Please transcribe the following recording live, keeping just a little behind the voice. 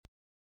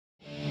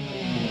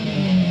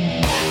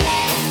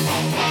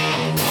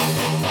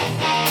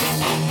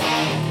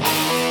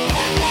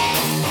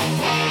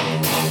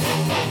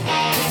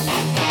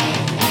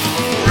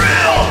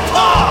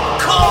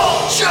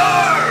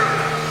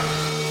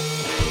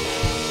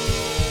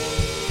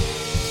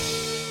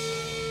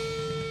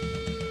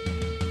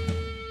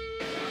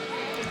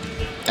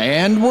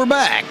And we're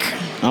back.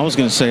 I was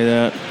going to say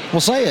that.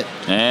 Well, say it.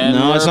 And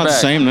no, it's not back. the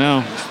same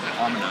now.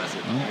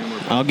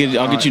 I'll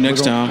get you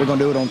next time. We're going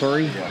to do it on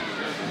 3.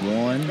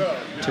 1,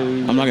 2.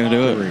 I'm not going to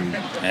do it.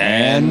 3.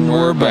 And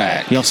we're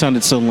back. Y'all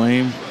sounded so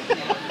lame.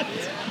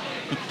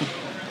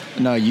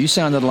 No, you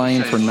sounded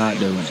lame for not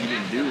doing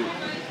it.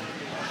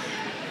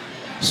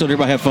 So did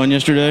everybody have fun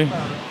yesterday?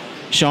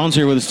 Sean's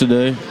here with us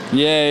today.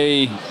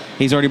 Yay.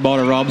 He's already bought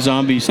a Rob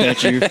Zombie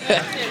statue.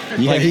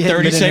 Yeah, Like he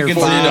 30 seconds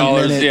in.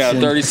 $30. Yeah, and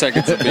 30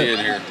 seconds of being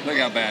here. Look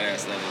how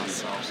badass that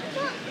is.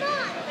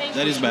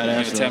 That is You gonna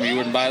badass. tell me you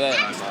wouldn't buy that?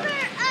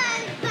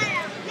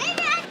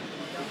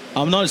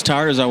 I'm not as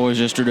tired as I was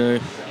yesterday.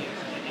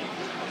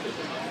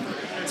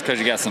 It's because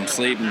you got some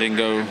sleep and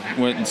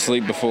went and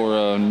sleep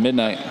before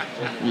midnight.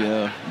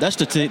 Yeah, that's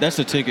the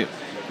ticket.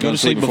 Go to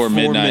sleep before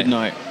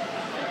midnight.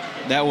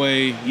 That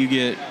way you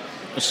get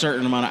a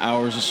certain amount of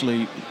hours of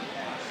sleep,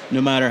 no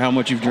matter how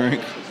much you've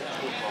drank.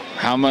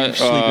 How much?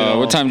 Sleep it off.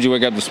 What time did you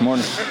wake up this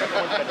morning?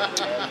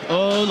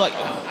 Oh, like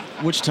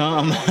which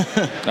time?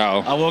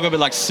 I Oh, woke up at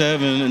like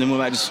 7 and then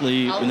went back to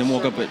sleep and then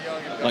woke up at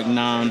like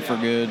 9 for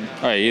good.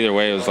 all right. Either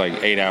way, it was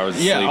like 8 hours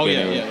of Yeah, sleep. oh yeah,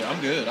 anyway. yeah. I'm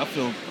good. I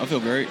feel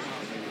great.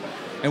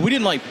 And we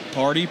didn't like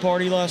party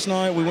last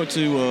night. We went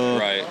to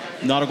Right.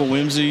 Nautical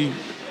Whimsy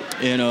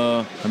and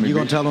You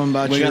going to tell them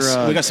about we your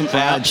got some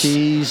fried apps.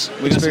 cheese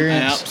we got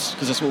experience? some apps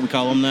because that's what we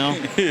call them now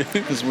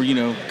because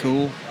we're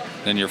cool.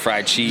 Then your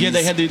fried cheese. Yeah,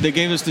 they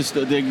gave us this.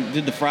 They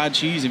did the fried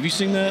cheese. Have you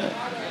seen that?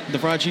 The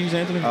fried cheese,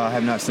 Anthony? I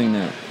have not seen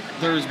that.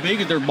 They're as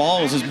big as their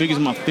balls, as big as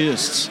my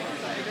fists,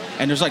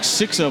 and there's like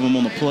 6 of them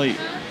on the plate.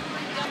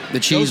 The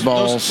cheese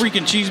balls. Those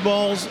freaking cheese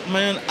balls,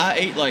 man. I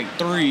ate like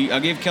 3. I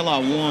gave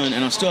Kelly 1,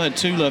 and I still had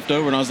 2 left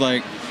over. And I was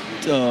like,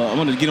 I'm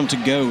gonna get them to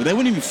go. They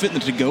wouldn't even fit in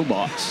the to-go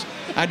box.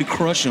 I had to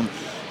crush them.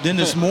 Then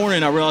this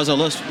morning, I realized I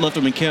left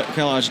them in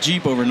Kelly's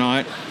Jeep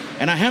overnight,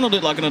 and I handled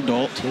it like an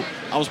adult.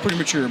 I was pretty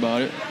mature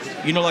about it.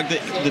 Like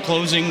the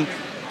closing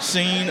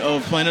scene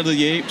of Planet of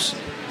the Apes.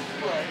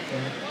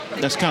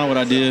 That's kind of what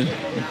I did.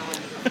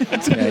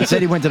 Yeah, he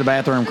said he went to the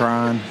bathroom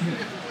crying.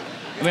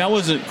 I mean, I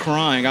wasn't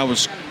crying. I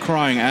was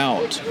crying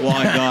out.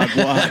 Why, God,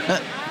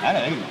 why?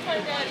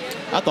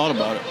 I thought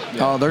about it.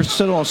 Oh, they're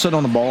still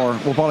on the bar.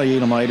 We'll probably eat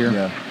them later.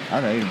 Yeah,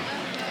 I'd hate them.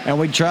 And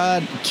we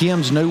tried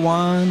Kim's new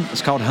wine.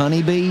 It's called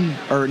Honeybee.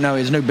 Or no,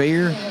 his new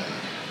beer.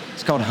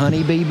 It's called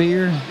Honeybee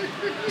beer.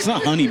 It's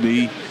not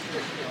Honeybee.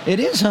 It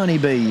is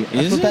Honeybee. That's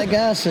Is what it? that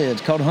guy said.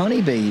 It's called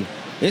Honeybee.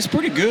 It's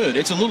pretty good.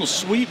 It's a little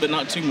sweet, but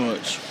not too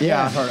much.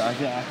 Yeah. I've heard. I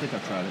think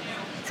I've tried it.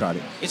 Tried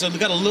it. It's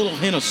got a little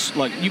hint of,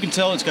 like, you can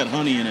tell it's got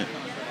honey in it.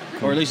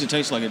 Or at least it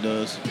tastes like it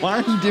does.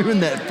 Why are you doing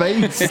that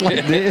face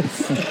like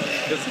this?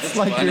 It's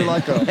like you're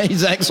like a.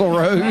 He's Axl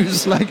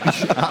Rose.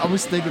 I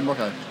was thinking like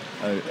a.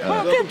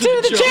 Welcome to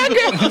the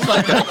jungle!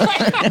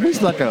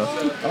 He's like a.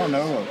 I don't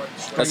know.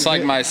 That's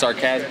like my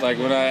sarcastic. Like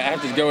when I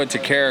have to go into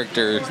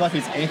character It's like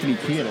he's Anthony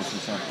Kiedis or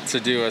something. to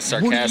do a What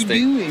sarcastic. are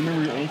you doing?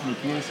 Remember Anthony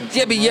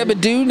Kiedis? Yabba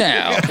do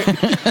now.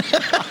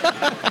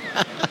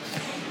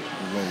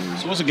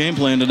 So what's the game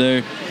plan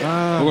today?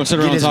 We're going to sit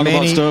around Get and as talk about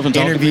many stuff and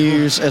talk to people?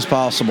 interviews as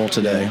possible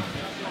today.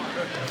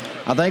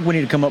 I think we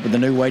need to come up with a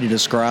new way to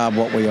describe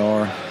what we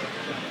are.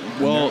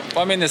 Well,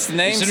 I mean, this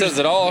name Consider- says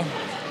it all.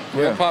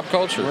 We're Yeah. pop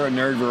culture. We're a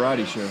nerd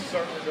variety show.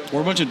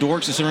 we're a bunch of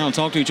dorks that sit around and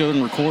talk to each other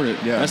and record it.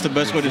 Yeah. That's the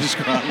best way to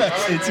describe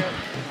it.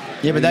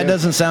 Yeah, but that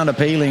doesn't sound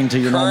appealing to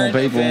your normal Current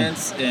people.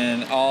 events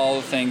and all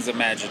things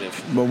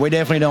imaginative. But we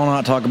definitely don't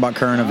want to talk about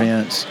current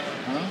events.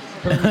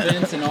 Current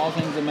events and all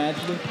things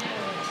imaginative.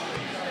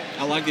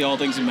 I like the all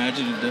things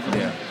imaginative,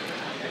 definitely. Yeah.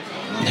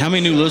 How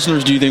many new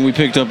listeners do you think we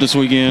picked up this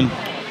weekend?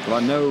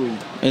 Well,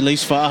 At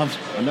least 5?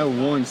 I know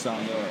one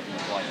signed up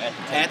like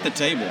At the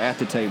table. at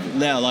the table.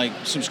 Yeah, like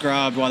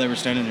subscribed while they were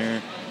standing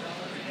there.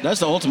 That's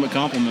the ultimate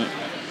compliment.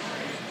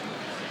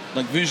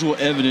 Like visual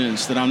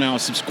evidence that I'm now a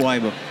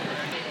subscriber.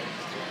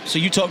 So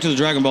you talked to the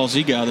Dragon Ball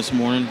Z guy this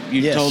morning.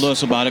 You Yes. told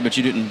us about it, but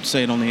you didn't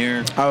say it on the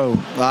air.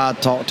 Oh, I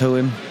talked to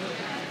him.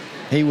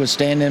 He was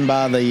standing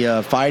by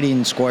the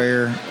fighting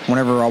square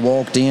whenever I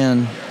walked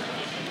in.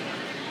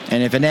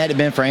 And if it hadn't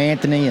been for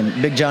Anthony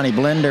and Big Johnny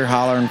Blender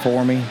hollering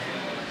for me,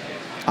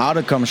 I'd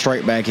have come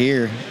straight back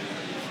here.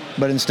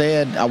 But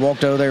instead, I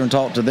walked over there and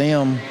talked to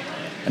them.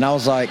 And I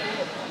was like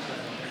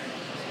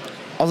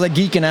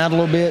geeking out a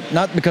little bit.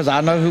 Not because I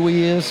know who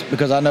he is,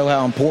 because I know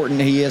how important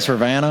he is for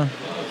Vanna.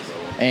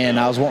 And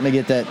I was wanting to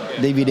get that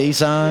DVD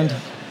signed.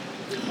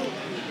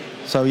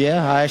 So,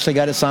 yeah, I actually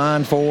got it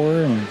signed for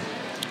her and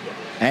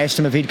asked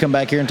him if he'd come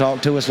back here and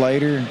talk to us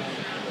later.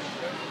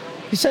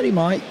 He said he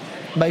might,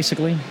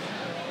 basically.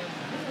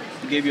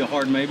 He gave you a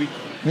hard maybe?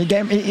 He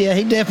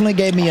definitely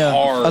gave me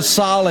a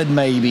solid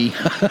maybe.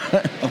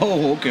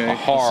 Oh, okay. A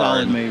hard.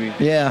 Solid maybe.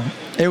 Yeah.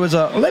 It was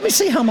let me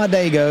see how my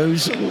day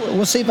goes.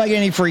 We'll see if I get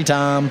any free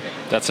time.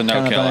 That's a no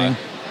kind of killer. thing.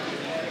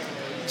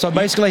 So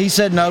basically, he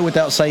said no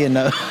without saying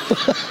no.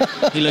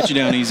 He let you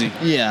down easy.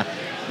 Yeah.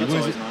 That's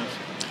always nice.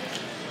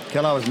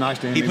 Kelly was nice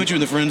to him. He put you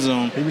in the friend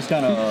zone. He was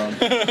kind of.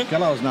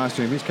 Kelly was nice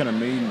to him. He's kind of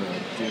mean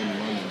to Jeremy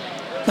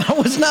London. I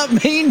was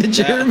not mean to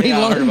Jeremy yeah,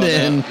 I heard about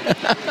London.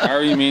 How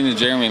are you mean to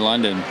Jeremy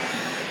London?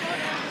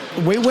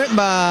 We went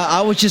by.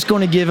 I was just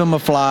going to give him a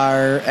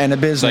flyer and a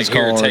business Like,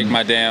 here, card. take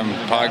my damn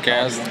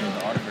podcast.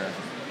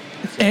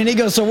 And he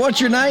goes, "So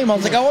what's your name?" I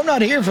was like, "Oh, I'm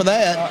not here for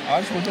that.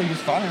 I just want to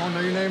just fine. I want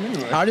to know your name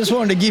anyway. I just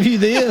wanted to give you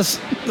this."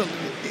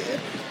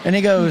 And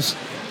he goes,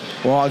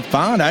 "Well,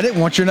 fine. I didn't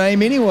want your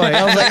name anyway."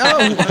 I was like,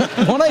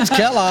 "Oh, my name's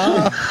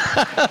Kellogg."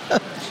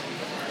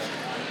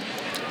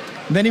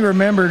 Then he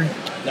remembered.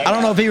 I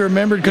don't know if he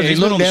remembered because Yeah, he he's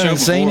been looked on the down and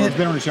show seen before. it. He's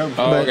been on the show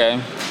before. Oh, okay.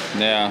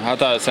 Yeah, I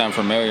thought it sounded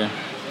familiar.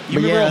 You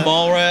But remember yeah. on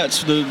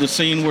Mallrats, the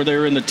scene where they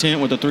were in the tent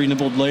with the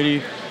three-nippled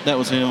lady? That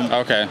was him.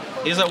 Okay.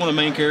 He's like one of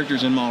the main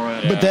characters in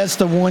Mallrats. But that's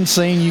the one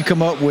scene you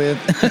come up with.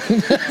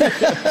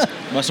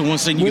 That's the one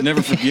scene you can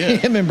never forget.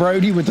 Him and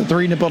Brody with the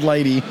three-nippled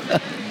lady.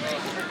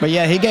 But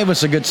yeah, he gave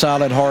us a good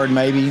solid hard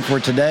maybe for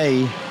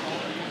today.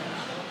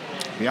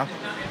 Yeah.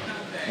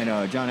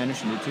 And John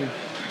Anderson did too.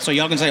 So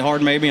y'all can say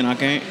hard maybe and I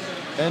can't?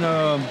 And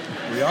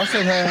we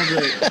also have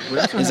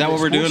the. Is that what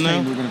we're doing now?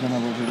 We're going to come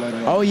up with later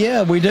on. Oh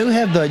yeah, we do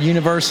have the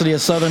University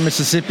of Southern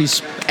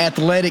Mississippi's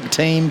athletic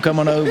team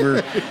coming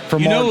over for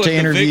You know Mark if to the Vic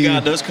interview. guy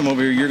does come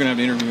over here, you're going to have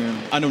to interview him.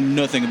 I know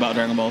nothing about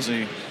Dragon Ball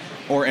Z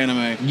or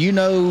anime. You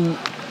know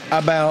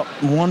about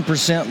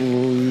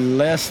 1%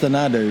 less than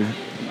I do.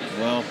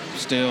 Well,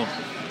 still.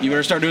 You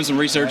better start doing some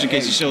research in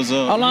case he shows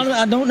up.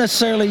 I don't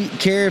necessarily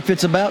care if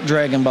it's about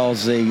Dragon Ball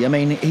Z. I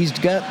mean, he's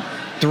got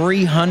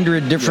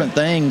 300 different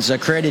things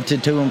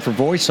accredited to him for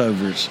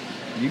voiceovers.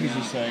 You can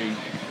just say.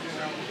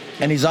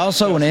 And he's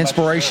also an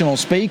inspirational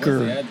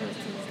speaker.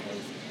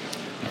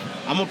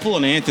 I'm going to pull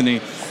an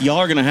Anthony. Y'all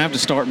are going to have to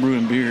start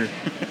brewing beer.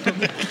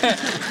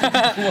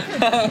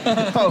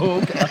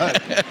 Oh,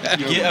 God.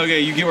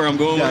 You get where I'm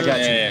going Yeah, I with got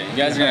it? Yeah, you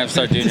guys are going to have to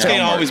start doing This your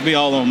can't homework. always be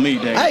all on me,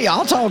 Dave. Hey,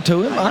 I'll talk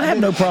to him. I have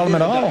no problem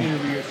at all.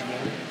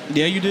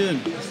 Yeah, you did.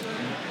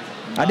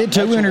 I did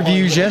 2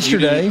 interviews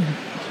yesterday.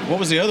 What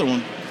was the other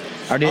one?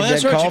 I did Oh,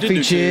 that's that right, you did coffee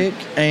do chick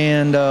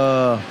and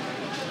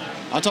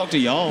I talked to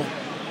y'all.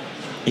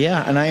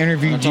 yeah, and I I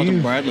interviewed talked to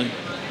you. Bradley.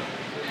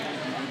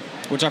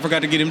 Which I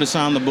forgot to get him to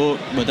sign the book,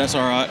 but that's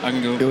all right. I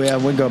can go. Yeah,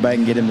 we'll go back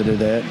and get him to do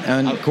that.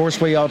 And of course,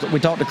 we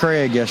talked to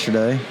Craig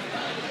yesterday.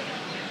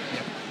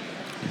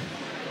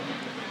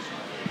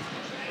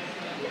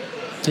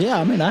 So, yeah,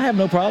 I mean, I have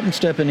no problem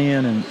stepping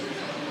in and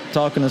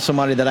talking to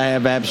somebody that I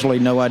have absolutely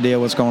no idea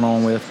what's going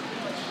on with.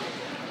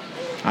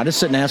 I just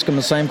sit and ask them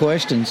the same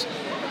questions.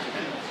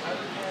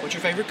 What's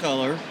your favorite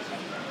color?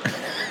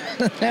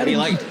 Do you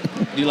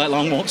like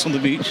long walks on the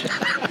beach?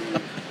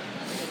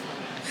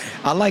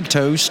 I like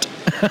toast.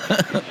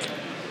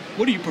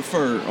 What do you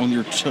prefer on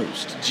your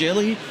toast?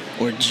 Jelly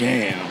or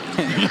jam?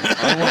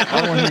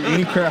 I don't want to hear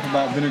any crap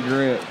about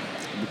vinaigrette,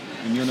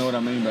 and you'll know what I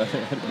mean by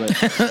that.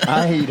 But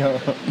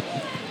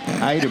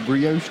I ate a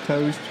brioche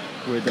toast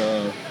with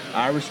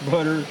Irish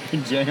butter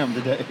and jam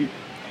today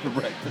for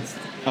breakfast.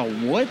 A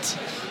what?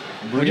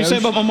 What did you say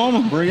about my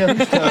mama? Brioche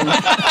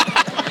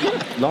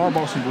toast. Laura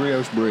bought some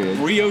brioche bread.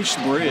 Brioche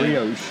bread.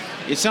 Brioche.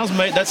 It sounds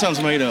made. That sounds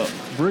made up.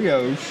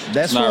 Brioche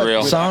That's Not what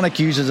real. Sonic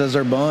uses as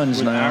their buns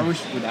with now.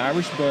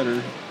 Irish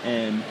butter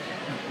and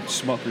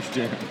Smucker's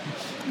jam.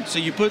 So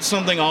you put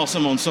something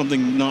awesome on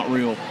something not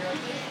real.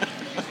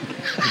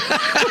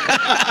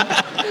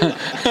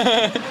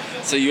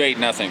 So you ate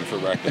nothing for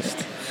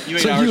breakfast. You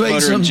ate So Irish you ate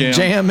butter some and jam.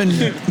 jam and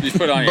You just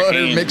put it on your butter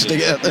hand. mixed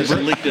together. Just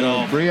licked it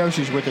off. Brioche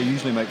is what they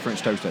usually make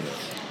French toast out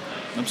of.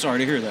 I'm sorry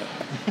to hear that.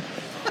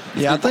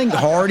 Yeah, I think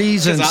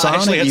Hardee's and 'Cause I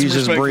actually Sonic had some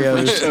uses respect for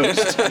brioche.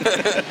 French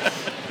toast.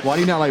 Why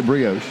do you not like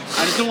brioche?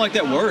 I just don't like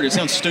that word. It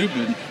sounds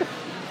stupid.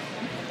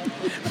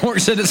 Mark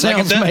said it Like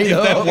if sounds that, made if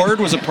up. that word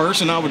was a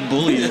person, I would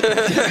bully it.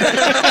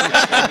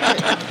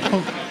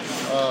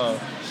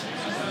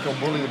 Go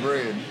bully the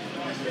bread.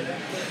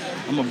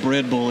 I'm a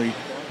bread bully.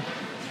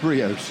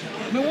 Brioche.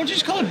 Man, why don't you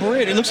just call it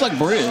bread? It looks like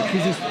bread.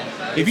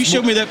 If you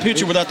showed me that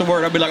picture without the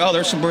word, I'd be like, oh,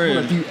 there's some Well,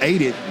 bread. if you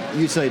ate it,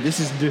 you'd say this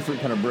is a different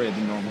kind of bread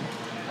than normal.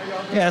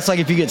 Yeah, it's like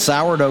if you get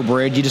sourdough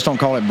bread, you just don't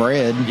call it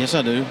bread. Yes,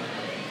 I do.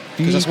 If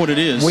you 'Cause that's eat what it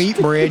is. Wheat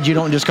bread, you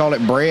don't just call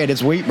it bread,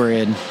 it's wheat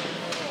bread.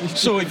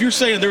 So if you're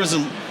saying there was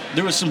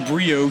some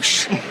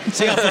brioche,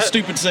 see how I feel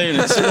stupid saying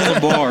it, sitting on the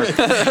bar.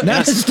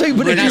 Not as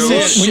stupid And I as you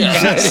look said, when you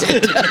and say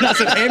it. I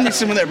said, hand me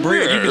some of that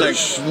bread. You'd be like,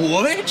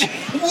 what?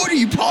 What are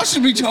you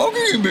possibly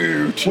talking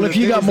about? Well, if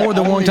you got more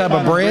than one type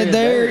of bread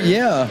there,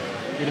 yeah.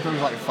 And if it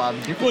was like 5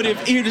 different. But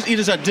if it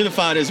is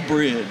identified as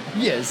bread,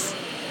 Yes,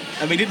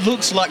 I mean, it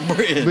looks like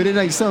bread. but it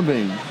ain't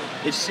sunbeam.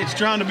 It's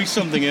trying to be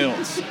something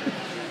else.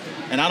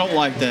 And I don't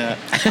like that.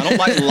 I don't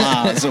like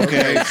lies,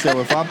 okay? So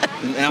if I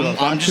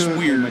I'm just took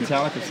weird. a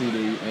Metallica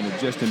CD and a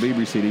Justin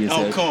Bieber CD and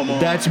Oh, said, come on.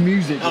 that's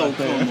music Oh, right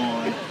there. come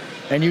on.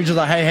 And you just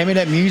like, hey, hand me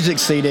that music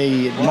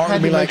CD. And Mark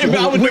would be like,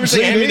 I would never "Which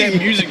say, hand me CD?"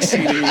 that music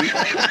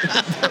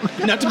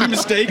CD. Not to be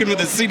mistaken with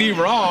a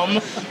CD-ROM.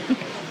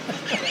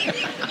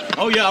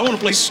 Oh, yeah, I want to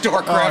play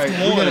StarCraft All right,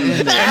 we 1. gotta end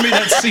this. Hand me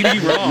that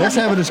CD-ROM. Let's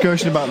have a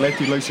discussion about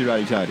Lefty Lucy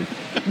Righty Tighty.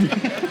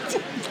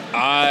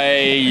 I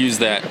use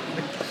that.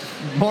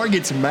 Mark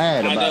gets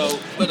mad I about know,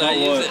 it. but I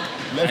use it.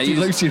 Lefty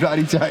Lucy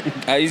Righty Tighty.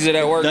 I use it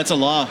at work. That's a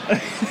lie.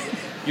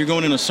 You're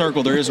going in a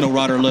circle. There is no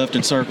right or left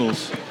in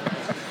circles.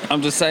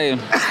 I'm just saying.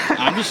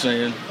 I'm just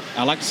saying.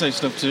 I like to say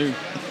stuff too.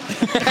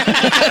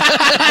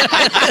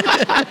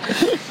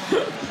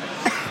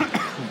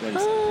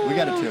 We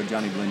got to tell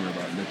Johnny Blender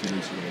about Lefty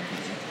Lucy.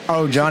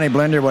 Oh, Johnny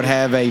Blender would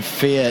have a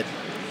fit.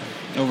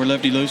 Over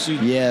Lefty Lucy?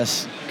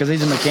 Yes, because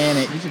he's a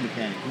mechanic. He's a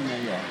mechanic.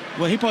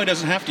 Well, he probably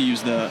doesn't have to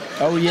use that.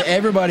 Oh, yeah,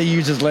 everybody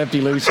uses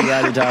Lefty Lucy,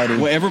 righty tighty.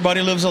 Well,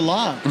 everybody lives a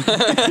lie.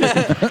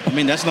 I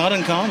mean, that's not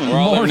uncommon. We're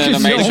all living in a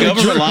The matrix.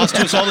 government lies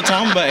to us all the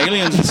time about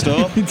aliens and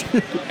stuff.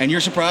 And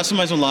you're surprised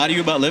somebody's gonna lie to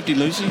you about Lefty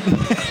Lucy?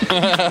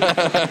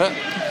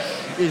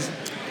 Is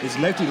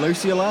Lefty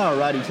Lucy a lie or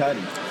righty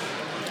tighty?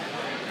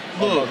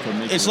 Look,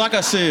 it's like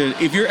I said,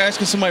 if you're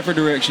asking somebody for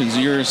directions,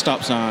 you're at a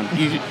stop sign.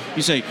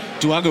 You say,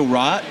 do I go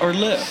right or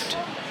left?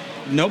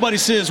 Nobody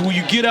says, well,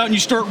 you get out and you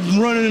start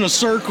running in a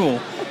circle.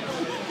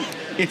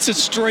 It's a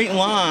straight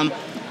line,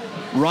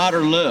 right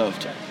or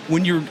left.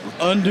 When you're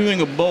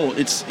undoing a bolt,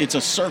 it's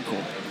a circle.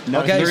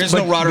 Okay, there is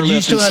no right or left.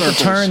 You still in have circles.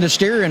 to turn the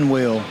steering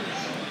wheel,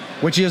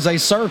 which is a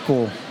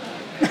circle.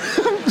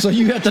 So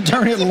you have to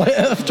turn it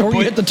left or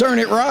you have to turn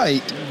it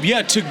right.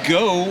 Yeah, to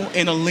go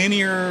in a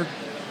linear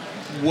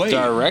way.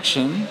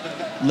 Direction.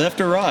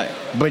 Left or right.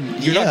 But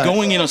You're not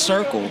going in a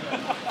circle.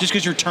 Just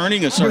because you're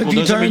turning a circle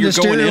doesn't mean you're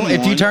going in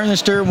if you one. turn the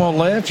steering wheel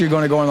left, you're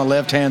going to go in the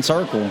left-hand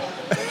circle.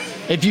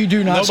 If you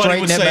do not Nobody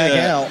straighten would it say back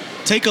that. out.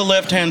 Take a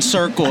left-hand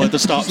circle at the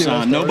stop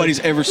sign. Nobody's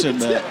ever said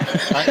that.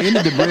 I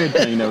ended the bread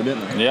thing, though,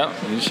 didn't I?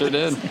 Yeah, you sure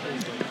did.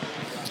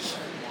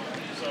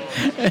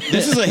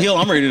 This is a hill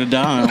I'm ready to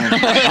die on. I'm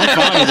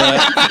fine with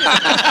that.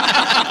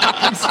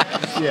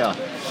 Yeah.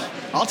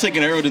 I'll take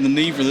an arrow to the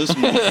knee for this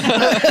one.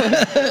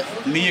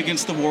 Me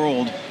against the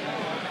world.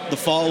 The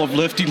fall of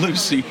Lefty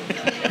Lucy.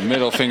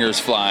 Middle fingers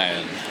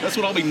flying. That's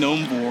what I'll be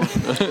known for.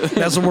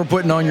 That's what we're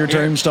putting on your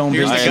tombstone.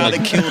 Here's the Vic. guy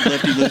that killed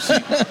Lefty Lucy.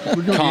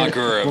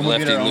 Conqueror of When we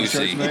get Lefty our own Lucy.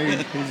 shirts made,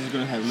 he's just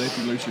going to have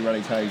Lefty Lucy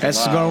righty tighty.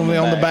 That's going to be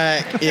on the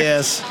back.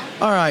 Yes.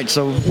 All right.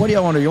 So what do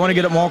y'all want to do? You want to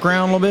get up and walk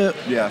around a little bit?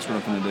 Yeah, that's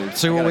what I'm going to do.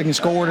 See what we can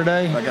score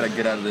today? I got to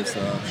get out of this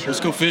shirt. Let's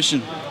go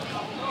fishing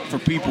for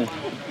people.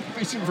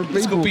 Fishing for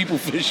Let's go people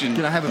fishing.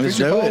 Can I have a Let's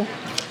fishing do pole? it.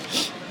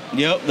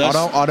 Yep, that's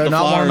I do the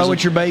not want to flyers know of-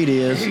 what your bait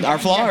is. Our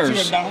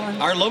flyers.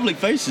 Our lovely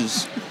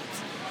faces.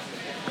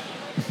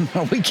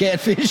 Are we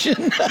catfishing?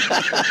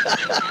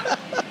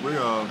 We're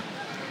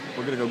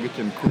going to go get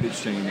them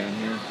Quidditch team down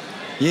here.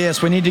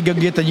 Yes, we need to go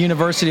get the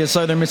University of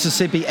Southern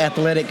Mississippi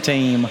athletic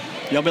team.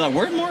 Y'all be like,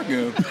 where'd Mark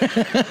go?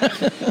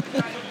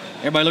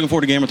 Everybody looking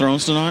forward to Game of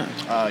Thrones tonight?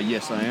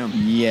 Yes, I am.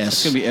 Yes.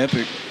 It's going to be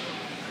epic.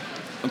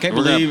 I can't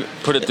We're believe going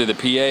to put it through the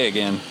PA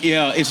again.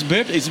 Yeah, it's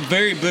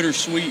very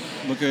bittersweet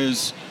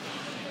because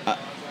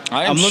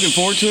I am I'm looking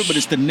forward to it, but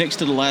it's the next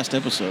to the last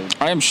episode.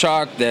 I am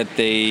shocked that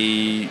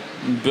they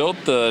built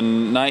the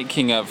Night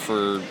King up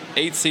for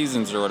 8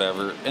 seasons or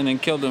whatever, and then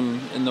killed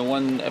him in the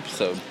one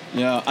episode.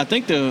 Yeah, I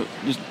think the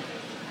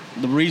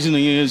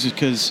reasoning is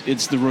because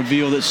it's the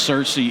reveal that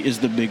Cersei is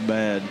the big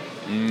bad,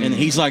 and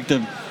he's like the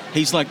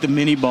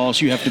mini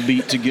boss you have to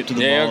beat to get to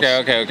the Yeah, boss.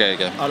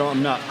 okay.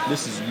 I'm not.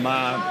 This is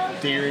my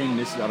theory,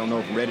 and I don't know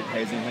if Reddit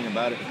has anything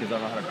about it because I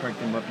don't know how to crank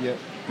them up yet.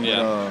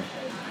 Yeah. But,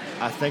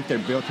 I think they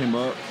built him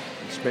up,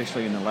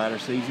 especially in the latter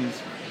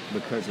seasons,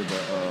 because of the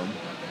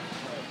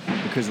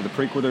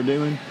prequel they're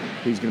doing.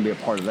 He's going to be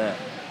a part of that.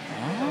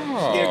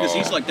 Yeah, because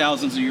he's like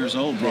thousands of years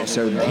old. Yeah,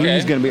 so probably.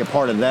 he's going to be a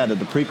part of that. Of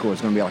the prequel,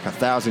 it's going to be like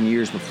 1,000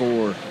 years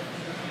before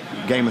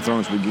Game of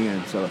Thrones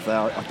begins. So I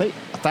think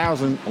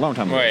 1,000, a long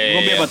time ago. Wait. It's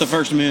gonna be about the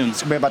first men.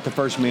 It's going to be about the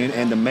first men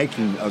and the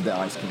making of the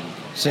Ice King.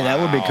 See, that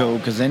would be cool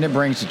because then it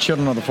brings the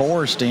Children of the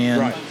Forest in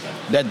Right.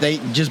 that they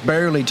just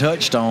barely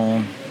touched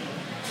on.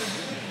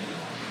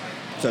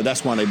 So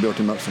that's why they built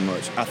him up so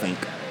much, I think.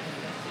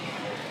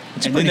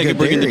 And then pretty they good could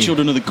bring in the theory.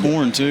 Children of the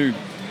Corn too.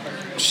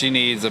 She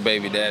needs a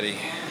baby daddy.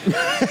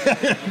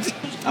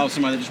 Oh,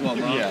 somebody that just walked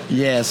by. Yeah.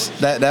 Yes,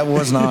 that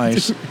was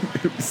nice.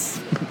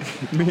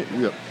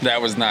 Yep.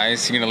 That was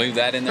nice. You gonna leave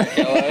that in there,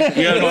 Kelly?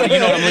 You know what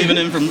I'm leaving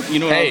in from? You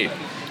know what? Hey,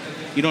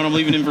 You know what I'm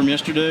leaving in from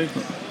yesterday?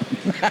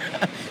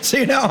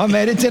 See, now I'm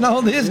editing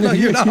all this. No,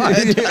 you're not.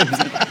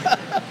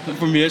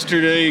 From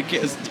yesterday,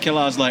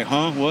 Kelly's like,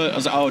 huh? What? I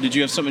was like, oh, did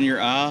you have something in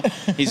your eye?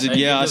 He said,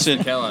 Hey, yeah. give I this said,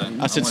 to Kelly. I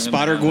want him to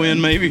Spider have Gwen,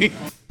 that. maybe.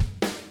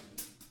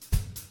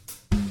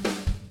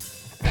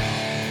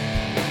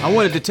 I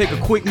wanted to take a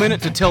quick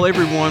minute to tell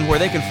everyone where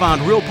they can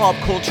find real pop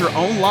culture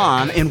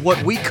online in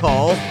what we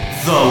call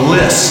The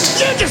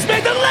List. You just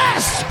made the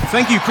list!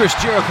 Thank you, Chris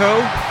Jericho.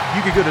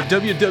 You can go to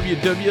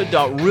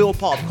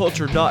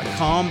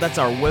www.realpopculture.com. That's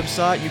our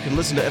website. You can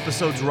listen to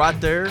episodes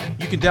right there.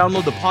 You can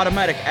download the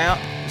Podomatic app,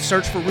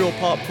 search for Real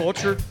Pop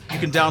Culture. You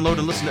can download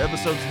and listen to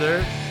episodes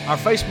there. Our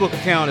Facebook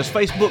account is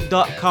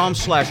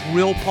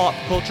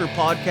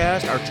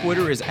facebook.com/realpopculturepodcast. Our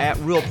Twitter is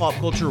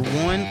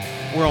 @realpopculture1.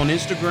 We're on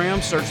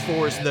Instagram. Search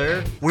for us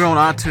there. We're on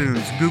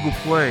iTunes, Google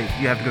Play.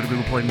 You have to go to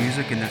Google Play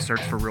Music and then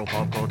search for Real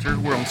Pop Culture.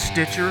 We're on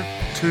Stitcher,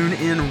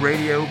 TuneIn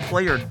Radio,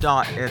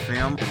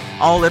 Player.fm.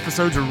 All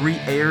episodes are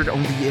re-aired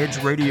on The Edge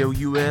Radio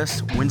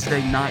US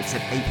Wednesday nights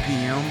at 8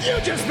 p.m. You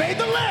just made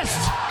the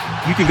list!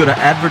 You can go to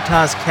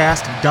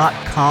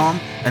advertisecast.com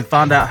and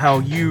find out how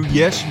you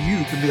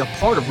can be a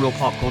part of Real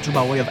Pop Culture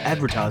by way of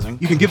advertising.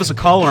 You can give us a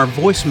call on our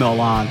voicemail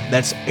line.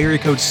 That's area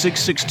code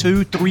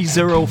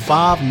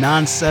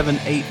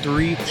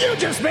 662-305-9783. You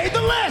just made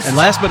the list! And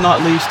last but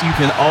not least, you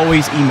can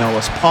always email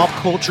us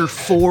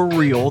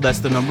popculture4real, that's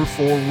the number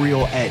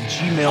 4real at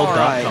gmail.com. All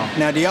right.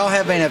 Now, do y'all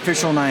have an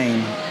official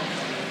name?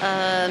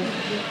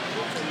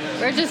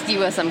 We're just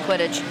USM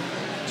Quidditch.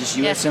 Just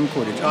USM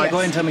Quidditch. All right, go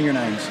ahead and tell me your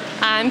names.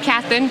 I'm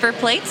Catherine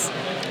Verplates.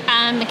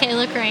 I'm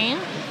Michaela Crane.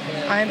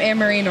 I'm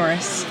Anne-Marie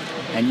Norris.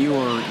 And you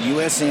are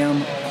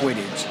USM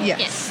Quidditch.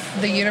 Yes.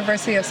 The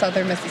University of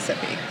Southern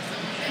Mississippi.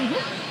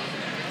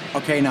 Mm-hmm.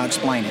 Okay, now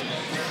explain it.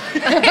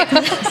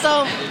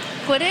 So,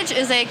 Quidditch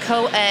is a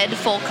co-ed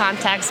full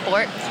contact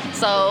sport.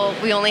 So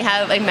we only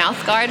have a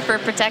mouth guard for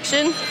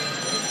protection.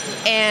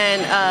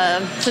 And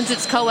since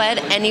it's co-ed,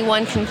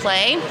 anyone can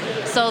play.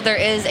 So there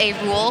is a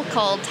rule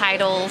called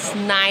Titles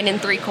 9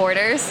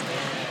 3/4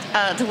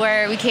 to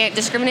where we can't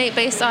discriminate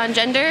based on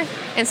gender.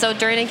 And so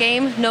during a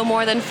game, no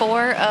more than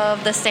 4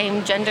 of the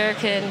same gender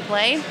can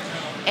play.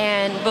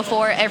 And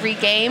before every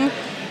game,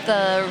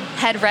 the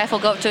head ref will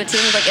go up to a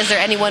team and be like, is there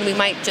anyone we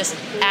might just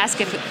ask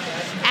if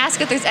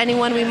there's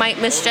anyone we might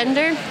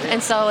misgender?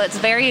 And so it's a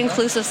very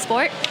inclusive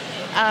sport.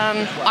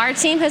 Our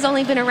team has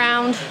only been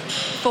around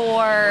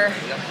for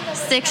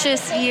 6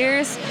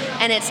 years,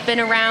 and it's been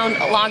around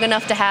long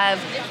enough to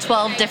have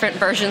 12 different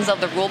versions of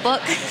the rule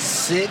book.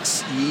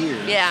 6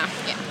 years? Yeah.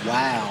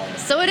 Wow.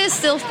 So it is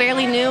still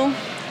fairly new,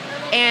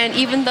 and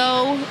even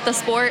though the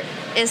sport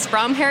is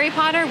from Harry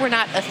Potter, we're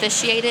not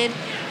affiliated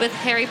with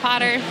Harry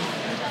Potter.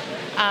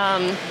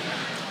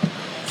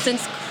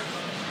 Since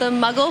the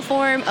Muggle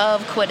form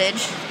of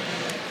Quidditch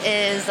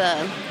is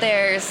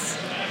there's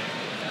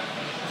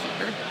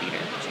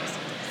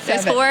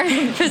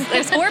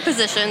 4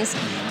 positions,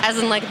 as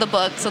in like the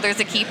book. So there's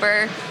a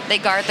keeper, they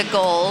guard the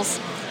goals,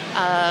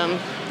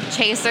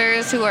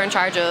 chasers who are in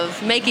charge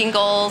of making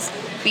goals,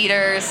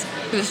 beaters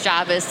whose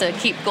job is to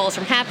keep goals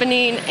from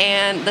happening,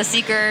 and the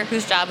seeker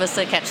whose job is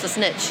to catch the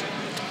snitch.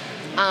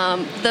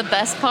 The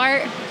best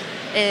part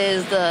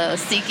is the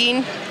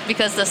seeking,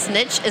 because the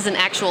snitch is an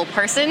actual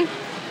person.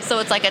 So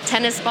it's like a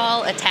tennis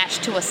ball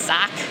attached to a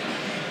sock,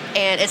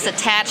 and it's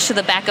attached to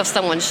the back of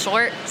someone's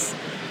shorts,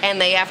 and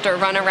they have to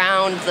run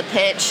around the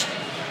pitch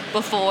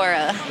before,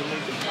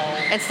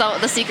 and so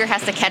the seeker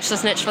has to catch the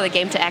snitch for the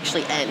game to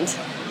actually end.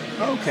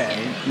 Okay.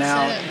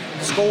 Now,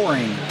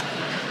 scoring.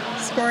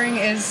 Scoring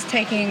is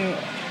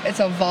it's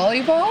a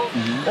volleyball,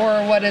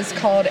 or what is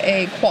called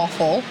a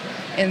quaffle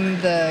in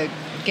the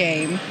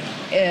game,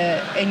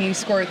 and you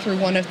score it through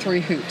one of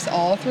 3 hoops.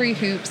 All 3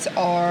 hoops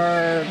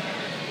are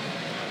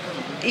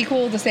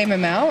equal the same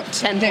amount.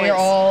 10 They points.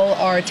 all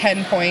are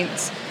 10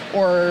 points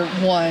or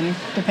 1,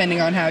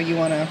 depending on how you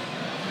want to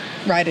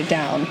write it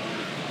down.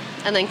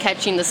 And then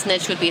catching the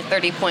snitch would be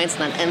 30 points,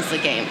 and then ends the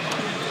game.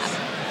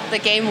 The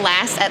game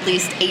lasts at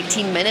least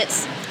 18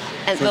 minutes,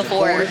 and So is it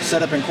before.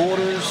 set up in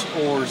quarters,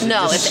 or is it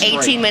No, just it's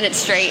 18 straight? minutes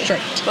straight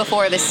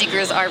before the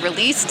seekers are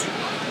released,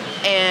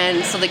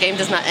 and so the game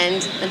does not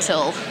end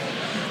until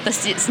the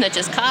snitch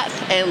is caught.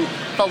 And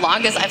the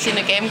longest I've seen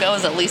a game go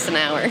is at least an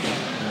hour.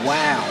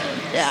 Wow.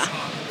 Yeah.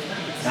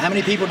 Now, how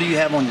many people do you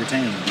have on your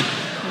team?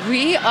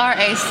 We are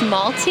a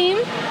small team.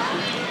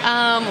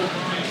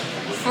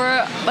 For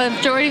a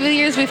majority of the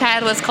years we've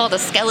had what's called a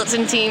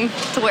skeleton team,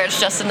 to where it's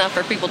just enough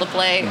for people to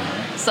play.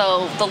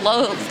 So the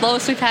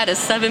lowest we've had is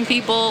 7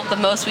 people. The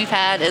most we've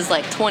had is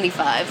like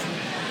 25.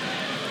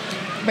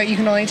 But you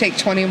can only take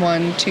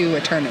 21 to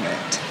a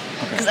tournament.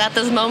 Because at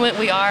this moment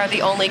we are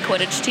the only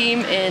Quidditch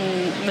team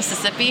in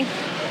Mississippi.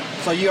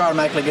 So you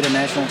automatically get a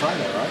national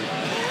title, right?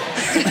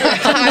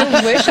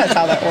 I wish that's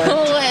how that worked.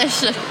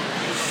 Wish.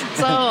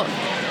 So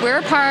we're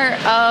a part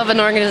of an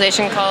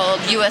organization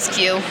called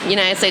USQ,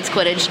 United States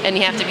Quidditch, and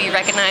you have to be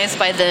recognized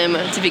by them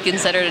to be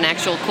considered an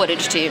actual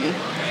Quidditch team.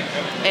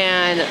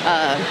 And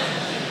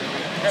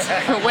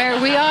for where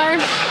we are,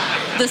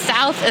 the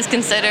South is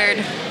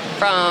considered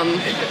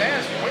from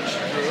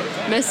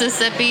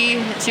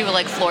Mississippi to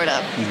like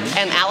Florida,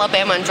 and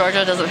Alabama and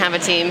Georgia doesn't have a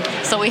team,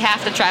 so we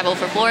have to travel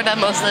for Florida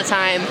most of the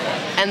time,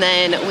 and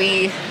then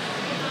we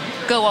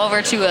go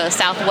over to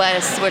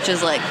Southwest, which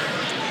is like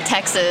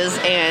Texas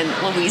and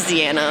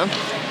Louisiana,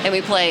 and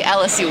we play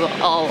LSU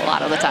a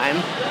lot of the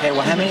time. Okay,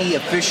 well, how many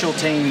official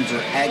teams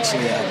are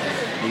actually out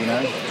there? Do you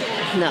know?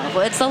 No,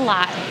 but it's a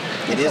lot.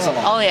 It is a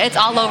lot. Oh yeah, it's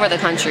all over the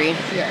country.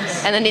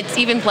 Yes. And then it's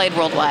even played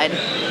worldwide.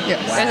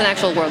 Yes. There's an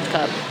actual World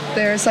Cup.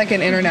 There's like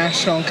an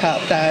international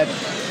cup that,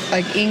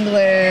 like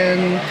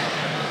England,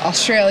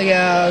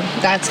 Australia,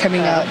 that's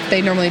coming up.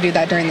 They normally do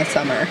that during the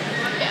summer.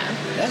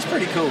 That's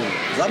pretty cool.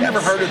 'Cause I've never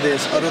heard of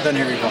this other than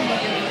Harry Potter.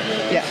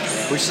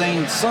 Yes. We've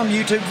seen some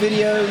YouTube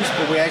videos,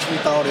 but we actually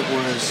thought it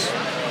was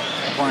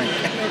a prank.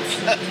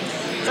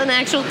 It's an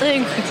actual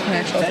thing. It's an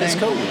actual That is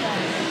thing. cool.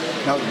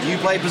 Now, do you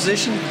play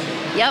position?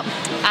 Yep.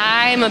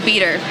 I'm a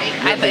beater.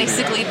 I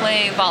basically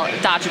play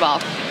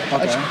dodgeball.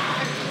 Okay.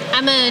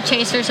 I'm a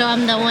chaser, so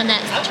I'm the one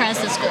that tries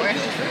to score.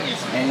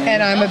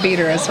 And I'm a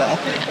beater as well.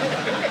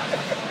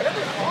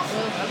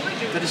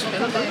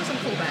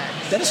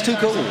 That is too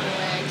cool.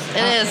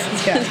 It is.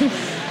 Yeah.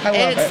 I love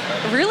It's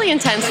it. really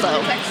intense,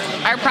 though.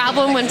 Our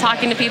problem when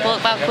talking to people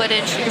about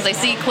Quidditch, because they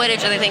see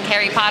Quidditch and they think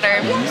Harry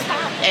Potter,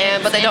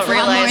 but they don't It's a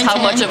lot more realize how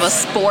much of a intense.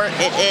 sport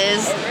it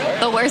is.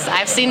 The worst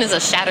I've seen is a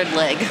shattered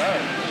leg.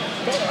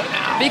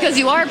 Because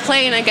you are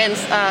playing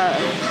against,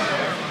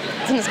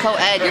 since it's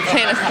co-ed, you're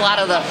playing against a lot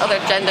of the other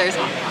genders.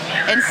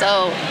 And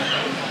so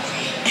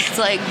it's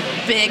like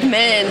big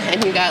men,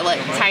 and you got like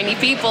tiny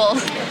people,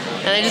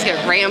 and they just get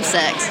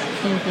ramsacked.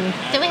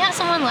 Did we have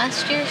someone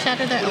last year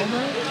shatter their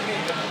elbow?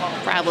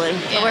 Probably.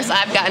 The worst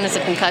I've gotten is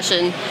a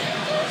concussion.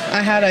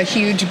 I had a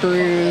huge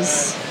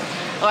bruise.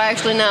 Or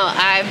actually, no,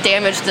 I've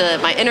damaged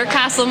my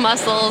intercostal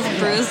muscles,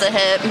 bruised the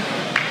hip.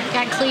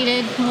 Got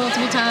cleated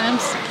multiple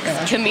times.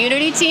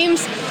 Community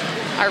teams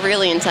are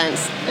really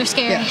intense. They're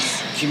scary.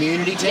 Yes.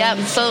 Community teams. Yep,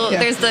 so Yeah.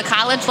 there's the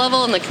college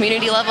level and the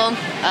community level.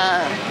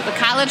 The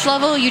college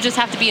level, you just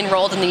have to be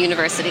enrolled in the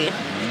university.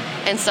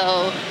 And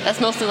so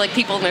that's mostly like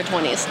people in their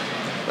 20s.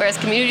 Whereas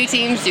community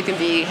teams, you can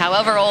be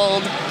however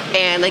old,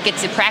 and they get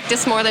to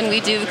practice more than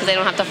we do because they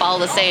don't have to follow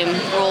the same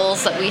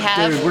rules that we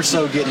have. Dude, we're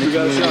so getting the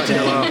community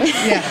team.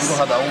 Yes.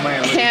 Have the old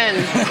man with you.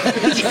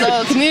 And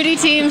so community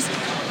teams,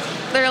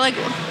 they're like,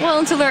 well,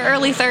 until their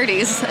early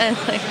 30s. And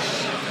like,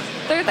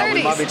 their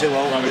We might be 30s. too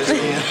old for this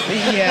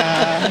again.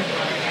 Yeah.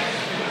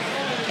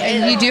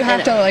 And you do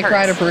have to like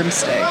ride a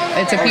broomstick.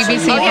 It's a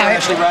PVC You're yeah. pipe.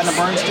 actually riding a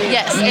broomstick?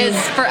 Yes,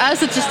 it's for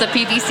us. It's just a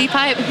PVC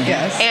pipe.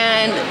 Yes.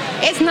 And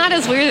it's not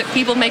as weird that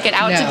people make it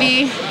out to No.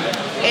 be.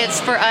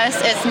 It's for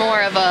us. It's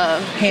more of a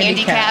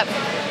handicap.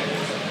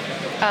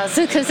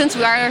 Because since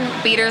our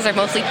beaters are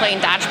mostly playing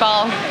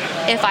dodgeball,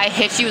 if I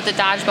hit you with the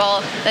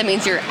dodgeball, that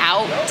means you're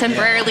out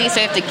temporarily.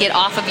 So you have to get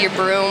off of your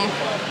broom,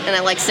 and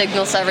it like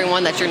signals to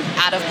everyone that you're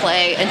out of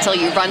play until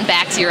you run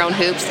back to your own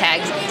hoops,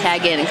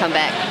 tag in, and come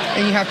back.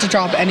 And you have to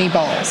drop any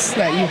balls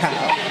that you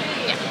have.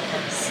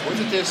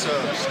 Wasn't this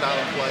style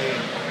of play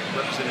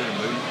represented in a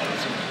movie?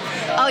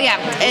 Oh yeah,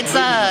 it's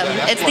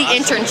the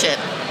internship.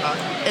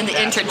 In the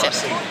internship,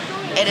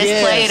 it is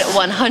Yes. played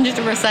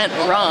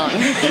 100% wrong.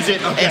 Is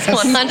it? Okay. It's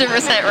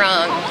 100%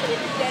 wrong.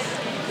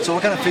 So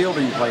what kind of field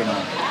are you playing on?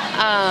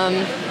 A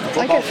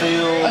Like football a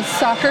field?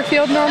 soccer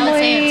field I would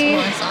say normally.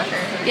 it's more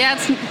soccer. Yeah,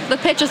 the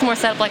pitch is more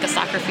set up like a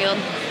soccer field.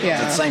 Is it the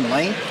Yeah. same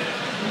length?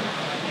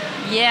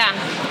 Yeah,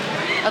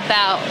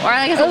 about, or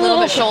I guess a little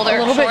bit shorter.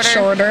 A little bit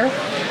shorter.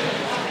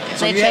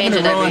 So They you're having change to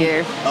it every run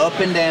year. up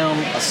and down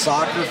a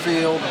soccer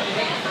field,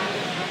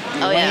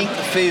 Oh, yeah. length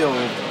field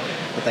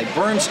with a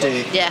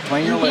broomstick Yeah.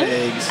 between your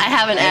legs. I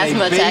have an and a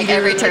asthma attack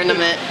every beater.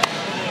 tournament.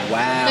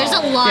 Wow. There's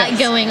a lot Yes.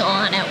 going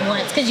on at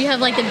once because you have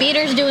like the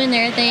beaters doing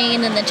their thing,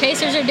 and then the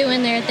chasers are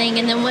doing their thing,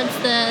 and then once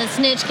the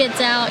snitch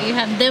gets out, you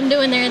have them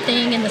doing their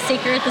thing and the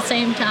seeker at the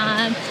same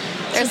time.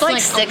 It's There's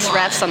just, like a 6 lot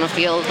refs on the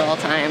field at all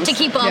times. to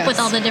keep up Yes. with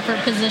all the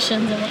different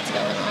positions and what's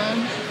going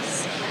on.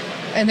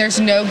 And there's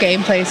no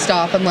gameplay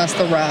stop unless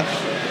the ref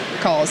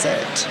calls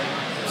it.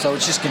 So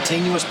it's just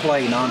continuous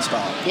play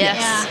nonstop. Yes.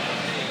 Yeah.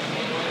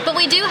 But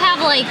we do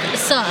have like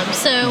subs,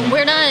 so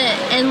we're not,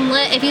 and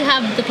if you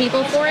have the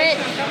people for it,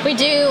 we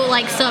do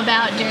like sub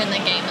out during the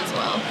game as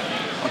well.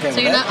 Okay, So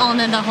well, you're that- not on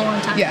it the whole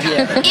entire Yeah.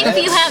 time. If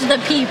you have the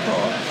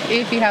people.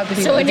 If you have the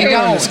So people. when if you you're- If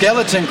you're on the don't.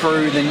 skeleton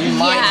crew, then you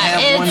might Yeah,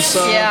 have one it's-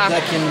 sub yeah.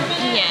 that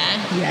can.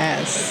 Yeah.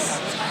 Yes.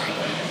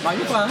 No,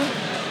 you're fine.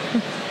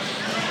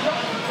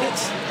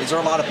 Is there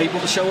a lot of people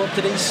to show up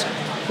to these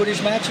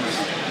Quidditch matches?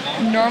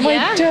 Normally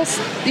Yeah. just,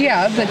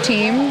 the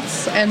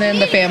teams and then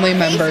the family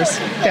members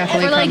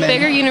definitely For like come in.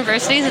 bigger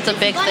universities, it's a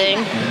big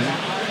thing.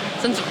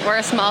 Since we're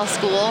a small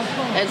school,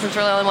 and since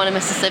we're the only one in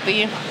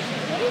Mississippi,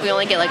 we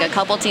only get like a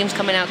couple teams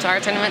coming out to our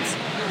tournaments.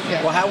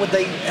 Yeah. Well, how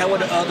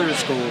would other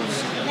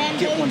schools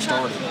get one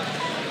started?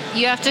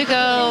 You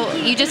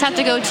just have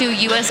to go to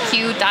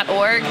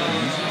usq.org,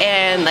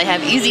 and they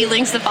have easy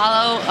links to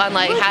follow on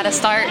like how to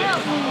start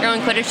your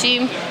own Quidditch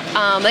team.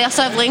 They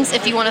also have links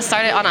if you want to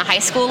start it on a high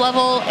school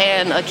level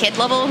and a kid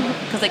level,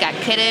 because they got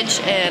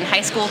Kidditch and high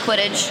school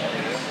Quidditch.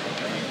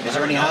 Is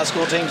there any high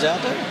school teams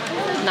out there?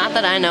 Not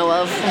that I know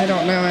of. I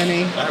don't know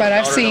any, but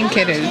I've seen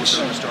Kidditch.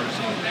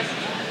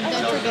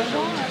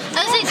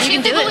 I would say You two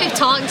can do people it. we've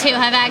talked to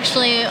have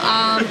actually.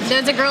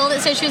 There's a girl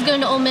that said she was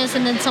going to Ole Miss,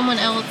 and then someone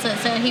else that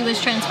said he was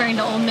transferring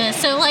to Ole Miss.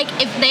 So like,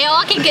 if they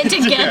all can get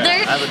together,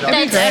 That'd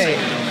be great.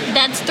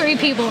 that's 3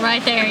 people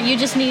right there. You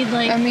just need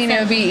like. I mean, it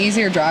would be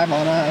easier drive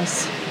on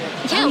us.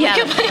 Yeah, Yeah.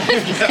 we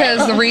could.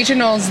 Because the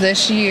regionals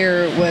this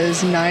year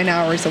was 9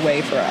 hours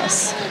away for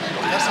us.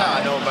 That's how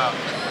I know about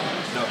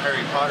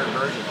Harry Potter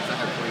version, because I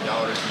have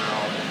 $3 and they're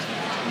all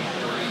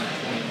 23,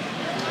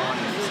 21,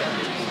 and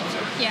 17. So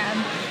Yeah.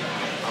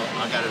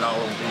 I got it all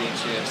on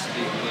VHS,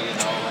 DVD,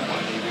 and all on my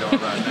DVR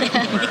right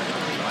now. So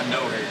I know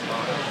Harry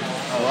Potter.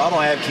 Oh, I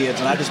don't have kids,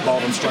 and I just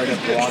bought them straight up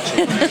to watch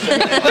it.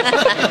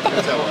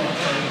 So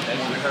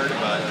we heard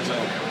about it. So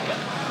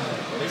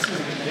this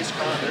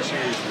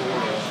year is for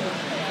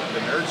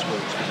the nerd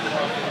sports, because we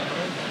have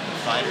the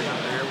fighters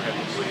up there, we have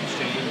the Quidditch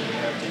team, we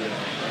have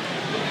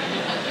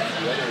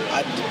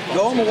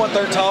Going with what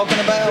they're talking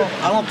about,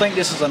 I don't think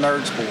this is a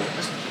nerd sport.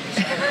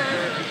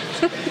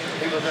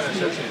 People are going to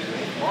associate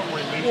with it. Mark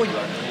wanted me to do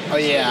it. Oh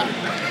yeah.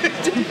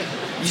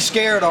 You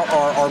scared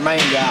our main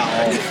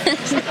guy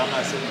It's like, I'm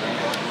not sitting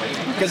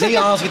there. because he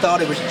honestly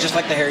thought it was just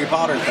like the Harry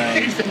Potter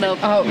thing. Nope.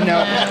 Oh no.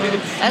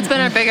 That's been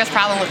our biggest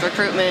problem with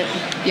recruitment.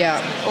 Yeah.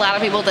 A lot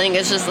of people think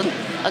it's just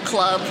a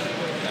club.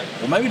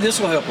 Well, maybe this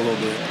will help a little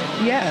bit.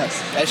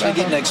 Yes. Actually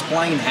getting to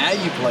explain how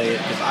you play it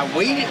because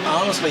we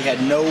honestly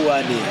had no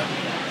idea.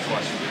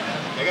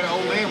 They got an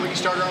old man. We can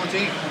start our own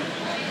team.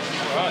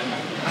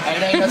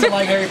 And it ain't nothing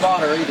like Harry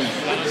Potter either.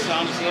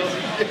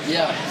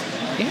 Yeah.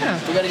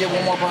 Yeah. We got to get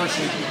one more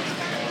person.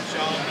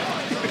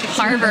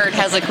 Harvard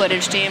has a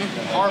Quidditch team.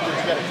 Harvard's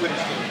got a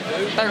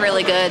Quidditch team. They're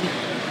really good.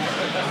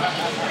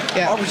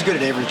 Yeah. Harvard's good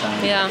at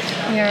everything. Yeah.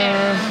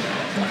 Yeah.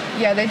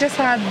 Yeah, they just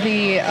had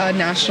the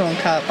National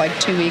Cup like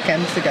 2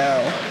 weekends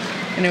ago,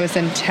 and it was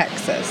in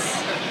Texas.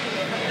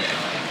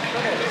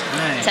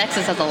 Man,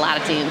 Texas has a lot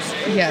of teams.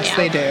 Yes, Yeah.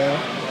 they do.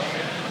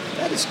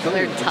 that is cool.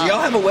 They're Do tough.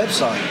 y'all have a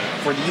website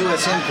for the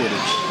USM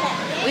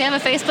Quidditch? We have a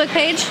Facebook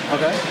page.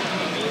 Okay.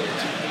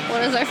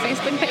 What is our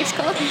Facebook page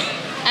called?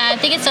 I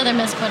think it's Southern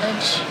Miss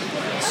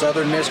Quidditch.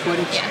 Southern Miss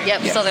Quidditch?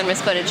 Yep, Yes. Southern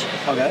Miss Quidditch.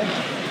 Okay.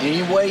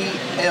 Any way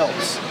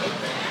else?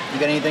 You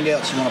got anything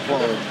else you want to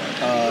plug?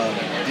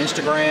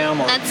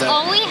 Instagram or That's that-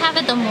 all we have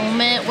at the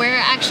moment. We're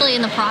actually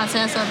in the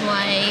process of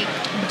like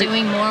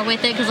doing more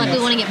with it because like we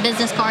want to get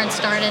business cards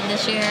started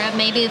this year.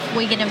 Maybe if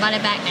we get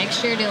invited back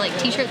next year, do like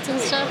T-shirts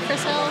and stuff for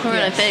sale. We're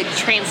in a big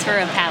transfer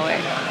of power.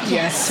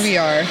 Yes, we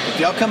are. If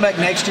y'all come back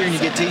next year and you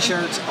get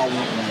T-shirts, I want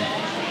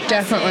one.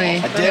 Definitely.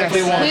 I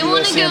definitely want We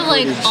want to USM go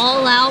like Quidditch.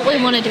 all out.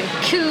 We want to do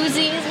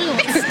koozies, we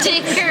want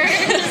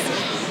stickers.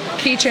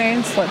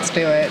 Keychains, let's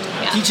do it.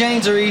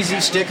 Keychains are easy.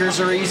 Stickers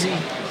are easy.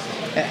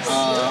 Yes.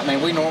 I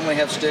mean, we normally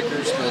have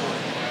stickers, but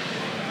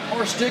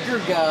our sticker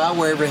guy,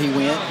 wherever he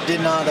went,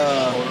 did not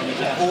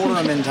order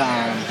them in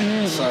time.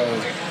 So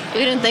We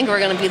didn't think we were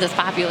going to be this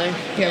popular.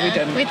 Yeah, we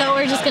didn't. We thought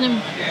we were just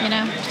gonna,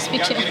 just be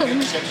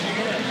chilling.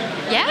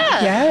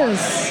 Yeah.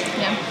 Yes.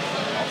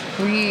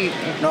 Yeah. We.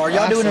 now, are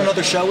y'all doing Awesome.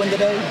 another show in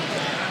today?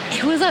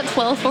 It was at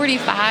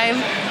 12:45,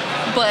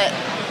 but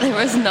there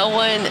was no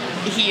one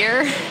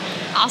here.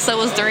 Also, it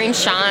was during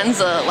Sean's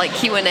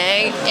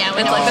Q&A. Yeah,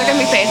 we It's like they're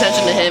gonna be paying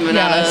attention to him and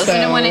not Yeah, us. so- We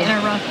don't want to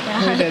interrupt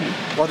We that. didn't.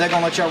 Well, they're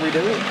gonna let y'all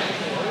redo it.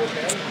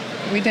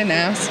 We didn't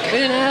ask. We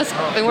didn't ask.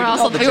 We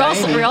called the Jamie.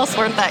 also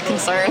weren't that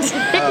concerned.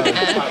 Oh.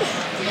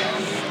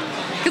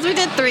 Because we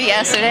did 3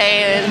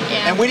 yesterday, and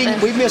And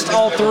we missed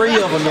all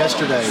 3 of them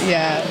yesterday.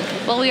 Yeah.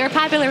 well, we are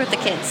popular with the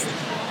kids.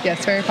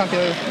 Yes, very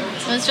popular.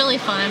 So it's really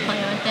fun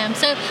playing with them.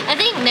 So I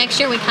think next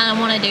year we kind of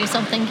want to do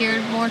something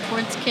geared more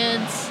towards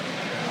kids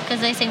because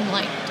they seem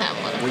like to have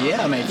a lot of Well,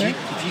 yeah, I mean,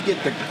 if you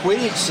get the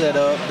Quidditch set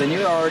up, then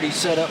you're already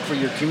set up for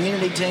your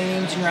community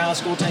teams, your high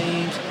school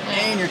teams,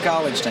 and your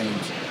college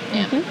teams.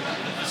 Yeah.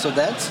 So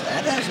that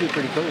has to be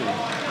pretty cool.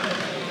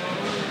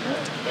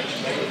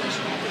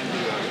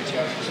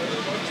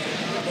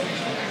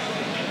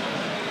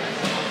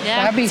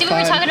 Yeah. That'd be See, we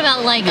fun. were talking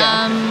about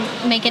Yeah.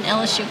 making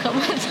LSU come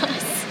with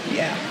us.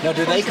 Yeah. Now,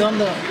 do they come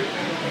to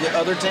the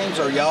other teams,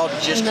 or y'all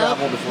just Nope.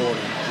 travel to Florida?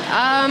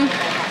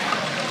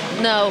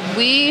 No,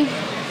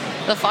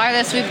 the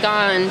farthest we've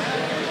gone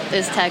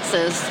is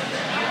Texas,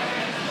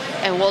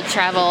 and we'll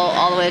travel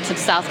all the way to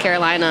South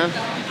Carolina.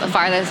 The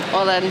farthest,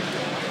 well then,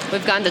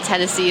 we've gone to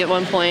Tennessee at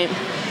one point.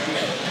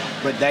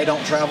 But they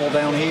don't travel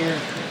down here?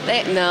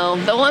 No,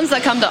 the ones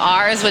that come to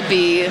ours would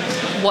be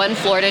one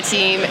Florida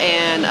team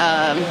and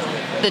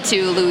the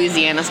 2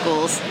 Louisiana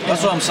schools.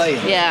 That's what I'm saying.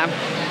 Yeah.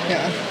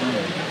 Yeah.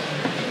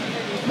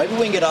 Maybe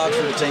we can get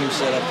Oxford team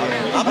set up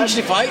here. I'm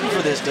actually fighting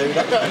for this, dude.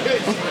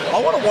 I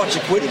want to watch a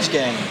Quidditch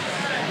game.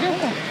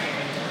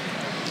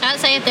 I'd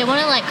say if they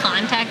want to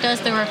contact us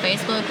through our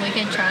Facebook, we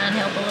could try and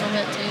help a little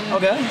bit too.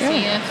 Okay.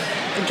 See if,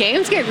 The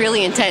games get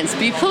really intense.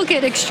 People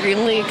get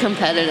extremely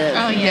competitive.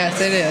 oh yeah.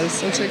 Yes, it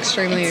is. It's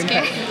extremely It's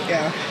scary. important.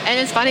 Yeah. And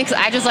it's funny because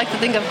I just like to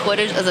think of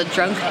Quidditch as a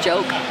drunk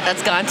joke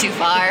that's gone too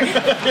far.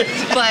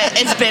 But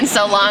it's been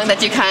so long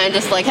that you kind of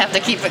just have to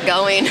keep it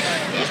going.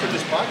 That's what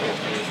this podcast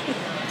is.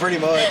 Pretty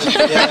much.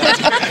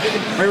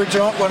 Yeah. We were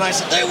drunk when I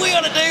said, "Dude, we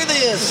ought to do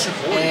this,"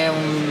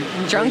 and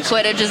Drunk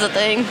Quidditch is a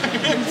thing.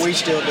 we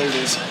still do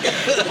this.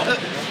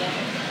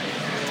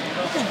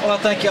 Well, I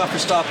thank y'all for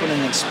stopping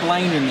and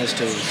explaining this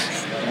to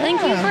us.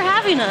 Thank you for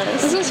having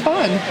This us. is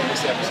fun.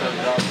 This episode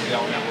drops, we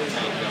all know what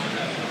team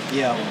going.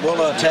 Yeah,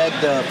 we'll tag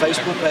the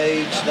Facebook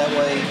page. That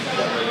way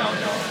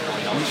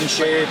you can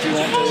share if you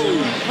want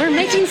to. We're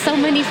making so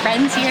many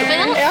friends here.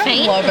 Feel I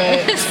famous. love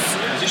it. Is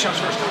this y'all's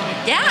first time?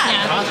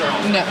 Yeah. Cons are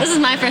on. No. This is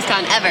my first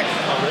con ever.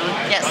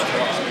 Yes.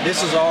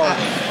 This is our.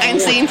 And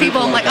seeing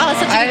people, I'm like, oh, that's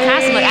such a good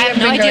cast. I'm like, I have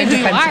no I've been idea who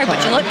going you to are,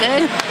 but you look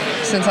good.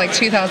 Since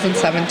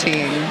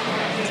 2017.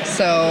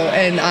 So,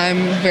 and I'm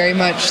very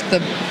much the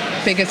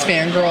biggest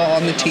fangirl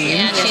on the team.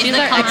 Yeah, She's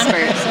the our con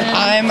expert. person.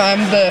 I'm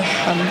the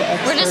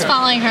expert. We're just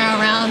following her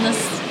around.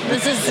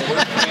 This is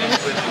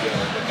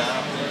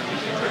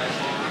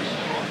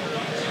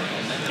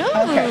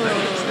Okay.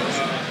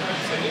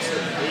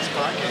 These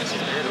podcasts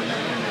is aired on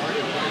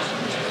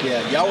that.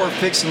 Yeah, y'all were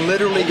fixing to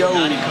literally go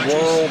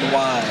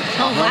worldwide.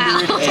 Oh, wow.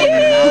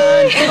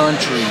 109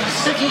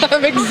 countries.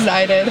 I'm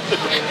excited.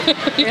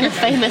 You're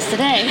famous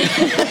today.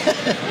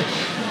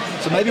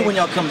 So maybe when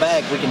y'all come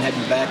back, we can have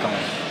you back on.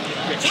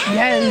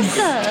 Yes.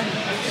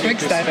 I'm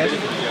excited.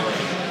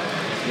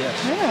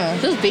 Yes. Yeah.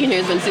 Just being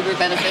here has been super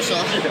beneficial.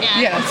 Yeah,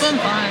 Yes. it's been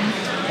fun.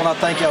 Well, I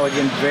thank y'all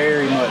again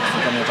very much for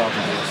coming and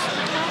talking to us.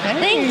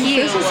 Thank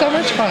you. This is so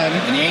much fun.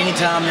 And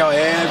anytime y'all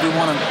ever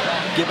want to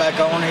get back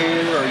on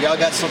here or y'all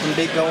got something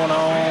big going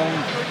on,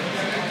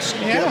 just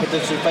get up with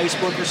us through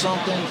Facebook or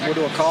something. We'll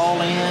do a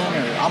call in.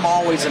 Or I'm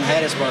always in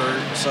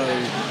Hattiesburg, so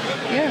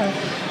Yeah.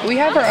 We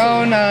have our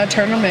own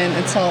tournament.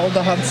 It's called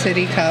the Hub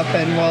City Cup,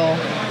 and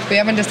we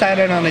haven't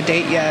decided on a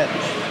date yet,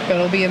 but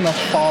it'll be in the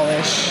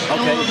fallish.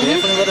 okay,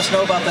 definitely let us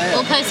know about that.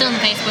 We'll post it on the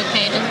Facebook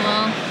page as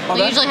well.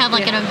 We Okay. usually have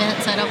like an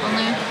event set up on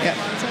there. Yeah.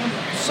 So.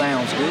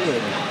 Sounds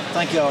good.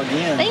 Thank y'all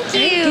again. Thank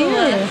you.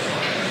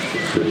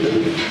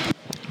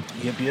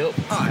 Yep.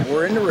 All right,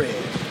 we're in the red.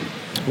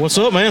 What's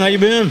up, man? How you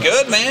been?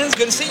 Good, man. It's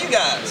good to see you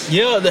guys.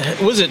 Yeah,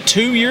 was it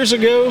 2 years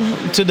ago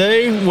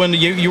today when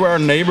you were our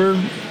neighbor?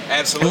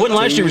 Absolutely. It wasn't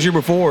last year, it was year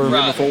before.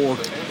 Right.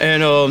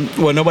 And,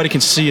 well, nobody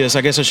can see us.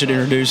 I guess I should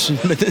introduce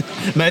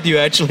Matthew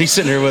actually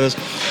sitting here with us.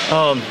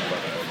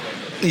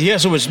 Yeah,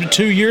 so it was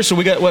 2 years, so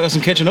we got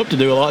some catching up to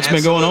do. A lot's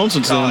been going on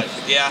since then.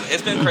 Yeah,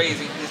 it's been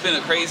crazy. It's been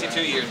a crazy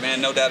 2 years,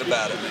 man. No doubt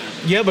about it, man.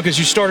 Yeah, because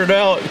you started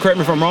out, correct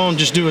me if I'm wrong,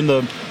 just doing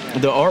the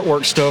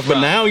artwork stuff, but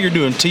now you're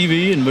doing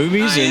TV and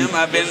movies.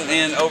 I've been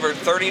in over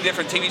 30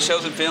 different TV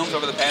shows and films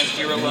over the past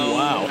year alone.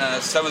 Wow.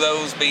 Some of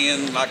those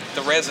being like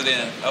The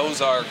Resident,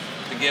 Ozark,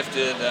 The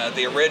Gifted,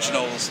 The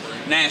Originals,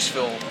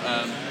 Nashville.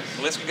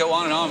 The list could go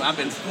on and on. I've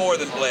been more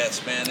than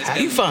blessed, man. It's How do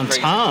been you find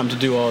crazy. time to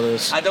do all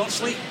this? I don't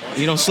sleep.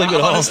 You don't sleep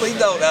at all? I honestly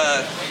don't.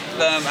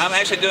 I'm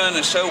actually doing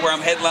a show where I'm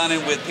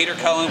headlining with Peter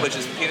Cullen, which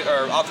is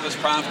Optimus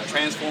Prime from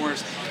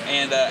Transformers,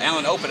 and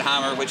Alan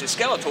Oppenheimer, which is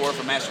Skeletor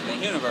from Masters of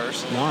the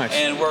Universe. Nice.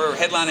 And we're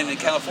headlining in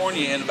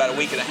California in about a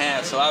week and a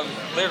half. So I've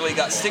literally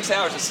got 6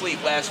 hours of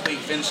sleep last week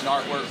finishing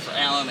artwork for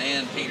Alan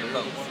and Peter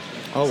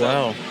both. Oh, So,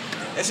 wow.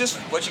 It's just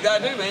what you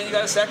gotta do, man. You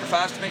gotta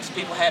sacrifice to make some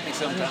people happy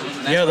sometimes.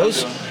 And that's Yeah, what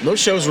I'm doing. those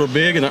shows were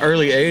big in the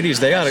early '80s.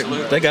 They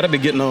got to be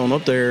getting on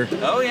up there,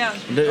 Oh yeah.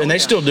 and they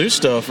still do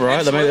stuff, right?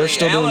 I mean, they're Absolutely.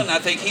 still Alan, doing, I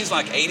think he's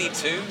like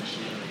 82.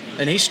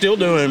 and he's still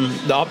doing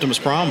the Optimus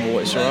Prime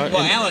voice, right?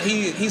 Well, And- Alan,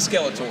 he's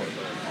Skeletor.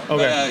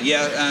 Okay.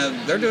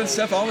 But, they're doing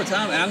stuff all the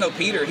time. And I know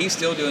Peter, he's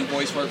still doing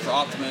voice work for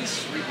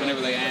Optimus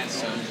whenever they ask.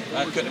 So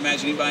I couldn't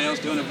imagine anybody else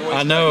doing a voice.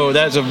 I know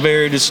that's a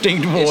very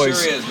distinct It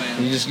voice. sure is,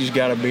 man. You just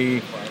gotta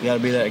be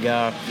that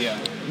guy. Yeah.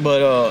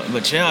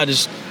 But yeah,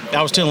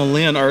 I was telling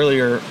Lynn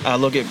earlier, I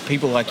look at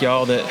people like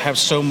y'all that have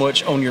so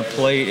much on your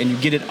plate and you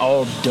get it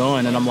all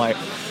done, and I'm like,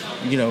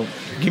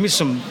 give me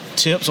some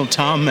tips on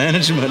time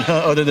management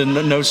other than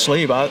no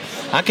sleep. I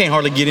can't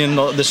hardly get in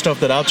the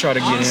stuff that I try to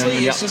get Honestly,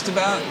 in. it's just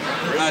about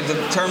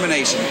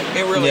determination.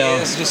 It really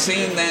is. Just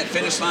seeing that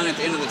finish line at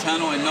the end of the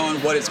tunnel and knowing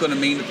what it's going to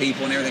mean to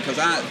people and everything. Because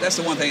that's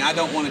the one thing, I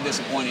don't want to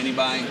disappoint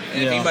anybody.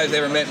 And if anybody's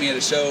ever met me at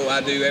a show, I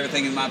do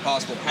everything in my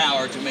possible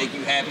power to make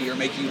you happy or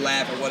make you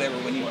laugh or whatever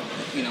when you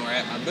are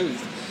at my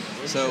booth.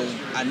 So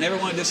I never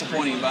want to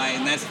disappoint anybody,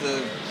 and that's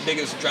the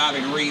biggest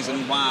driving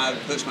reason why I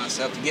push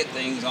myself to get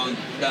things done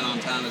on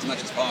time as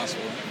much as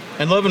possible.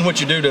 And loving what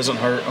you do doesn't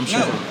hurt, I'm sure.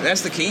 No,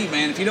 that's the key,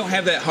 man. If you don't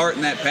have that heart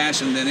and that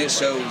passion, then it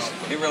shows.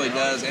 It really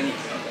does, and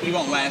you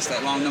won't last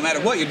that long, no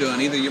matter what you're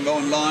doing. Either you're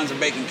mowing lawns or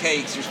baking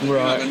cakes, you're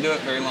not going to do it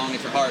very long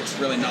if your heart's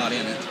really not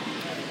in it.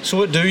 So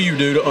what do you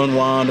do to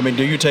unwind? I mean,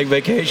 do you take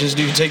vacations?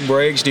 Do you take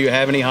breaks? Do you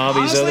have any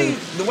hobbies? Honestly,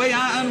 the way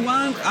I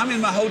unwind, I'm in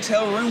my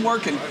hotel room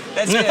working.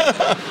 That's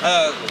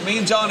it. Me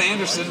and John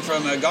Anderson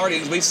from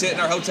Guardians, we sit in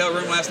our hotel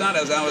room last night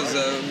as I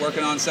was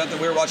working on something.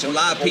 We were watching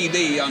Live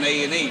PD on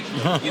A&E.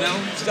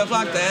 Stuff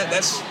like that.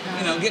 That's,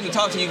 getting to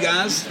talk to you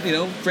guys,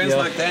 friends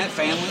like that,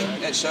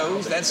 family at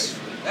shows.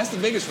 That's the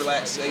biggest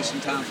relaxation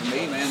time for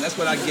me, man. That's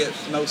what I get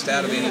most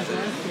out of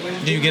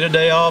anything. Do you get a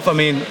day off? I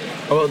mean,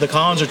 the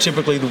cons are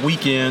typically the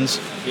weekends,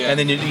 and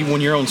then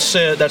when you're on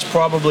set, that's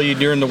probably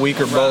during the week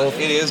or both.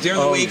 It is.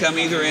 During the week, I'm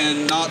either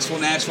in Knoxville,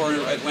 Nashville,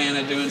 or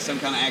Atlanta doing some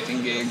kind of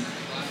acting gig.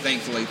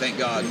 Thankfully, thank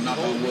God, knock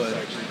on wood.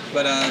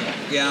 But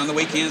on the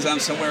weekends, I'm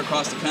somewhere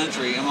across the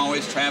country. I'm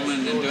always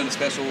traveling and doing a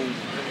special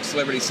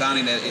celebrity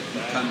signing at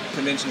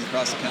conventions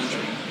across the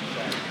country.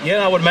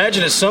 Yeah, I would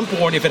imagine at some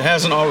point, if it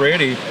hasn't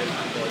already,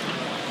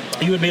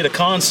 you would be at a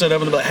con set up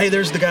and be like, hey,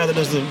 there's the guy that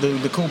does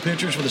the cool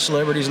pictures for the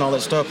celebrities and all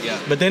that stuff. Yeah.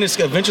 But then it's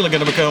eventually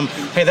going to become,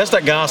 hey, that's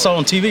that guy I saw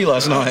on TV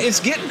last night. It's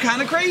getting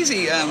kind of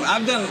crazy.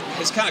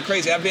 It's kind of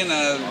crazy. I've been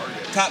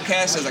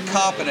typecast as a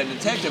cop and a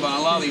detective on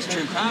a lot of these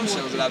true crime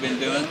shows that I've been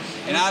doing.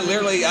 And I've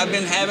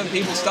been having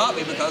people stop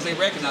me because they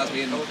recognize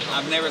me. And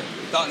I've never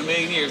thought in a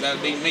million years that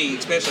would be me,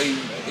 especially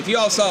if you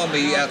all saw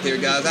me out there,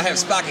 guys. I have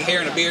spiky hair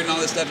and a beard and all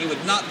this stuff. You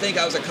would not think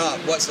I was a cop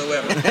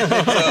whatsoever. So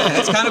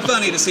it's kind of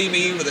funny to see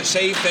me with a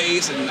shaved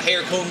face and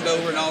hair combed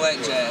over and all that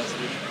jazz.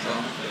 So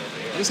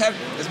just have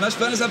as much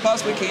fun as I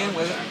possibly can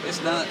with it.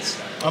 It's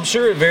nuts. I'm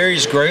sure it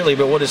varies greatly,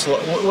 but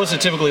what's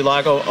it typically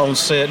like on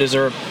set? Is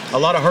there a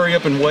lot of hurry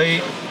up and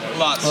wait?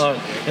 Lots.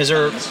 Is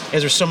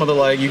there some of the,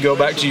 like, you go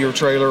back to your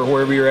trailer or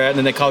wherever you're at and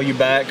then they call you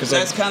back because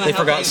they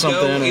forgot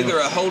something? Go, either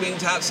a holding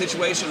type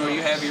situation or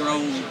you have your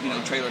own,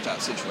 trailer type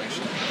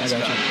situation. I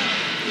got you.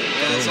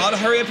 Yeah, it's a lot of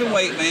hurry up and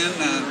wait, man.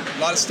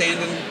 A lot of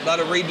standing, a lot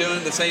of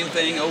redoing the same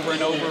thing over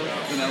and over,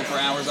 for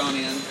hours on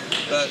end.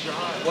 But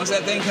once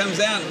that thing comes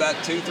out in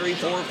about 2, 3,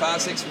 4,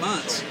 5, 6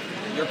 months,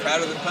 you're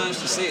proud of the punch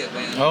to see it,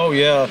 man. Oh,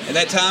 yeah. And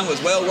that time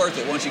was well worth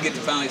it once you get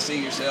to finally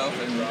see yourself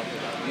and,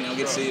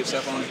 get to see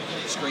yourself on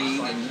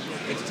screen and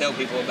get to tell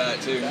people about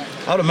it, too.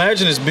 I would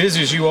imagine as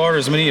busy as you are,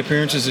 as many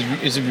appearances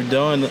as you've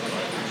done,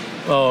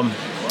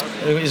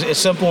 at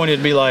some point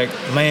it'd be like,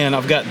 man,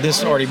 I've got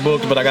this already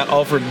booked, but I got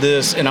offered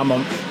this, and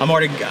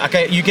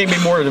you can't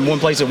be more than one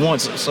place at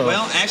once. So.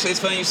 Well, actually, it's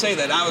funny you say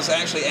that. I was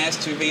actually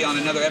asked to be on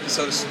another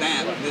episode of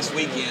Snap this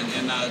weekend,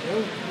 and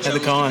chose to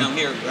come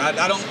here.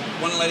 I don't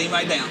want to let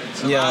anybody down,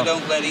 so I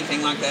don't let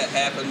anything like that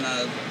happen.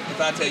 If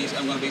I tell you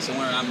I'm going to be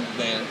somewhere, I'm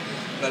there.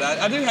 But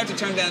I do have to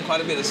turn down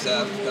quite a bit of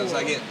stuff because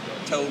I get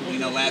told,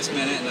 last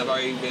minute, and I've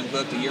already been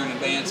booked a year in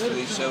advance for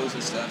these shows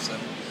and stuff. So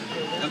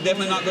I'm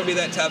definitely not going to be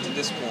that type to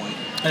disappoint.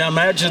 And I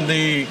imagine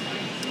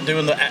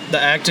doing the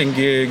acting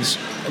gigs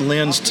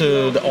lends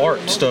to the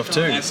art stuff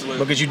too. Absolutely.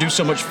 Because you do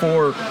so much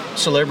for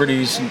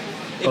celebrities.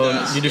 It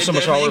does. You do so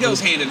much art. It goes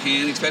hand in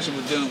hand, especially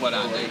with doing what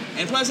I do.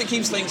 And plus, it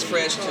keeps things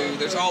fresh too.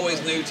 There's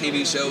always new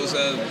TV shows.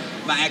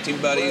 My acting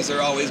buddies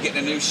are always getting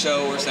a new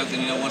show or something.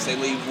 Once they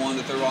leave one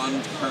that they're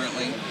on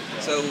currently.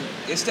 So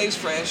it stays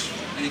fresh,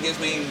 and it gives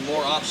me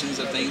more options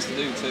of things to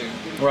do too.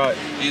 Right.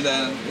 And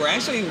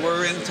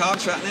we're in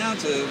talks right now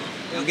to.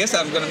 I guess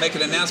I'm going to make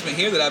an announcement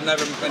here that I've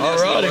never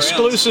announced. All right,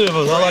 exclusive.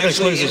 I like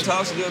exclusive. In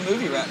talks to do a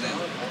movie right now.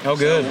 Oh,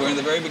 good. So we're in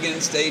the very beginning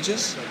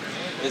stages.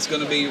 It's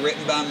going to be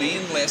written by me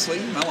and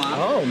Leslie, my wife.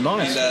 Oh,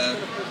 nice. And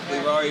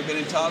we've already been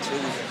in talks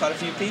with quite a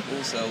few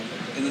people. So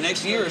in the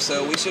next year or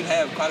so, we should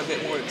have quite a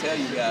bit more to tell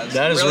you guys.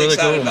 That is really really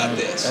excited cool, about man.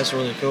 this. That's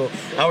really cool.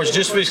 I was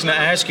just fixing to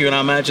ask you, and I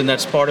imagine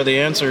that's part of the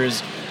answer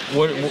is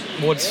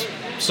what's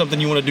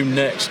something you want to do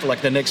next,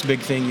 like the next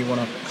big thing you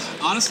want to...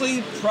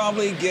 Honestly,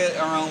 probably get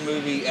our own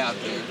movie out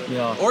there.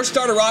 Yeah. Or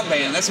start a rock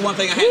band. That's the one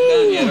thing I haven't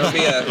done yet. Or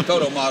be a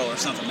photo model or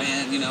something,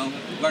 man.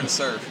 Learn to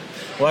surf.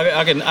 Well,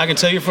 I can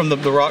tell you from the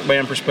rock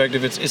band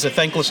perspective, it's a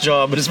thankless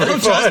job, but it's very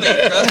fun. Trust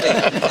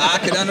me. I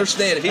can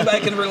understand. If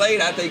anybody can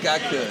relate, I think I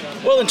could.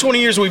 Well, in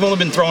 20 years, we've only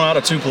been thrown out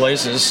of 2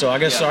 places, so I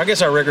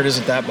guess our record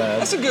isn't that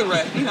bad. That's a good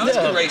that's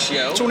a good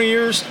ratio. 20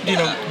 years,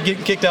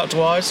 getting kicked out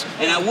twice.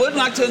 And I would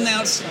like to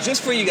announce,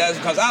 just for you guys,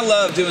 because I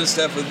love doing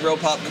stuff with real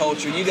pop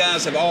culture. You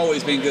guys have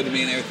always been good to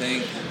me and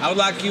everything. I would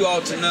like you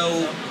all to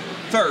know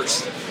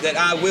first that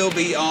I will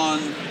be on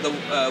the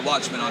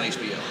Watchmen on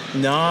HBO.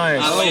 Nice.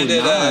 I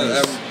landed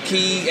a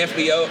key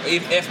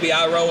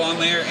FBI role on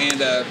there,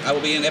 and I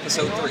will be in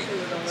episode 3.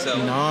 So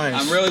nice.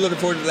 I'm really looking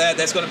forward to that.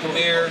 That's going to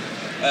premiere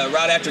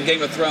right after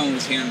Game of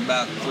Thrones here in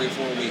about 3 or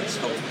 4 weeks,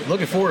 hopefully.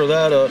 Looking forward to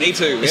that. Me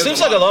too. It seems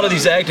like a lot of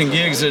these acting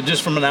gigs,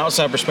 just from an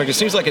outside perspective, it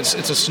seems like it's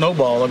a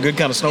snowball, a good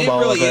kind of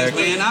snowball effect. It really effect.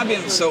 is, man. I've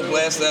been so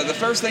blessed. The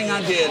first thing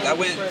I did, I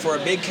went for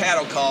a big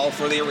cattle call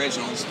for the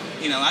originals.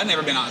 I'd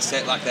never been on a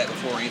set like that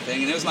before or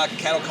anything, and it was like a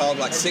cattle call of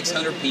like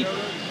 600 people.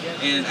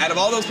 And out of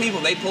all those people,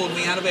 they pulled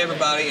me out of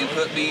everybody and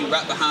put me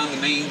right behind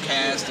the main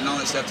cast and all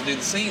that stuff to do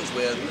the scenes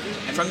with.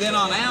 And from then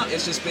on out,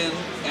 it's just been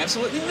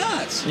absolutely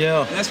nuts.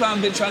 Yeah. And that's why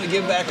I've been trying to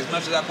give back as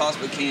much as I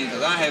possibly can,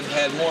 because I have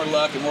had more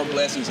luck and more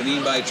blessings than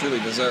anybody truly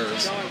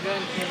deserves.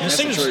 That's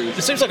the truth.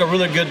 It seems like a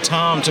really good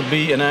time to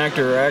be an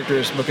actor or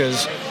actress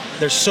because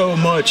there's so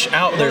much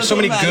out there, so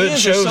many good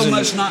shows. There's so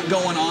much not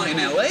going on in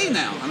LA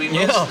now. I mean,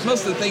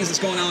 most of the things that's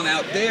going on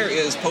out there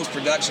is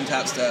post-production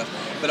type stuff.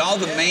 But all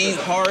the main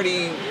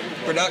hardy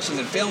productions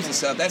and films and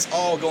stuff, that's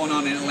all going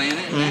on in Atlanta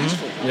and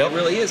Nashville. Yep. It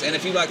really is. And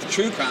if you like the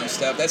true crime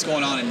stuff, that's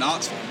going on in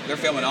Knoxville. They're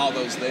filming all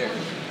those there.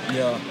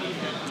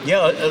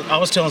 Yeah, I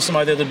was telling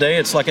somebody the other day,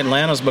 it's like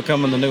Atlanta's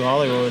becoming the new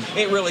Hollywood.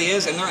 It really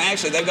is, and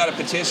they've got a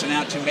petition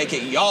out to make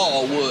it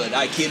Y'all-Wood.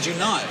 I kid you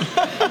not.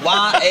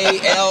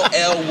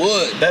 YALL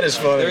Wood. That is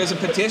funny. There is a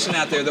petition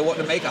out there that want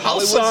to make a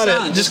Hollywood I'll sign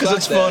sign. it just because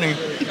it's funny.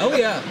 Oh,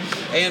 yeah.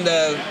 And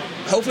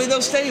hopefully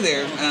they'll stay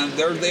there.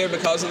 They're there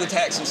because of the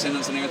tax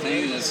incentives and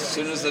everything, and as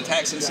soon as the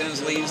tax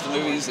incentives leaves, the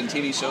movies and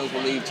TV shows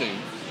will leave too.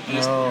 And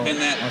it's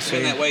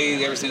been that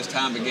way ever since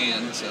time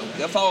began. So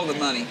they'll follow the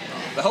money.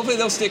 But hopefully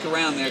they'll stick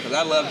around there because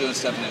I love doing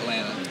stuff in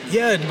Atlanta.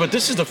 Yeah, but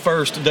this is the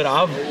first that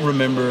I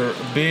remember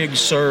big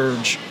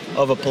surge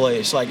of a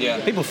place.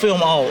 People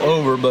film all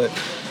over, but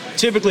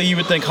typically you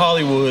would think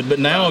Hollywood, but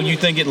now you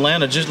think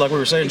Atlanta, just like we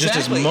were saying, just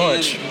as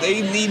much. And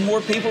they need more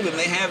people than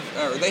they have,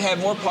 or they have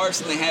more parts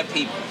than they have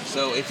people.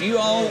 So if you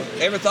all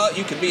ever thought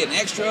you could be an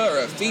extra or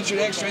a featured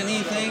extra in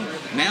anything,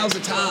 now's the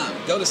time.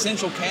 Go to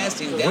Central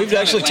Casting. We've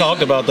actually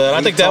talked about that.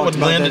 I think that would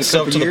lend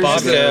itself to the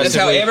podcast. That's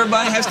how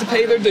everybody has to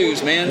pay their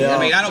dues, man. Yeah. I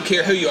mean, I don't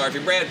care who you are. If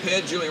you're Brad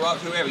Pitt, Julie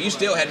Roberts, whoever, you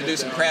still had to do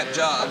some crap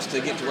jobs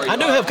to get to where you are. I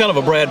do have kind of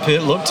a Brad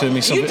Pitt look to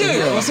me. You do.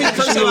 Well, see, the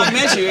first time I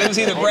met you, it was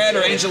either Brad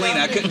or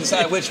Angelina. I couldn't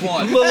decide which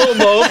one. A little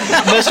both.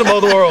 Best of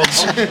both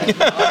worlds.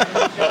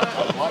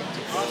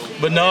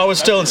 But no, I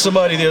was telling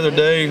somebody the other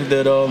day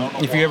that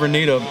if you ever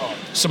need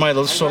somebody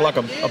that's sort of like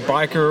a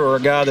biker or a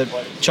guy that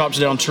chops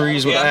down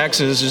trees with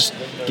axes, just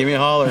give me a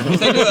holler. If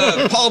they do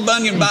a Paul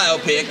Bunyan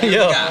biopic,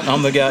 you're the guy.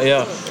 I'm the guy,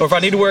 yeah. Or if I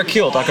need to wear a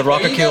kilt, I could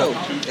rock a kilt.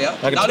 Yeah.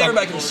 I could Not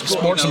everybody can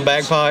sport some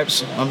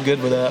bagpipes. I'm good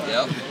with that.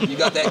 Yep. You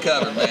got that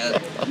covered, man.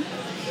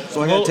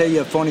 So I got to tell you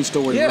a funny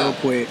story Yeah. real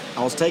quick.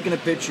 I was taking a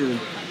picture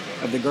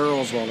of the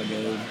girls a while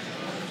ago,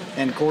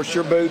 and of course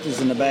your booth is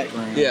in the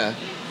background. Yeah.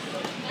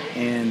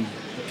 And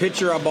the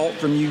picture I bought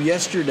from you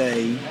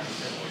yesterday,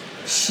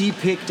 she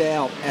picked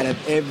out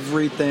of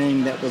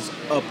everything that was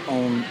up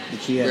on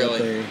that she had up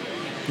there.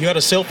 You had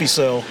a selfie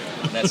cell.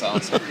 That's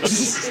awesome.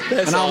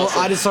 And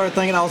I just started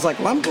thinking, I was like,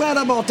 well, I'm glad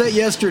I bought that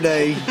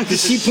yesterday,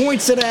 because she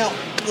points it out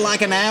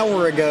like an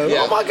hour ago.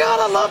 Yeah. Oh my God,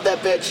 I love that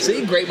picture.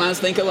 See, great minds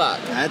think alike.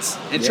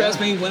 And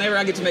trust me, whenever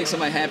I get to make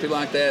somebody happy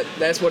like that,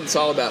 that's what it's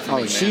all about for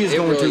me, man. She is It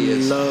going really to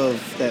is.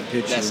 love that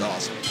picture. That's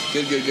awesome.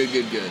 Good.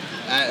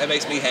 That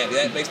makes me happy.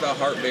 That makes my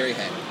heart very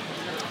happy.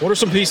 What are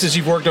some pieces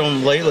you've worked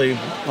on lately,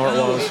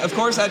 art-wise? Of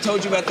course, I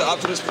told you about the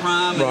Optimus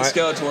Prime and Right. the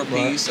Skeletor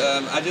piece.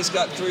 I just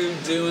got through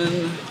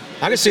doing...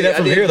 I can see that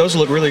from here. Those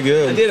look really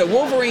good. I did a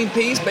Wolverine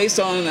piece based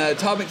on a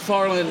Todd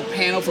McFarlane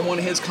panel from one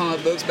of his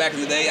comic books back in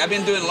the day. I've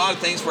been doing a lot of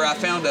things where I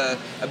found a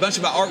bunch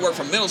of my artwork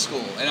from middle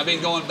school, and I've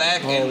been going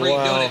back and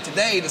redoing it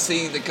today to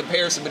see the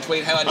comparison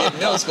between how I did in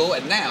middle school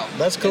and now.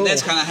 That's cool. And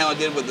that's kind of how I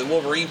did with the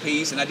Wolverine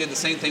piece, and I did the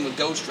same thing with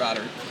Ghost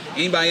Rider.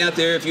 Anybody out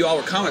there, if you all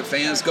were comic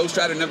fans, Ghost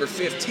Rider number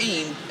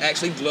 15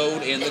 actually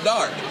glowed in the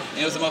dark. And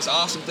it was the most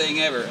awesome thing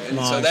ever. And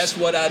so Nice. that's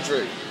what I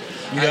drew.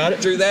 I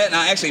drew that, and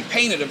I actually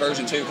painted a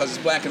version too, because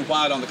it's black and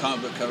white on the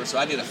comic book cover. So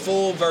I did a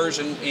full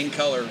version in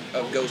color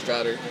of Ghost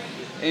Rider.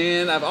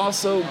 And I've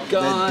also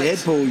got... That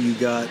Deadpool you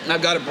got.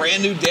 I've got a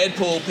brand new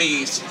Deadpool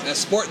piece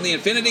sporting the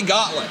Infinity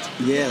Gauntlet.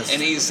 Yes.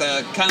 And he's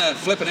kind of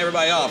flipping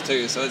everybody off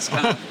too, so it's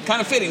kind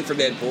of fitting for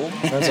Deadpool.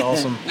 That's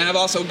awesome. And I've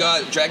also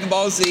got Dragon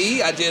Ball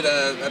Z. I did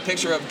a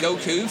picture of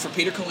Goku for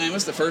Peter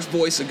Kalamis, the first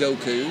voice of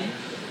Goku.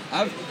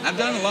 I've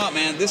done a lot,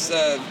 man.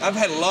 I've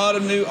had a lot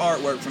of new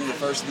artwork from the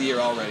first of the year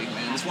already,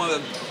 man. It's one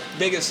of the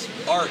biggest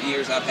art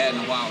years I've had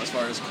in a while as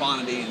far as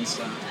quantity and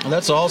stuff. Well,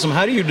 that's awesome.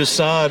 How do you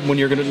decide when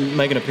you're going to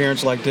make an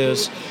appearance like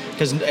this?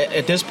 Because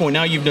at this point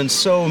now you've done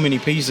so many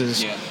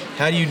pieces. Yeah.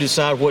 How do you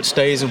decide what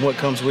stays and what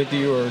comes with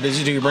you, or do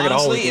you bring it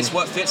all with Honestly, you? it's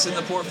what fits in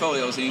the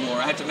portfolios anymore.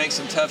 I have to make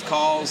some tough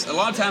calls. A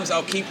lot of times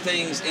I'll keep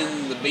things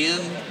in the bin,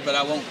 but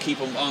I won't keep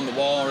them on the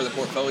wall or the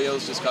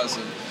portfolios just because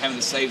of having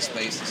to save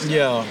space and stuff.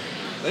 Yeah.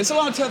 But it's a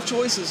lot of tough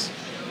choices.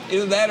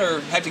 Either that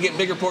or have to get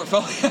bigger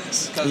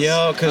portfolios.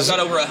 Yeah, 'cause- I've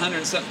got over 100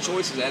 and something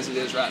choices as it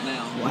is right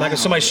now. Like if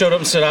somebody showed up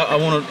and said,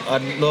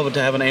 I'd love it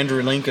to have an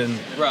Andrew Lincoln,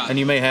 Right. and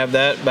you may have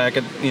that back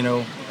at,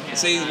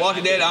 See, The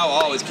Walking Dead, I'll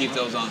always keep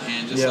those on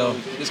hand just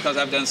because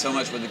I've done so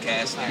much with the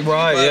cast. Right,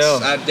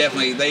 Plus, yeah.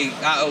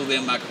 I owe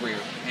them my career,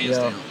 hands Yeah.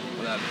 down,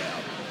 without a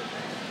doubt.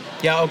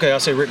 Yeah, okay, I'll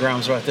say Rick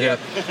Grimes right there.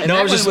 And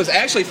that one was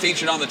actually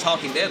featured on The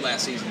Talking Dead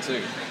last season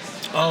too.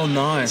 Oh,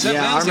 nice.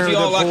 Something Yeah, I else, if remember you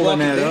all them like pulling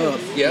Walking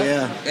that Dead.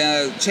 up.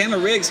 Yeah. Chandler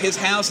Riggs, his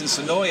house in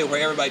Sonoya, where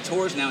everybody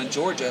tours now in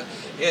Georgia,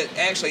 it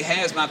actually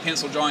has my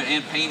pencil drawing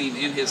and painting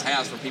in his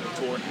house where people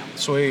tour now.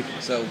 Sweet.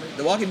 So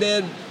The Walking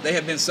Dead, they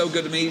have been so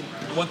good to me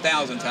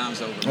 1,000 times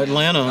over.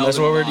 Atlanta, that's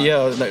what we're,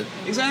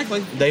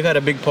 Exactly. They've had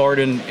a big part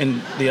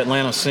in the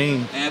Atlanta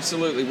scene.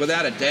 Absolutely,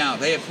 without a doubt.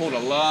 They have pulled a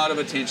lot of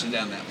attention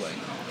down that way.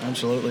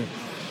 Absolutely.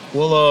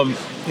 Well,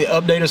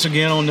 update us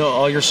again on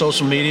all your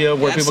social media,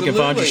 where people can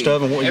find your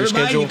stuff and what your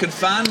Everybody, schedule. you can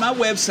find my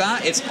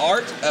website. It's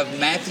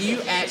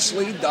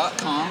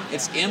artofmatthewatchley.com.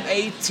 It's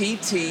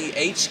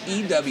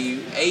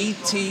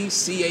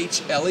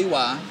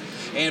MATTHEWATCHLEY.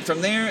 And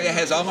from there, it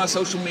has all my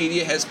social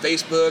media. It has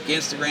Facebook,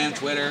 Instagram,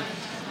 Twitter,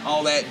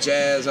 all that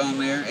jazz on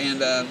there.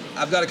 And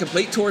I've got a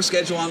complete tour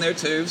schedule on there,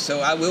 too. So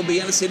I will be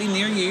in a city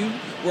near you.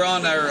 We're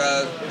on our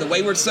the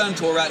Wayward Sun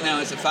tour right now.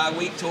 It's a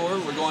 5-week tour.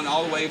 We're going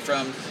all the way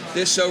from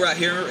this show right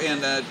here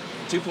in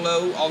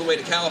Tupelo all the way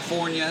to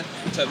California,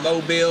 to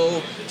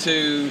Mobile,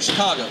 to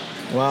Chicago.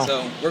 Wow.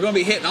 So we're going to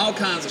be hitting all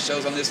kinds of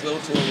shows on this little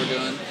tour we're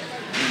doing.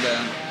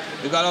 And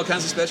we've got all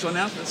kinds of special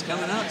announcements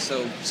coming up.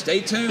 So stay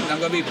tuned. I'm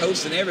going to be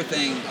posting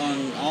everything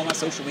on all my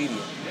social media.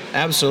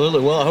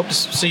 Absolutely. Well, I hope to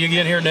see you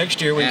again here next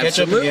year. We can catch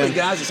up Absolutely, again.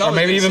 guys. It's or always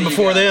maybe good to even see you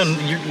before guys.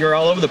 then, you're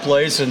all over the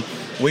place, and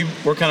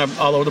we're kind of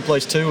all over the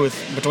place too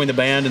between the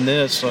band and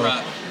this. So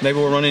Right. maybe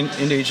we'll run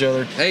into each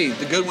other. Hey,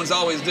 the good ones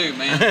always do,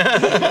 man.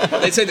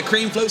 They say the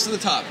cream floats to the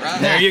top,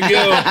 right? There you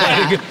go.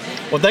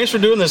 Well, thanks for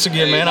doing this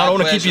again, Hey, man. I my don't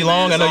want to keep you pleasure,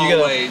 long. man, I know as you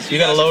always. got You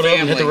to guys load are up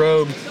and hit the family.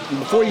 road.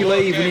 Before you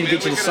leave, we need to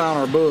get you to sign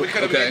our book. We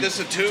could have made this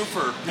a two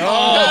for.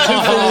 Oh, 2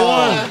 for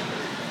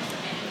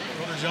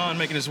 1. John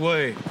making his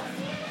way.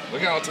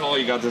 Look how tall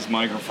you got this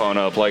microphone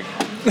up. Like,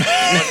 what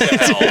the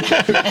hell?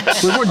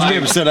 We wanted you to be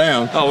able to sit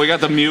down. Oh, we got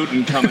the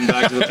mutant coming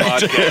back to the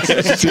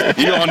podcast.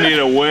 You don't need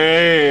it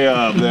way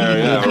up there.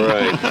 Yeah,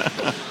 right.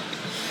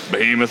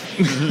 Behemoth.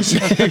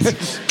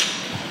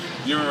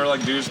 You remember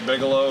like Deuce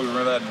Bigelow?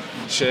 Remember that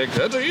chick?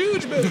 That's a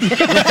huge bitch.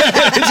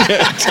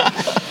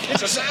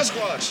 It's a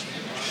Sasquatch.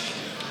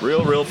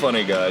 Real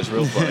funny, guys.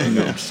 Real funny.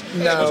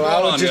 No,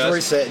 I was just guys?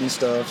 resetting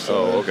stuff. So.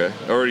 Oh, okay.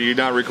 Or are you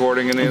not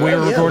recording any of that?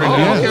 We're recording.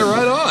 Oh, okay,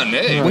 right on.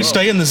 Hey. We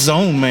stay in the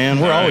zone, man.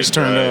 We're always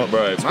turned up.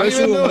 Right. How you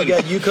Especially been when we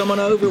doing? got you coming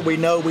over, we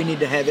know we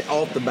need to have it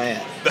off the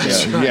bat.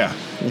 That's right. Yeah.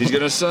 He's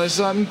going to say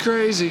something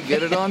crazy.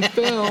 Get it on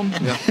film.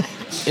 Yeah.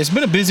 It's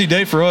been a busy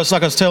day for us.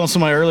 Like I was telling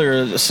somebody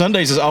earlier,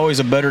 Sundays is always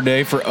a better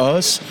day for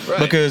us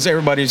because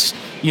everybody's,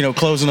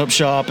 closing up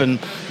shop and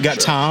got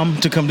time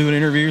to come do an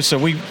interview. So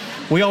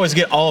we always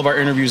get all of our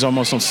interviews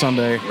almost on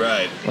Sunday.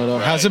 Right. But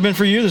how's it been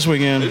for you this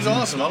weekend? It was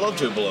awesome. I love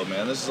Tupelo,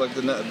 man. This is like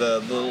the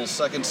little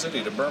second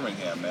city to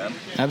Birmingham, man.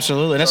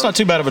 Absolutely. That's not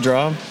too bad of a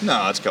drive.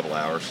 No, it's a couple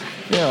hours.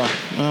 Yeah.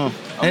 Oh.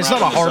 And it's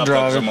not a hard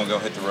drive. I'm going to go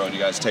hit the road. You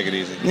guys take it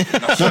easy.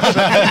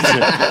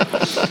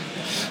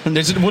 And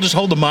we'll just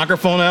hold the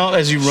microphone out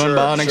as you run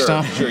by next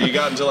time. Sure, you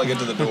got until I get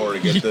to the door to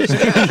get this.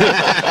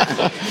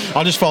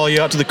 I'll just follow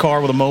you out to the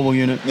car with a mobile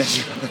unit.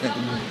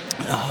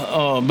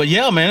 But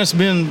yeah, man, it's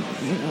been,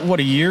 what,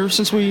 a year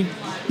since we...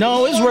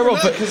 No, it was Railroad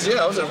Festival.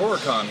 I was at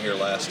HorrorCon here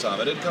last time.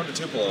 I didn't come to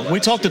Tupelo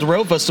We talked at the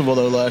Railroad Festival,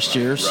 though, last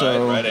year.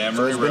 Right,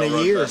 Amory it's been a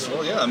Railroad year.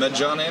 Festival. Yeah, I met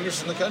John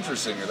Anderson, the country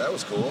singer. That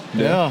was cool.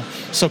 Yeah.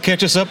 So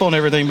catch us up on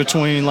everything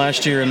between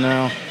last year and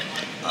now.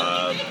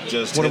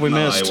 Just what have we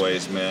missed?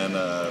 Highways, man.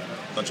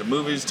 Bunch of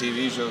movies,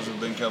 TV shows have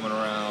been coming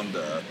around.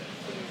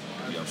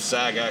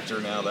 SAG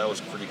actor now. That was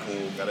pretty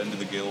cool. Got into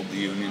the guild, the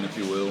union, if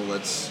you will.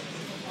 That's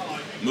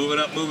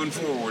moving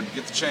forward.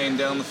 Get the chain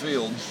down the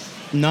field.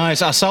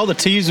 Nice. I saw the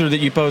teaser that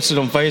you posted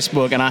on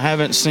Facebook, and I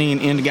haven't seen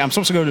Endgame. I'm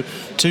supposed to go to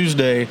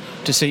Tuesday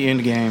to see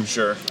Endgame.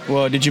 Sure.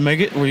 Well, did you make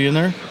it? Were you in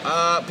there?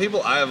 I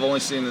have only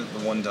seen it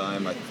the one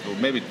time.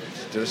 Maybe,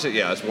 did I say?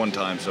 Yeah, it's one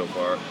time so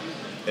far.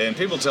 And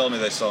people tell me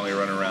they saw me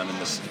running around in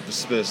this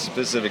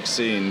specific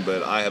scene,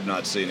 but I have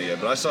not seen it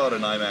yet. But I saw it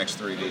in IMAX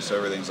 3D, so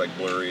everything's like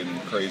blurry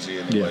and crazy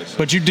anyway. Yeah. So.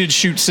 But you did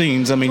shoot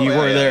scenes. I mean, you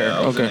were there. Yeah,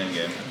 I was okay. in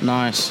Endgame.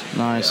 Nice.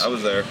 Yeah, I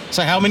was there.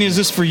 So how many is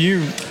this for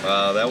you?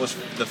 That was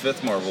the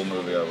 5th Marvel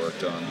movie I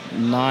worked on.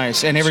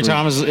 Nice. And every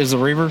time is a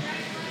Reaver?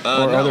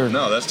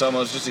 No, that's time I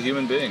was just a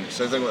human being.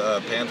 Same thing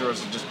with Panther, I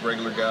was just a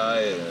regular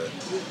guy,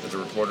 as a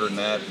reporter in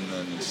that, and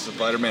then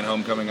Spider-Man: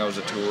 Homecoming, I was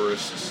a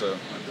tourist. So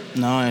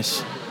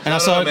nice. And I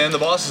saw, man, the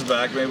boss is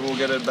back. Maybe we'll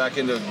get it back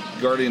into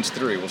Guardians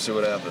 3. We'll see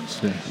what happens.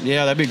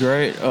 Yeah, that'd be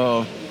great.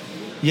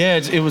 Yeah,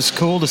 it was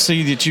cool to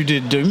see that you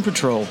did Doom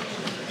Patrol.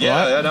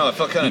 Yeah, right? I know. I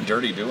felt kind of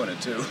dirty doing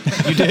it too.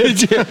 You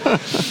did?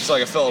 It's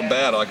like I felt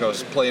bad. Like I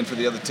was playing for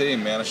the other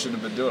team, man. I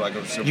shouldn't have been doing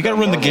it. You got to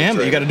run the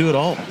gamut. You got to do it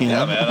all. You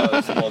know? Man.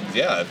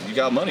 If you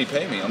got money,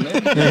 pay me. I'm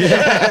in.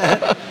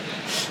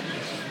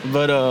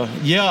 But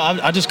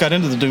I just got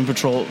into the Doom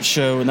Patrol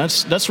show, and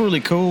that's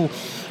really cool.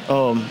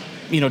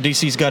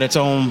 DC's got its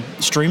own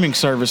streaming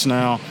service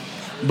now.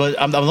 But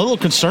I'm a little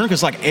concerned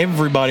because like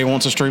everybody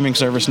wants a streaming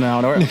service now.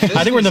 I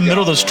think we're in the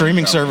middle of the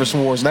streaming service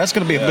wars. That's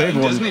going to be a big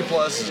one. Disney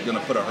Plus is going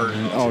to put a hurt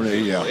in. Oh,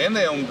 yeah. And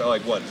they own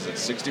like what is it,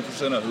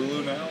 60% of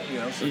Hulu now?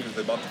 So because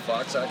they bought the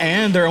Fox acquisition.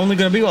 And they're only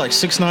going to be like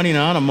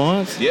 $6.99 a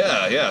month.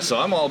 Yeah. So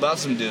I'm all about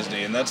some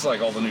Disney, and that's like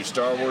all the new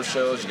Star Wars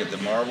shows. You get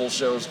the Marvel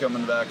shows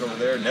coming back over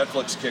there.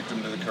 Netflix kicked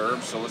them to the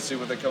curb, so let's see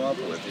what they come up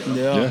with.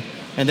 Yeah.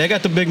 And they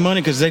got the big money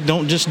because they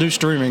don't just do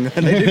streaming.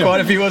 They do quite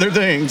a few other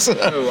things.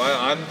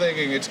 I'm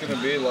thinking it's going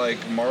to be like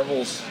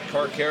Marvel's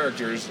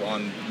characters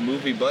on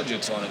movie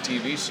budgets on a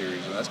TV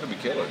series, and that's going to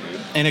be killer, dude.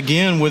 And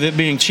again, with it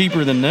being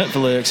cheaper than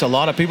Netflix, a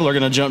lot of people are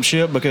going to jump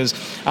ship because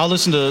I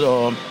listened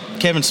to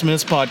Kevin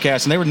Smith's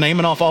podcast, and they were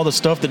naming off all the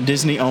stuff that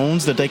Disney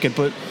owns that they could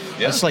put.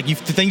 Yeah. It's like the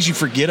things you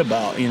forget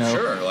about,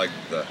 Sure, like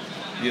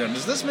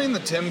does this mean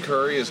that Tim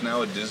Curry is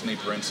now a Disney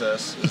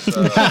princess? Is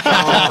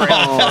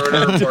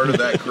part of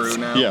that crew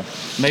now? Yeah,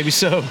 maybe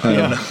so.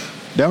 Yeah.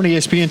 They own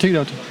ESPN too,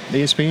 don't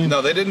they? ESPN?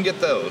 No, they didn't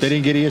get those. They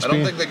didn't get ESPN? I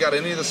don't think they got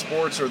any of the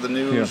sports or the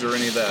news or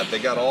any of that. They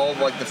got all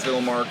like the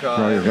film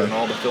archive and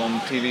all the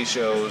film TV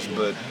shows,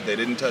 but they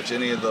didn't touch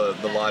any of the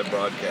live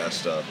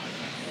broadcast stuff.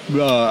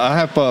 I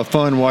have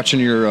fun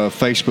watching your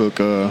Facebook.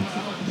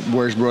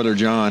 Where's Brother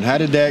John? How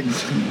did that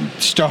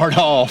start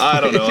off? I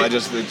don't know. It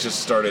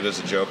just started as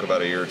a joke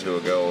about a year or two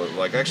ago.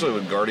 Like actually,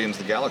 when Guardians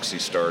of the Galaxy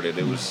started,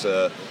 it was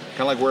kind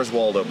of like Where's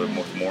Waldo, but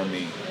with more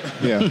me.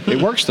 Yeah,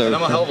 it works though. And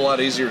I'm a hell of a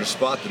lot easier to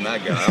spot than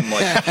that guy. I'm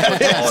like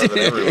taller than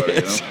everybody.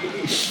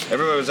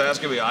 Everybody was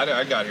asking me.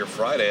 I got here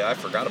Friday. I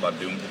forgot about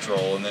Doom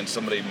Patrol, and then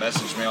somebody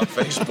messaged me on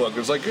Facebook. It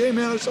was like, "Hey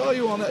man, I saw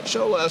you on that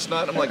show last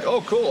night." I'm like,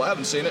 "Oh cool. I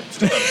haven't seen it.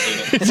 Still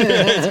haven't seen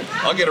it.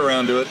 I'll get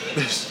around to it."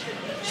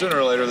 Sooner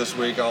or later this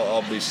week,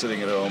 I'll be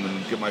sitting at home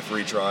and get my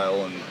free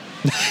trial and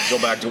go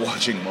back to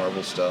watching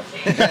Marvel stuff.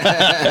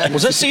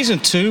 Was that season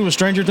 2 of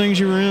Stranger Things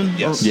you were in?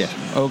 Yes. Yeah.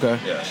 Okay.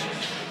 Yes.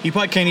 You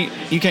probably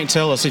can't. You can't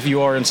tell us if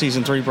you are in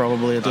season 3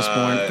 probably at this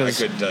point. I 'cause-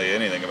 couldn't tell you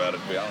anything about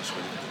it, to be honest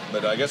with you.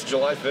 But I guess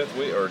July 5th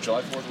week or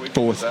July 4th week.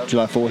 4th,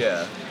 July 4th.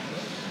 Yeah.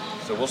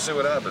 So we'll see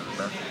what happens,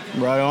 man.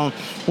 Right on.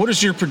 What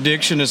is your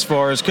prediction as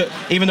far as,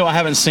 even though I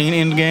haven't seen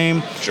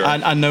Endgame, Sure.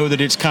 I know that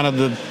it's kind of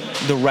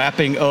the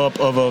wrapping up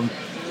of a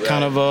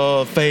kind of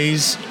a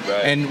phase.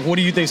 Right. And what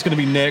do you think is going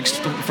to be next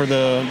for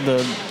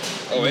the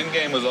Oh,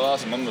 Endgame was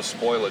awesome. I'm gonna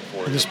spoil it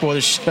for you. Just spoil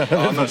the shit out Oh,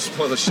 of I'm gonna it.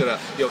 spoil the shit out.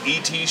 Yo,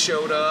 E.T.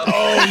 showed up.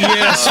 Oh,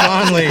 yes,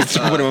 finally.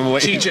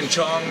 Cheech and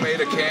Chong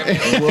made a cameo.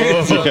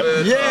 Whoa. Of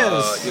it.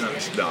 Yes.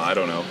 No, I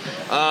don't know.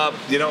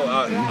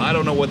 I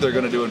don't know what they're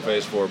gonna do in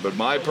Phase 4, but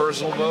my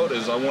personal vote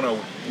is I want to.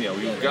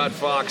 You've got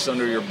Fox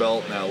under your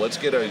belt now. Let's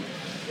get a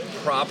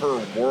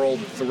proper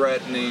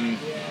world-threatening,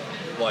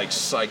 like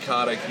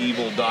psychotic,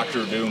 evil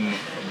Doctor Doom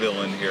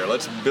villain here.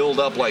 Let's build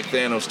up like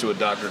Thanos to a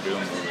Doctor Doom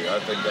movie. I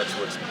think that's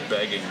what's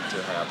begging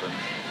to happen.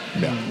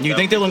 Do you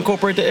think they'll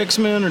incorporate the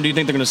X-Men, or do you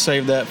think they're going to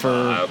save that for...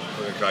 I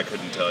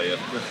couldn't tell you.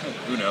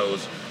 Who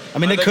knows? I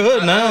mean, they think,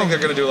 could I now. think they're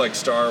going to do like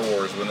Star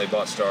Wars when they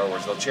bought Star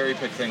Wars. They'll cherry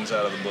pick things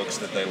out of the books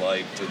that they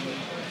liked, and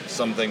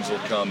some things will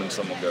come and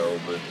some will go.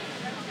 But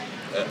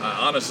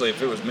honestly,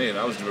 if it was me and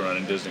I was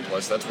running Disney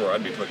Plus, that's where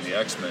I'd be putting the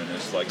X-Men.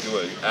 Is like do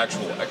an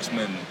actual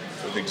X-Men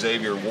with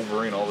Xavier,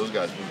 Wolverine, all those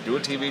guys. Do a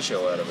TV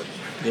show out of it.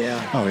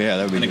 Yeah. Oh yeah,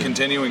 that would be And a good.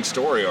 continuing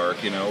story arc,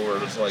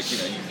 where it's like, you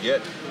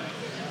get,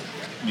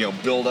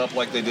 build up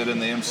like they did in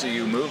the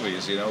MCU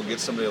movies, get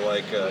somebody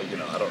like, I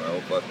don't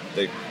know, but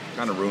they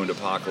kind of ruined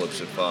Apocalypse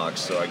at Fox,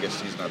 so I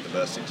guess he's not the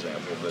best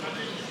example, but,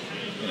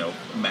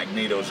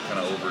 Magneto's kind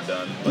of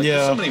overdone. Like, Yeah.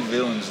 There's so many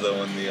villains,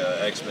 though, in the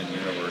X-Men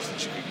universe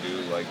that you could do,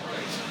 like,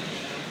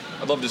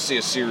 I'd love to see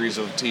a series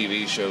of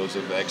TV shows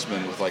of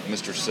X-Men with, like,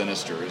 Mr.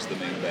 Sinister as the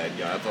main bad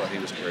guy. I thought he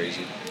was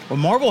crazy. Well,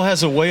 Marvel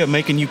has a way of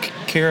making you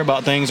care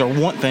about things, or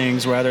want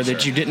things rather,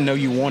 that you didn't know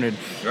you wanted.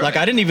 Right. Like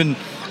I didn't even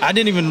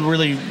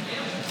really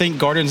think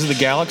Guardians of the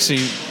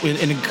Galaxy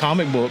in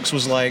comic books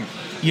was like,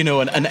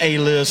 an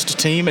A-list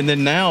team, and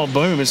then now,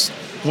 boom, it's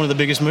one of the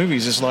biggest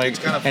movies. It's like,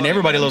 kinda and funny,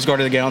 everybody man. loves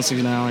Guardians of the Galaxy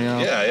now.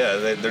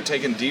 Yeah, they're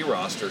taking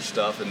D-roster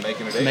stuff and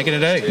making it A. Making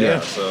it A, yeah.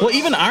 So Well,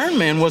 even Iron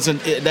Man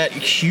wasn't that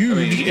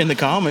huge in the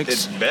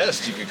comics. at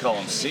best, you could call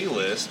him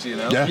C-list,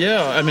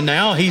 Yeah, I mean,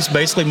 now he's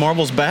basically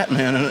Marvel's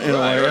Batman in a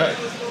way, right?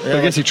 But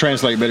I guess he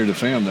translates better to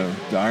film though.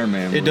 The Iron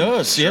Man. It movie.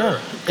 does, yeah.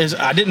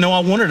 I didn't know I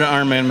wanted an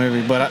Iron Man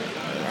movie, but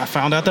I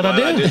found out that I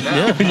did.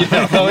 Yeah.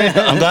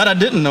 I'm glad I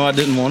didn't know I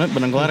didn't want it,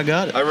 but I'm glad I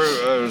got it. I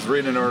was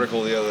reading an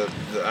article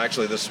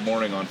actually this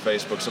morning on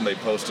Facebook. Somebody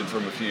posted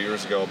from a few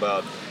years ago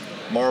about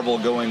Marvel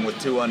going with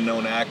two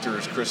unknown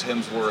actors, Chris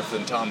Hemsworth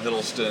and Tom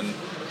Hiddleston,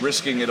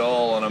 risking it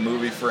all on a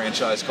movie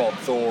franchise called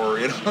Thor.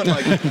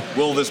 Like,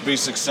 will this be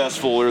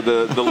successful, or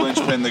the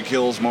linchpin that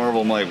kills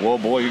Marvel? I'm like, well,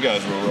 boy, you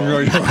guys were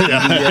wrong.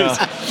 Yeah,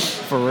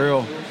 for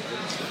real.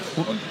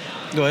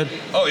 Go ahead.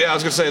 Oh yeah, I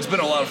was gonna say it's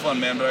been a lot of fun,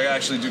 man. But I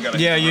actually do gotta.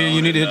 Yeah, hit the road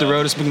you need to hit the and,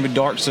 road. It's going to be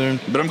dark soon.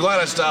 But I'm glad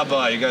I stopped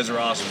by. You guys are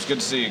awesome. It's good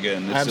to see you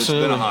again. It's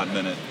Absolutely. been a hot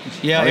minute.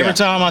 Yeah, every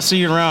time I see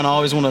you around, I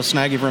always want to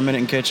snag you for a minute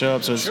and catch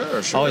up. So it's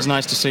Sure. always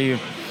nice to see you.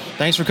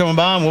 Thanks for coming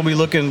by, and we'll be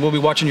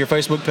watching your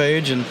Facebook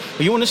page. And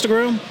are you on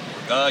Instagram?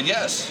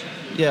 Yes.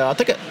 Yeah, I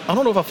think I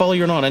don't know if I follow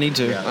you or not. I need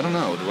to. I don't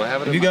know. Do I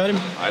have it? Have you got him?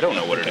 I don't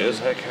know what it is.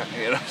 Heck,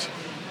 I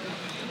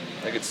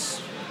think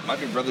it's might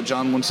be Brother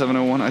John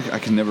 1701. I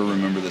can never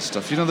remember this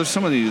stuff. There's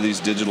so many of these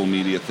digital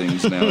media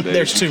things nowadays.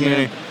 There's too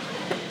many.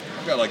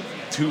 I've got like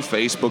 2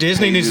 Facebook.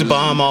 Disney needs to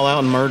buy them all out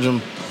and merge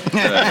them.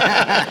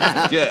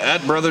 Yeah,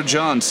 at Brother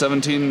John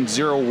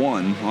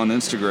 1701 on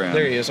Instagram.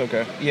 There he is.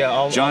 Okay. Yeah,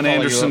 I'll John follow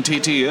you Anderson up.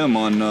 TTM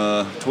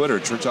on Twitter.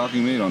 Church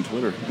Talking Meat on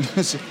Twitter.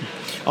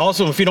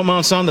 Also, if you don't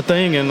mind signing the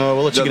thing, and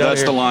we'll let you get out of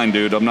That's here. the line,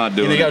 dude. I'm not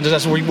doing it.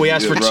 That's we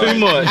asked for Yeah, too right.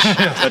 much.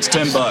 That's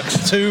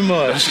 $10. Too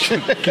much.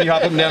 Can you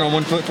hop up and down on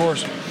one foot for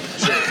us?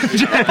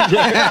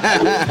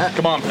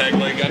 Come on, Peg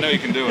Leg. I know you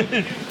can do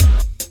it.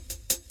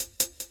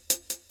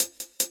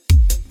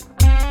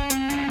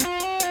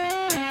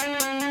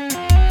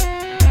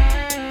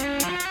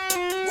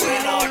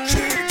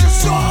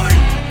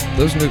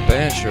 Those new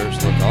band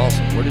shirts look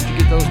awesome. Where did you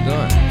get those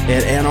done?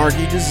 At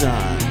Anarchy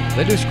Design.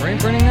 They do screen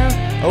printing now?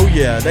 Oh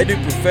yeah, they do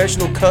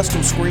professional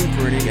custom screen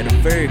printing at a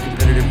very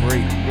competitive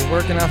rate.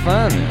 Where can I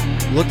find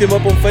them? Look them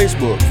up on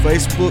Facebook,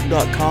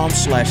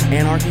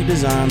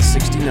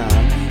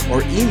 facebook.com/anarchydesign69,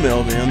 or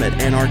email them at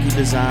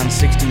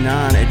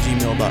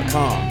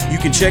anarchydesign69@gmail.com. You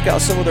can check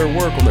out some of their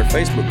work on their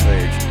Facebook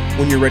page.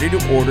 When you're ready to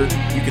order,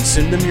 you can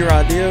send them your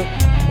idea,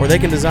 or they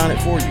can design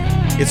it for you.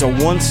 It's a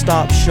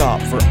one-stop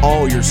shop for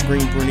all your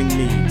screen printing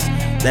needs.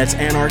 That's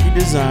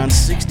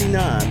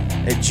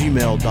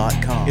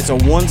anarchydesign69@gmail.com. It's a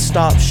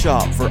one-stop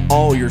shop for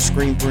all your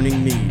screen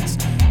printing needs.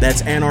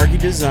 That's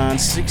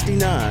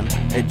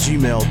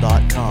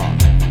anarchydesign69@gmail.com.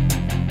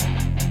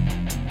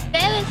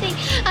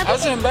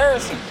 How's it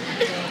embarrassing?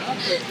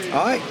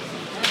 All right.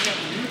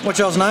 What's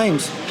y'all's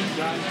names?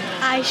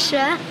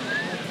 Aisha.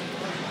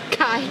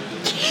 Kai.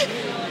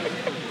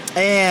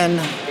 And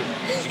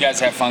Did you guys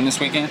have fun this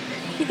weekend?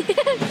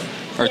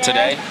 Or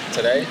today?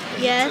 Today?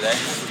 Yes. Today?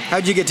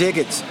 how'd you get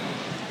tickets?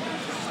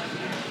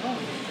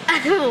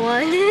 I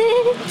won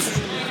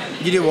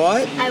it. You did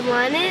what? I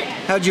won it.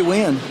 How'd you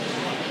win?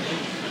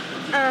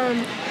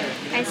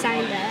 I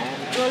signed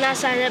up. Well, not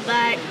signed up,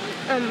 but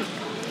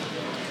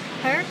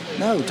her.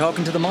 No,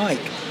 talking to the mic.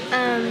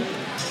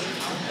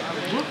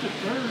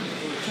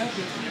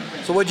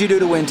 So what'd you do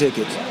to win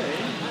tickets?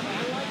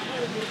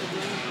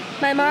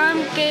 My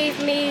mom gave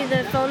me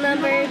the phone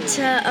number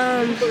to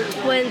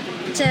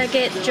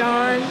get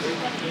John.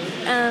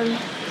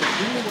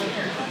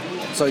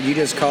 So you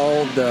just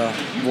called the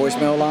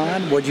voicemail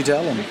line? What'd you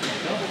tell them?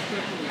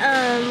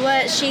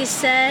 What she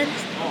said,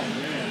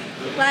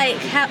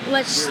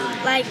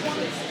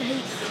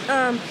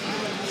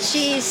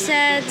 she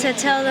said to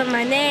tell them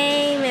my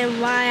name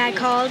and why I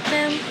called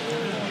them.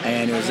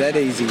 And it was that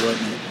easy,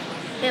 wasn't it?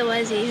 It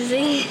was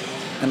easy.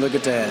 And look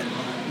at that.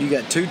 You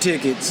got 2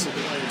 tickets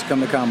to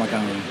come to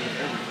Comic-Con.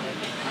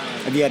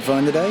 Have you had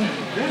fun today?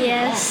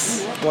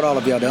 Yes. What all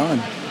have y'all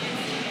done?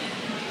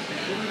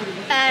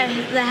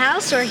 The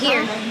house or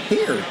here?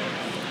 Here.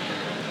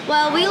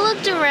 Well, we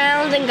looked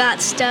around and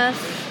got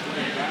stuff.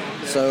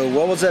 So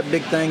what was that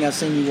big thing I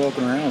seen you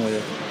walking around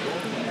with?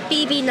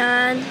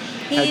 BB-9.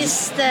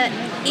 He's the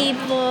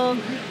evil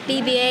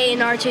BB-8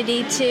 and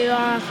R2-D2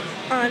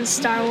 on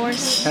Star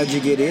Wars. How'd you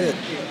get it?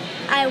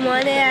 I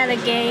won it at a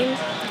game.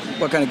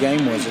 What kind of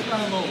game was it?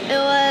 It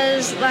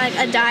was like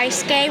a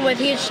dice game with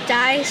huge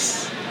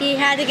dice. You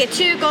had to get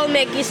 2 gold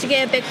Mickeys to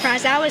get a big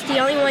prize. I was the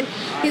only one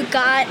who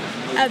got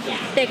a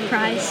big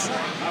prize.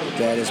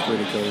 That is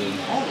pretty cool.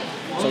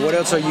 So what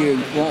else are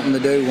you wanting to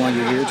do while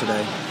you're here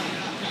today?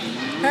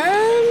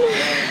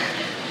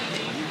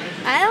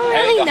 I don't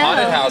really the know.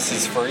 haunted house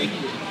is free.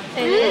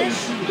 It is?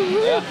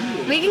 Yeah.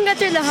 We can go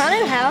through the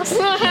haunted house.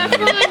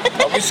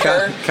 Don't be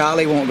scared.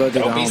 Kylie won't go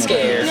through the haunted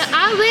scared. No,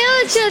 I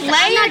will just.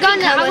 I'm not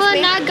gonna. come I with will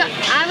me. not go.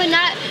 I will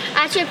not.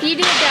 Actually, if you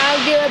do it,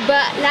 I'll do it.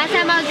 But last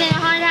time I was in a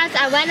haunted house,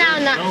 I went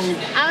out.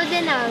 I was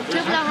in a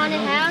Tupelo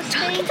haunted house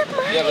thing.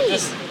 Yeah, but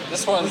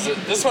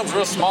this one's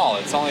real small.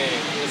 It's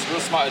real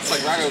small. It's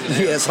like right over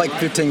there. Yeah, it's like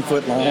 15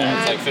 foot long. Yeah,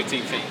 it's like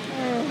 15 feet.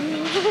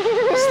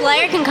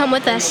 Slayer can come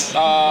with us.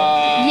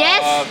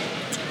 Yes.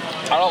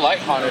 I don't like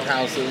haunted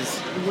houses.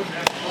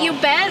 You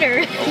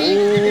better.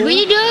 Will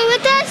you do it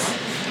with us?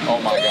 Oh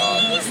my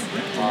god.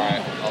 All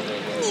right, I'll do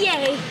it.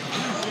 Yay.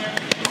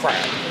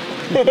 Crap.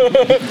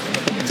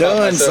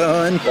 Done,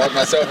 son. Walk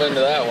myself into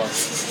that one.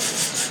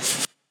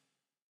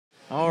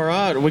 All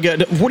right, we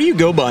got. What do you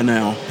go by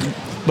now?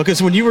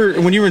 Because when you were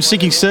in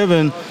Seeking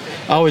 7,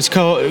 I always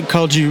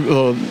called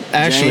you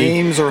Ashley.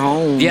 James or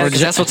Holmes. Yeah, because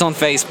that's what's on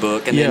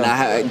Facebook. And Yeah.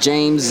 then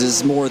James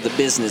is more the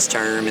business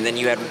term. And then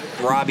you had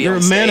Robbie You're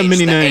on a man of stage,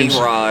 many the names.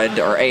 A-Rod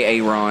or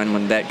A-Ron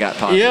when that got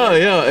popular.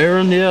 Yeah,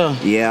 Aaron, yeah.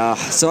 Yeah.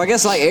 So I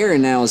guess like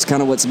Aaron now is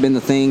kind of what's been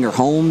the thing, or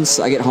Holmes.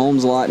 I get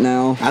Holmes a lot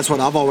now. That's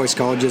what I've always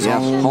called just Yeah,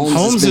 Holmes.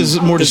 Holmes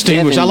is more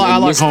distinguished. I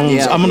like Holmes.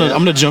 Yeah, I'm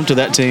gonna jump to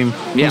that team.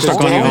 Yeah, Start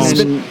calling you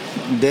Holmes.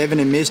 Devin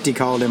and Misty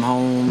called him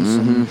Holmes.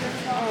 Mm-hmm.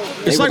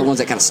 They It's were like- the ones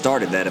that kind of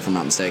started that, if I'm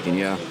not mistaken.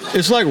 Yeah.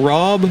 It's like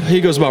Rob.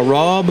 He goes by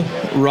Rob,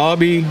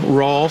 Robbie,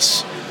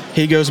 Ross.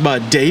 He goes by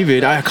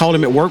David. I called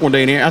him at work one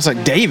day, and I was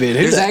like, David.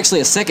 There's actually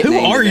a second Who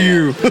name. are to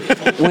you?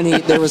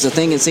 that. There was a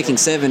thing in Seeking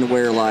 7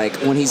 where, like,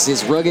 when he's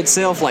his rugged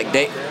self, like,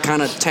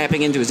 kind of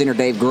tapping into his inner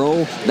Dave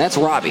Grohl, that's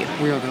Robbie.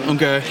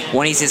 Okay.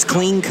 When he's his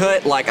clean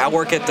cut, like, I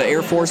work at the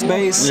Air Force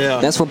Base, Yeah.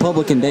 that's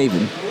Republican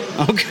David.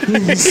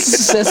 Okay.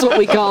 That's what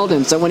we called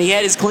him. So when he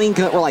had his clean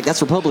cut, we're like,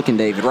 that's Republican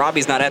David.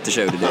 Robbie's not at the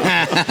show today.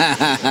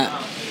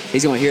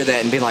 He's going to hear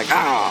that and be like,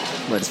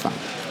 but it's fine.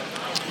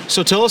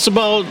 So tell us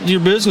about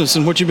your business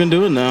and what you've been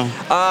doing now.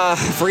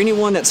 For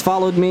anyone that's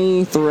followed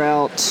me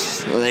throughout,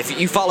 if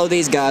you follow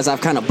these guys,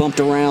 I've kind of bumped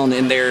around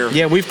in their.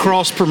 Yeah, we've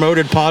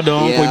cross-promoted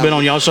Podunk. Yeah. We've been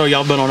on y'all show.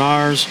 Y'all been on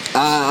ours.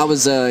 I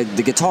was the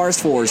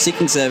guitarist for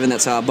Seeking 7.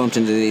 That's how I bumped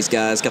into these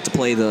guys. Got to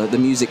play the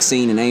music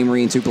scene in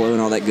Amory and Tupelo and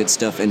all that good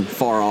stuff and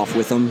far off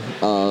with them.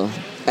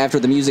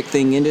 After the music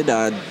thing ended,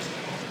 I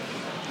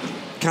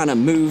kind of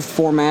moved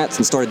formats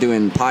and started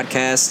doing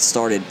podcasts,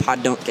 started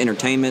Podunk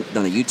Entertainment,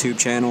 done a YouTube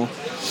channel,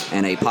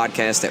 and a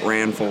podcast that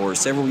ran for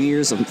several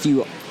years, a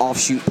few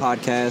offshoot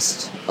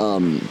podcasts.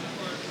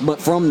 But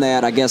from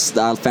that, I guess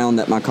I found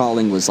that my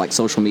calling was like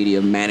social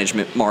media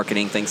management,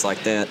 marketing, things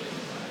like that.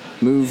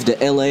 Moved to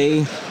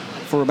LA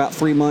for about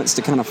 3 months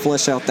to kind of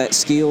flesh out that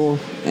skill.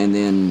 And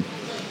then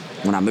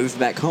when I moved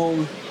back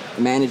home,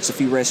 managed a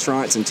few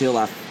restaurants until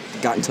I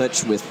got in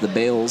touch with the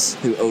Bales,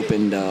 who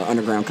opened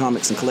Underground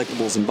Comics and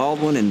Collectibles in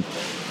Baldwin, and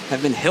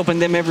have been helping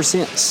them ever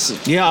since.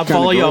 Yeah, I Kinda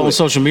follow y'all grow on it.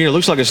 social media. It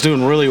looks like it's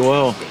doing really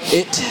well.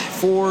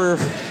 For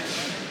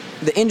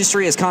the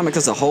industry as comics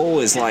as a whole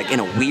is like in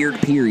a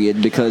weird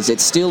period because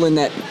it's still in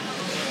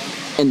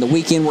the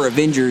weekend where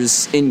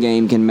Avengers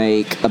Endgame can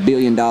make $1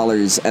 billion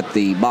at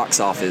the box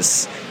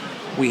office.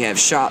 We have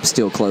shops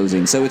still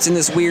closing. So it's in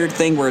this weird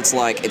thing where it's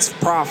like it's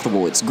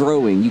profitable, it's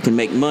growing, you can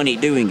make money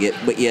doing it,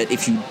 but yet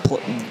if you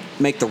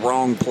make the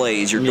wrong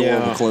plays, your door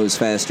will close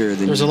faster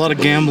than There's a you lot of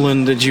believe.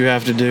 gambling that you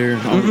have to do.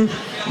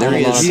 There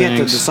a lot of is. You have to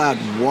things. decide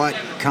what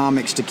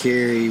comics to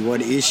carry,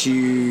 what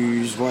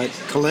issues, what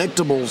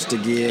collectibles to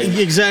get.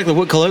 Exactly,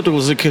 what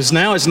collectibles? Because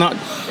now there's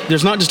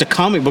not just a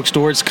comic book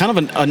store. It's kind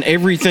of an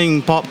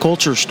everything pop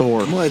culture store.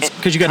 Well, it's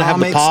because you got to have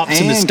the comics pops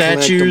and the and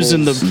statues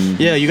and the collectibles.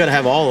 yeah, you got to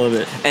have all of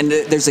it. And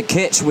there's a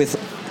catch with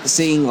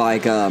seeing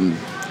like,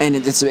 and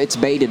it's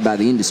baited by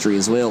the industry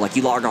as well. Like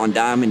you log on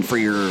Diamond for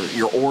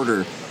your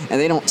order, and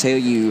they don't tell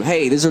you,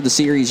 hey, these are the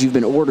series you've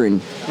been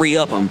ordering,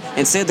 re-up them.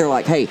 Instead, they're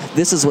like, hey,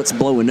 this is what's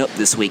blowing up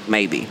this week,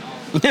 maybe.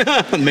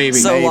 maybe.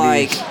 So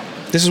like,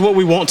 this is what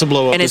we want to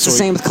blow up. and it's this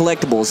the week. same with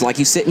collectibles. Like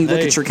you sit and you look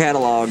Hey. at your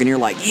catalog, and you're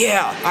like,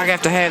 yeah, I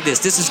have to have this.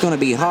 This is going to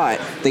be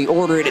hot. They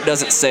order it, it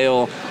doesn't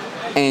sell,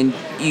 and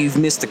you've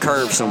missed the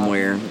curve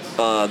somewhere.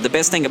 The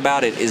best thing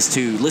about it is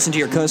to listen to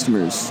your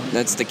customers.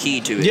 That's the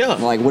key to it. Yeah.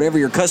 Like whatever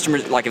your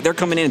customers, like if they're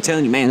coming in and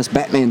telling you, man, this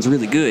Batman's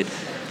really good,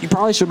 you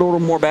probably should order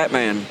more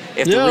Batman.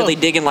 If they're Yeah. really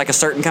digging like a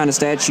certain kind of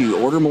statue,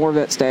 order more of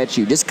that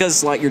statue. Just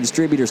because like your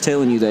distributor's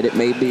telling you that it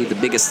may be the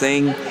biggest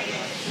thing,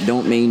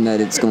 don't mean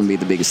that it's going to be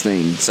the biggest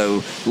thing.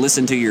 So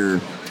listen to your,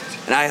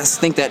 and I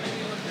think that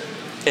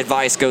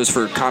advice goes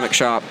for comic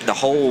shop, the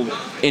whole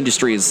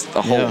industry as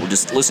a whole. Yeah.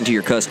 Just listen to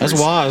your customers.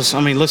 That's wise.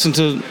 I mean, listen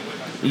to,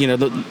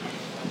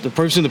 the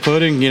proof's in the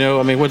pudding.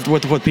 I mean,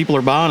 what people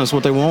are buying is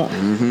what they want,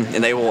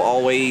 And they will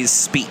always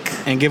speak.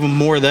 and give them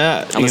more of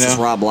that. Unless it's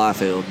Rob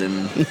Liefeld,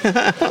 then.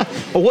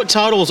 Well, what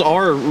titles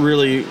are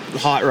really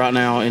hot right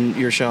now in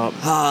your shop?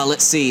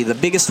 Let's see. The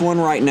biggest one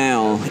right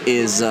now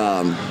is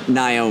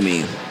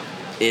Naomi.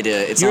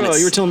 It's You on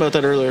its, were telling about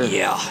that earlier.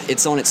 Yeah,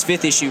 it's on its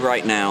 5th issue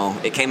right now.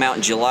 It came out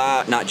in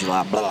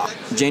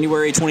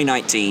January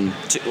 2019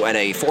 at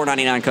a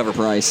 $4.99 cover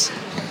price.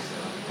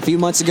 A few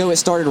months ago, it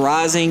started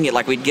rising.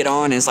 Like we'd get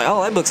on, and it's like,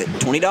 oh, that book's at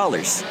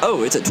 $20.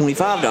 Oh, it's at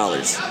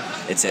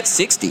 $25. It's at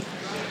 $60.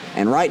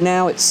 And right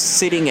now, it's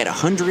sitting at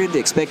 $100.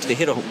 Expected to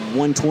hit a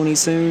 $120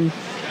 soon.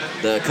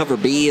 The cover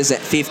B is at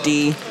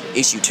 $50.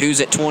 Issue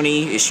 2's at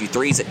 $20. Issue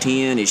 3's at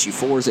 $10. Issue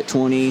 4's at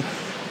 $20.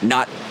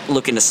 Not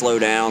looking to slow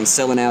down,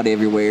 selling out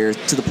everywhere,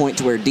 to the point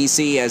to where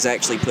DC has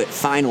actually put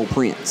final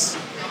prints.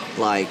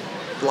 Like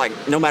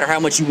no matter how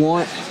much you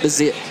want, this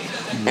is it.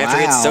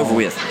 After it's over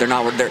with.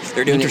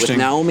 They're doing it with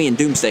Naomi and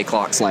Doomsday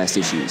Clock's last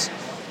issues.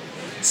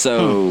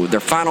 So they're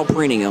final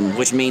printing them,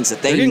 which means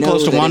that They're getting know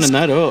close to winding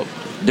that up.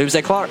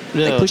 Doomsday Clock,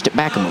 Yeah. they pushed it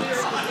back a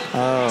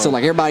month. So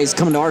like everybody's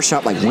coming to our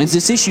shop like, when's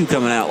this issue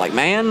coming out? Like,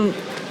 man,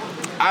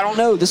 I don't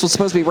know. This was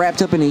supposed to be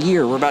wrapped up in a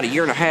year. We're about a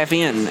year and a half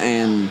in,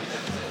 and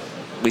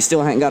we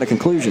still haven't got a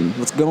conclusion.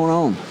 What's going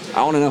on?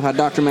 I want to know how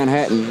Dr.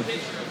 Manhattan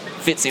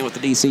fits in with the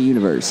DC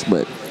universe,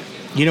 but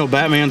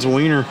Batman's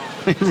wiener.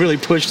 It really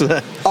pushed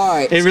that. All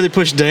right. It really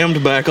pushed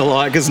Damned back a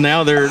lot because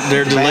now they're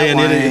delaying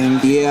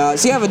it. Yeah,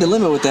 see, I have a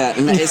dilemma with that,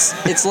 and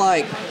it's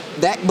like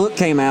that book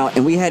came out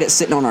and we had it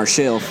sitting on our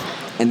shelf,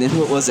 and then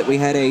what was it? We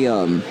had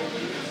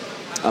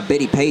a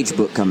Betty Page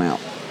book come out,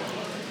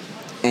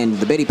 and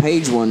the Betty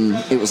Page one,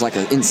 it was like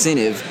an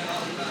incentive,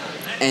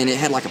 and it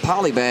had like a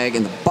poly bag,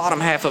 and the bottom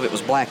half of it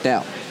was blacked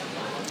out.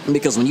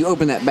 Because when you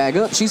open that bag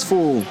up, she's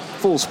full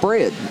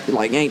spread,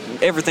 like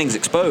everything's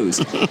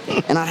exposed,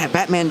 and I'd have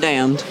Batman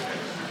Damned.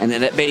 And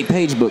then that Betty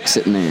Page book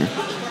sitting there.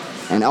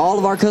 And all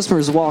of our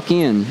customers walk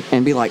in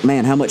and be like,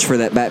 man, how much for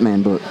that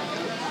Batman book?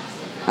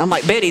 I'm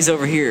like, Betty's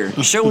over here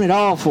showing it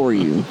all for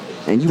you.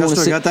 And you want to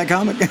still got that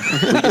comic?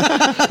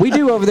 We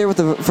do over there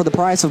for the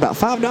price of about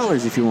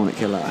 $5 if you want it,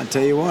 Killer. I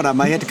tell you what, I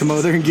may have to come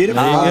over there and get it.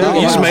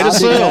 You just made a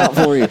sale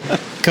for you.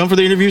 Come for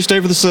the interview, stay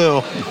for the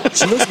sale.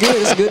 She looks good.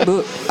 It's a good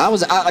book.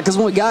 Because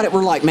when we got it,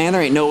 we're like, man,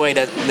 there ain't no way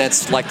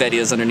that's like that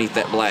is underneath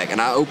that black. And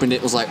I opened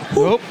it, was like,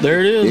 oh, there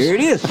it is. There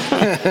it is.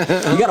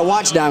 You got to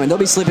watch Diamond. They'll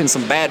be slipping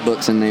some bad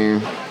books in there.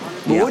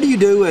 But what do you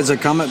do as a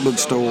comic book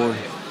store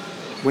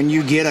when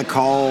you get a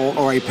call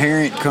or a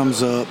parent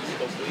comes up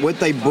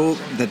with a book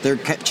that their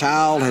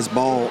child has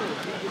bought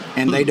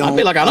and they don't? I'd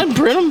be like, I didn't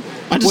print them.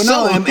 I just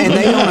sell them. and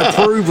they don't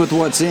approve with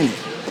what's in it.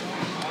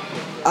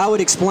 I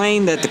would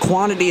explain that the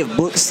quantity of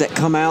books that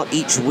come out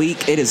each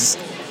week, it is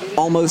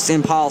almost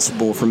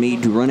impossible for me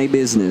to run a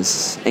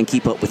business and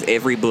keep up with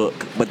every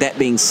book. But that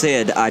being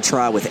said, I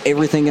try with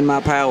everything in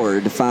my power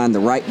to find the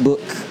right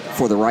book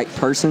for the right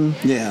person.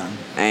 Yeah.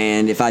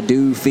 And if I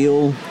do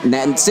feel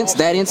that, since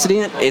that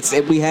incident,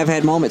 we have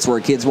had moments where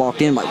kids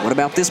walked in like, what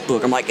about this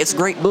book? I'm like, it's a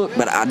great book,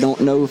 but I don't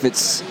know if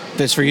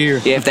that's for you.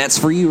 Yeah, if that's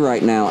for you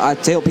right now. I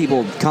tell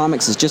people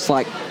comics is just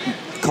like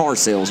car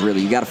sales,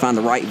 really. You got to find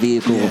the right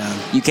vehicle.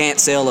 Yeah. You can't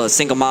sell a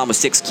single mom with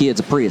 6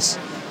 kids a Prius.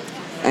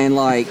 And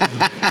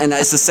and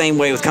it's the same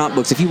way with comic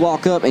books. If you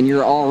walk up and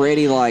you're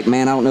already like,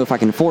 man, I don't know if I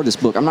can afford this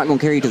book, I'm not going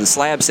to carry you to the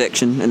slab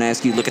section and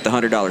ask you to look at the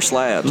 $100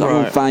 slabs. I'm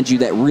going to find you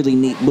that really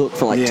neat book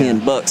for like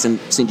 $10 and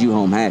send you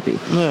home happy.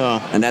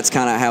 Yeah. And that's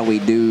kind of how we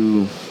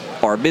do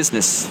our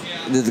business.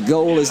 The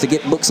goal is to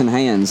get books in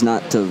hands,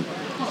 not to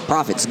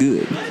profit's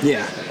good.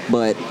 Yeah.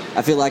 But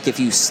I feel like if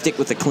you stick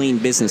with a clean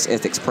business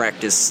ethics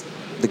practice,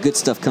 the good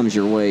stuff comes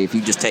your way if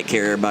you just take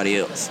care of everybody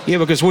else. Yeah,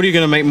 because what are you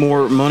going to make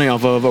more money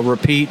off of? A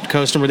repeat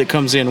customer that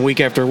comes in week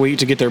after week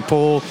to get their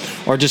pull,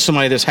 or just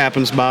somebody that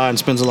happens by and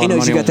spends a lot of money? He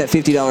knows you got that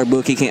 $50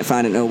 book. He can't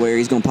find it nowhere.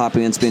 He's going to pop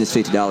in, spend his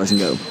 $50 and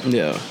go.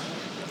 Yeah.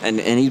 And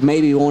he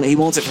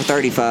wants it for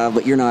 $35,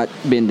 but you're not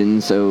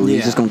bending, so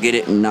he's just going to get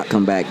it and not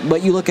come back.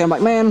 But you look at him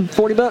like, man,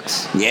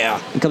 $40?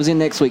 Yeah. And comes in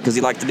next week because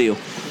he liked the deal.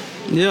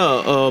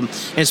 Yeah,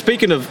 and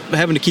speaking of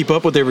having to keep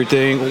up with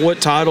everything, what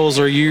titles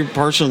are you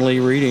personally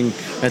reading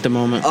at the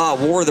moment?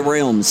 War of the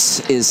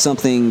Realms is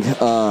something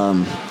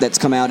that's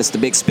come out. It's the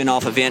big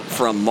spin-off event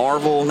from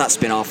Marvel. Not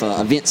spin-off,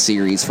 event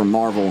series from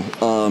Marvel.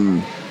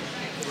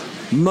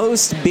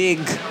 Most big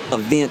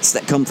events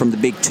that come from the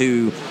big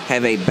two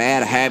have a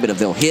bad habit of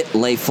they'll hit,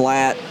 lay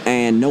flat,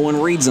 and no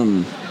one reads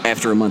them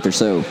after a month or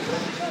so.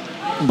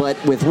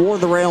 But with War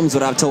of the Realms,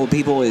 what I've told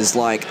people is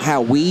like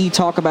how we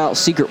talk about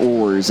Secret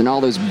Wars and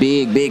all those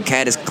big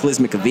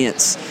cataclysmic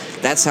events.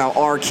 That's how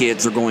our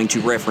kids are going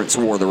to reference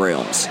War of the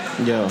Realms.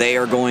 Yeah. They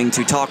are going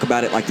to talk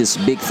about it like this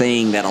big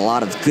thing that a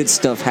lot of good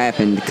stuff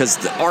happened because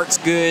the art's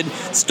good,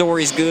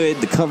 story's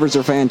good, the covers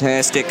are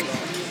fantastic.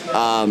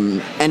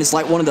 And it's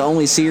like one of the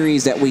only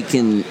series that we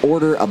can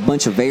order a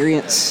bunch of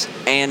variants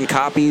and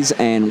copies,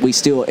 and we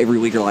still every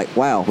week are like,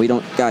 wow, we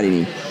don't got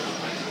any.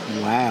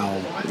 Wow.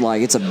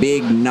 Like, it's a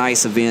big,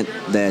 nice event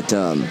that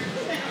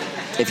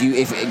if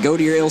you go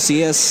to your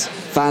LCS,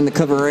 find the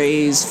cover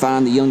A's,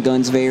 find the Young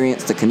Guns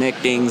variants, the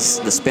connectings,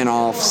 the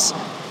spinoffs,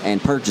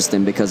 and purchase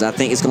them, because I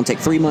think it's going to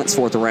take 3 months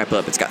for it to wrap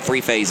up. It's got 3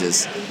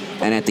 phases.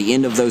 And at the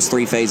end of those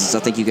 3 phases, I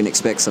think you can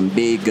expect some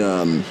big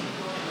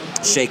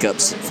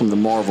shakeups from the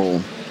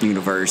Marvel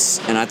universe.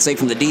 And I'd say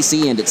from the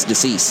DC end, it's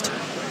Deceased.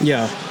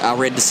 Yeah. I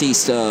read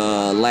Deceased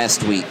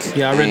last week.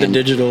 Yeah, I read the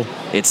digital.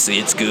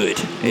 It's good.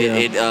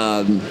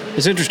 Yeah.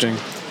 It's interesting.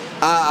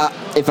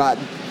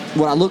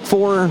 What I look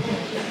for,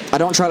 I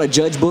don't try to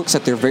judge books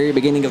at their very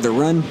beginning of their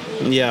run.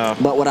 Yeah.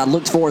 But what I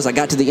looked for is I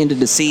got to the end of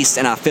Deceased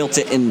and I felt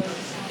it, and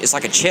it's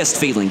like a chest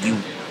feeling.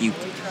 You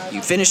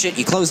finish it,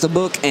 you close the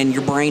book, and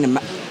your brain,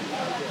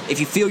 if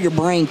you feel your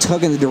brain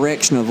tug in the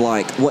direction of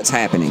like what's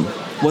happening,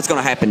 what's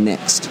going to happen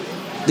next,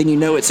 then you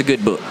know it's a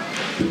good book.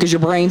 Because your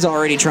brain's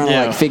already trying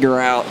to like figure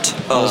out.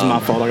 That was my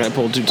fault. I got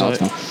pulled too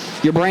tight.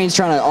 Your brain's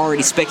trying to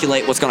already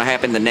speculate what's going to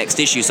happen in the next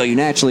issue, so you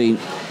naturally,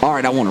 all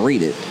right, I want to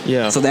read it.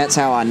 Yeah. So that's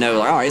how I know,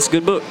 like, all right, it's a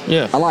good book.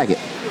 Yeah. I like it.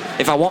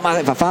 If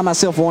I find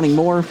myself wanting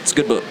more, it's a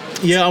good book.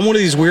 Yeah, I'm one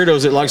of these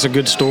weirdos that likes a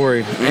good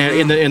story.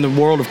 And in the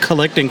world of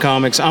collecting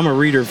comics, I'm a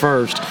reader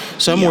first,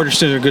 so I'm more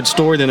interested in a good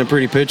story than a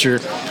pretty picture.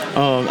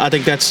 I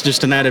think that's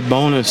just an added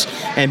bonus.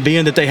 And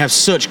being that they have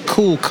such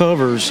cool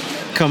covers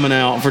coming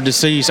out for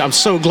Deceased, I'm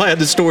so glad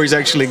the story's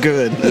actually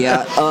good.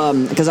 Yeah,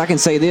 because I can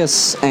say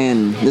this,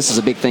 and this is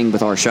a big thing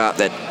with our shop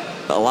that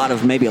a lot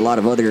of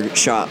other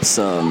shops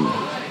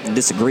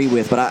disagree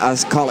with, but I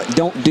call it,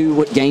 don't do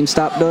what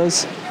GameStop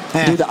does.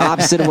 Do the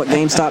opposite of what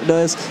GameStop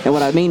does. And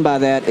what I mean by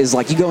that is,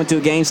 like, you go into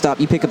a GameStop,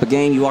 you pick up a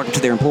game, you walk up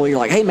to their employee, you're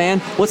like, hey, man,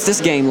 what's this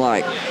game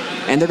like?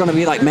 And they're going to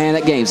be like, man,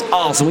 that game's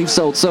awesome. We've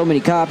sold so many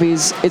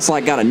copies. It's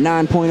like got a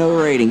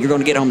 9.0 rating. You're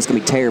going to get home, it's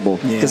going to be terrible.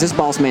 Because this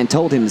boss man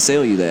told him to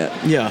sell you that.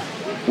 Yeah.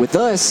 With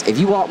us, if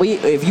you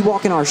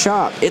walk in our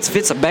shop, if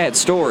it's a bad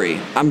story,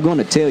 I'm going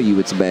to tell you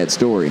it's a bad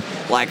story.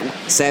 Like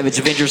Savage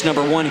Avengers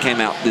 #1 came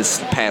out this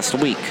past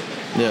week.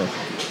 Yeah.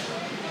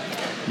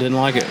 Didn't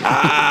like it.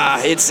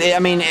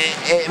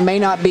 It may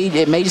not be.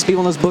 It may just be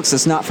one of those books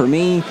that's not for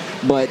me.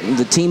 But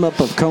the team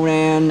up of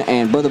Conan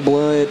and Brother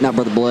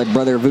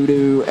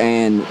Voodoo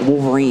and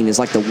Wolverine is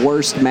like the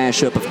worst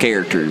mashup of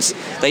characters.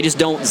 They just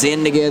don't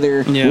zen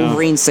together. Yeah.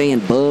 Wolverine's saying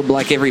 "bub"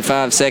 like every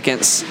 5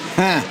 seconds.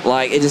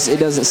 Like it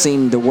doesn't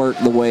seem to work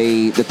the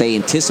way that they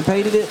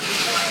anticipated it.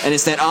 And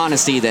it's that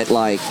honesty that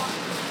like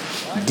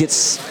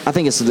I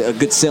think it's a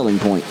good selling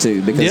point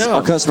too, because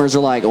our customers are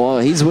like, well,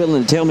 he's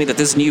willing to tell me that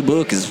this new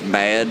book is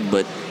bad,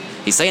 but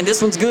he's saying this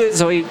one's good,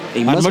 so he must be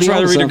I'd much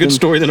rather read something. a good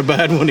story than a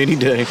bad one any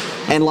day.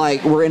 And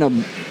like we're in a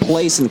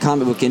place in the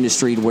comic book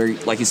industry where,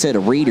 like you said, a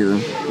reader,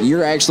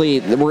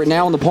 we're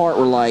now on the part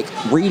where like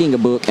reading a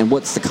book and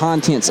what's the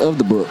contents of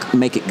the book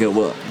make it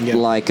go up. Yeah.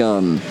 Like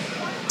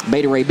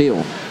Beta Ray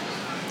Bill,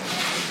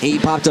 he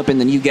popped up in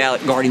the new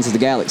Guardians of the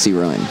Galaxy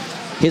run.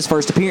 His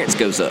first appearance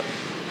goes up.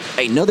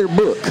 Another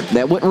book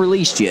that wasn't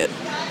released yet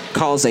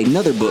caused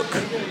another book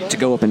to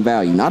go up in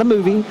value. Not a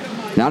movie,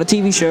 not a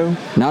TV show,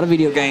 not a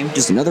video game,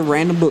 just another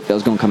random book that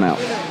was going to come out.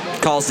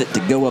 Caused it to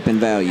go up in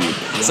value.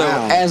 Wow. So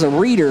as a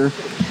reader,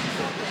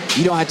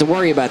 you don't have to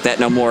worry about that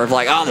no more. Of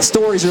like, the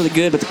story's really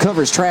good, but the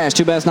cover's trash.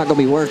 Too bad it's not going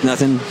to be worth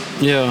nothing.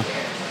 Yeah.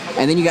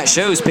 And then you got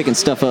shows picking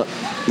stuff up.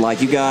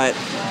 Like you got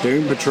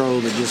Doom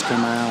Patrol that just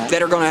come out.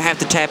 That are going to have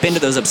to tap into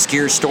those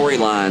obscure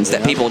storylines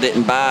that people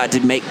didn't buy to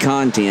make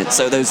content.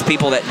 So those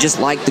people that just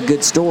like the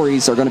good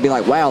stories are going to be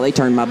like, wow, they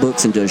turned my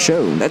books into a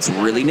show. That's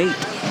really neat.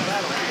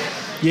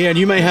 Yeah, and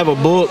you may have a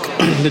book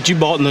that you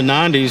bought in the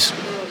 90s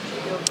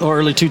or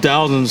early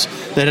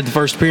 2000s that had the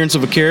first appearance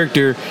of a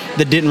character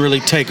that didn't really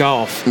take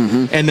off.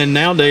 Mm-hmm. And then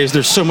nowadays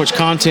there's so much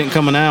content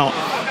coming out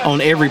on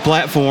every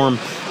platform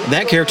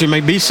that character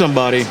may be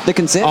somebody. The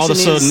conception all of a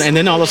sudden, is- and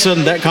then all of a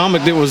sudden, that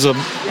comic that was a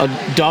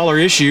 $1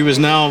 issue is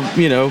now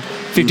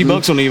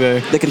 $50 on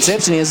eBay. The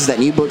conception is that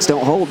new books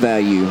don't hold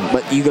value,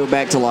 but you go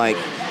back to like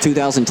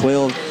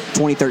 2012,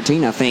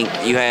 2013, I think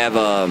you have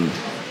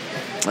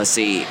let's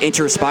see,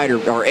 Enter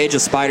Spider or Edge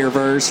of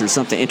Spider-Verse or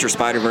something, Enter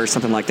Spider-Verse,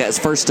 something like that. It's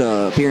first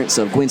appearance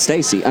of Gwen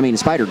Stacy. I mean,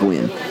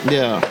 Spider-Gwen.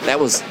 Yeah. That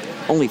was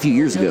only a few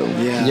years ago.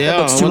 Yeah, That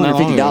book's it wasn't that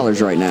long ago.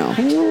 $250 right now.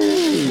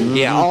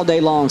 Yeah, all day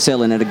long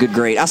selling at a good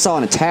grade. I saw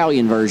an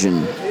Italian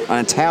version,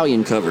 an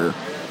Italian cover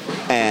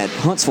at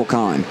Huntsville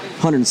Con,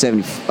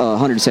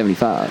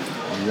 $175.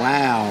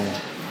 Wow.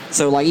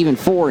 So like even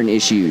foreign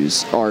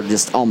issues are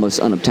just almost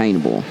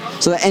unobtainable.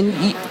 So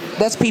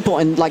that's people,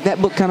 and like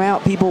that book come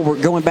out, people were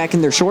going back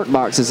in their short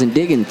boxes and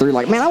digging through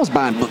like, man, I was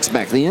buying books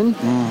back then.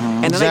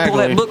 And then they pull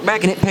that book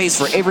back and it pays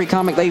for every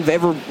comic they've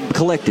ever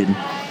collected.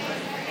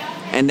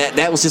 And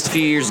that was just a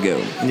few years ago.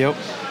 Yep.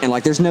 And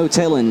like there's no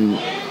telling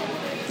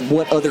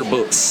what other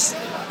books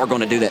are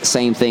going to do that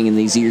same thing in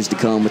these years to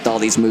come with all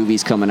these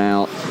movies coming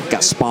out.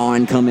 Got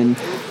Spawn coming.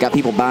 Got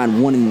people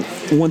buying 1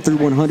 through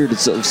 100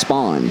 of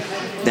Spawn.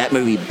 That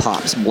movie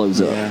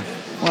blows up. Yeah.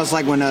 Well, it's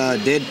like when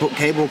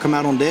Cable come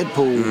out on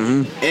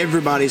Deadpool.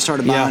 Everybody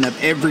started buying up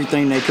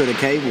everything they could of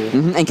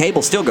Cable. And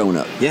Cable's still going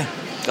up. Yeah.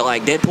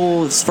 Like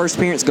Deadpool's first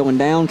appearance going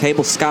down,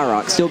 Cable's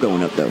skyrocket still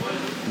going up though.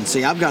 And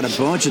see, I've got a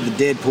bunch of the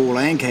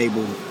Deadpool and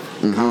Cable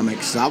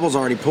comics. I was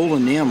already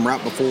pulling them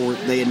right before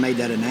they had made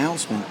that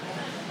announcement.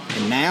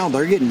 And now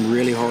they're getting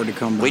really hard to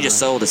come by. We just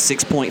sold a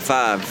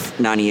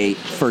 6.598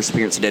 first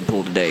appearance of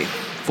Deadpool today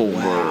for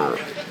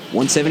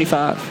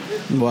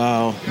 $175.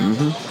 Wow.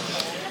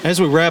 As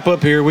we wrap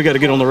up here, we got to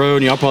get on the road,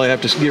 and y'all probably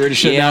have to get ready to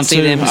shut Yeah, down I see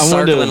soon. them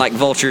circling like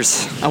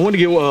vultures. I wanted to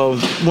get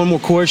one more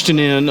question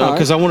in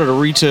because I wanted a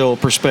retail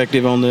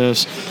perspective on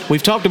this.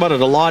 We've talked about it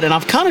a lot, and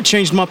I've kind of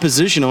changed my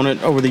position on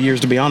it over the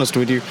years, to be honest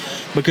with you,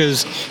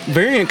 because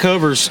variant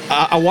covers,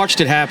 I watched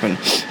it happen.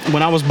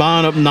 When I was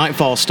buying up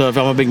Nightfall stuff,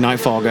 I'm a big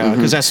Nightfall guy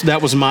because that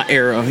was my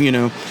era.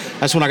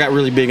 That's when I got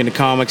really big into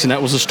comics, and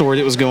that was the story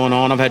that was going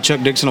on. I've had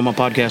Chuck Dixon on my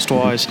podcast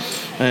twice,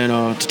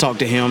 and to talk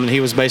to him, and he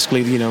was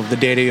basically the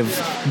daddy of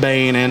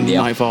Bane and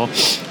Nightfall.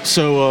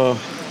 So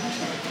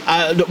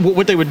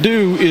what they would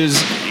do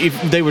is if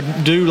they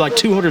would do like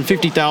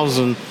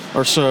 250,000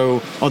 or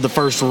so of the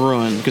first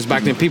run, because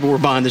back then people were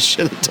buying this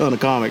shit a ton of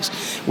comics.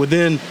 Well,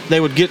 then they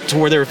would get to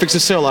where they were fixing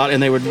to sell out,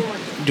 and they would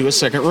do a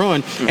second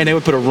run, and they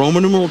would put a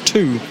Roman numeral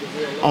 2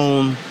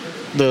 on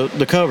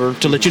the cover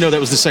to let you know that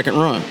was the second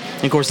run.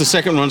 And of course, the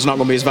second run's not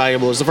going to be as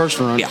valuable as the first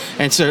run,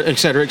 and so, et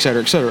cetera, et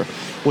cetera, et cetera.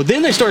 Well,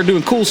 then they started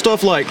doing cool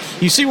stuff like,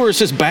 you see where it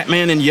says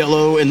Batman in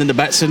yellow and then the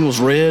bat signal's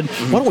red?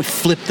 Why don't we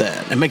flip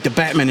that and make the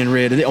Batman in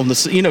red? And on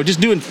the,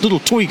 just doing little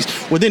tweaks.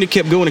 Well, then it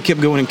kept going and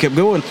kept going and kept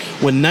going.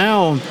 Well,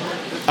 now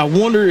I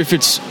wonder if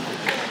it's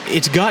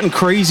gotten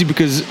crazy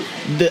because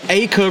the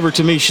A cover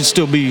to me should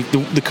still be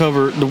the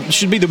cover,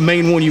 should be the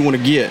main one you want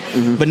to get.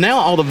 But now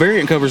all the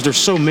variant covers, there's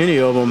so many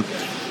of them.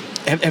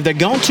 Have they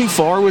gone too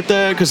far with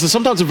that? Because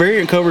sometimes the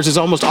variant covers is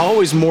almost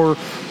always more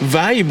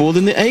valuable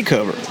than the A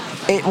cover.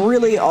 It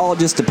really all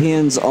just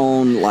depends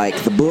on like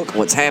the book,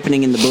 what's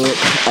happening in the book.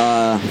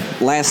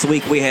 Last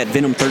week we had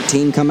Venom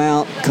 13 come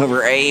out.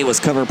 Cover A was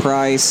cover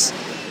price.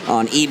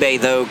 On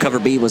eBay though, cover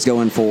B was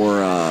going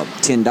for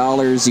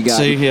 $10. You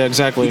got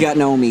exactly. You got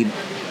Naomi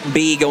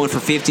B going for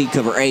 $50.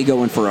 Cover A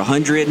going for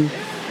 $100.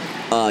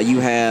 You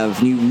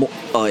have new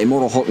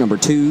Immortal Hulk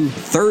 #2,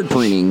 third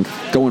printing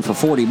going for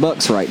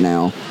 $40 right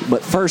now,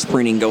 but first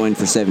printing going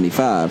for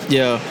 $75.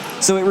 Yeah.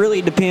 So it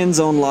really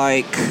depends on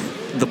like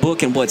the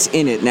book and what's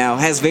in it. Now,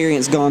 has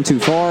variants gone too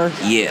far?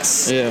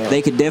 Yes. Yeah.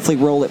 They could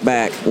definitely roll it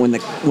back when the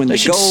They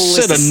should goal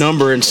set is a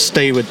number and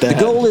stay with that.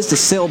 The goal is to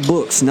sell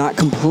books, not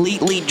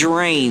completely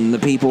drain the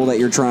people that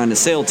you're trying to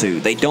sell to.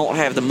 They don't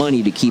have the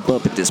money to keep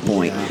up at this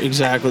point.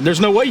 Exactly. There's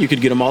no way you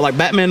could get them all. Like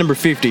Batman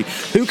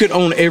 #50. Who could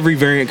own every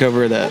variant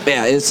cover of that?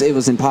 Yeah, it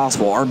was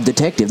impossible. Our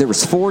Detective, there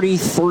was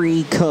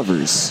 43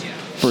 covers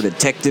for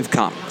Detective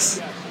Comics.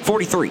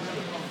 43.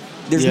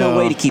 There's no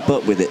way to keep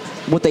up with it.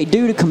 What they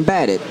do to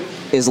combat it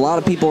is a lot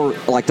of people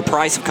like the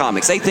price of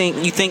comics. You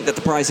think that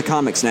the price of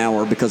comics now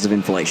are because of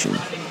inflation,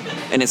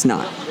 and it's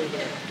not.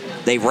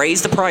 They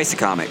raise the price of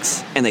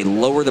comics and they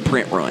lower the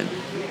print run.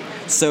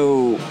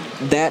 So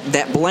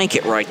that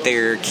blanket right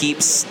there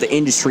keeps the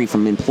industry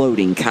from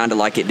imploding, kind of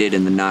like it did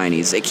in the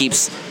 90s. It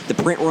keeps the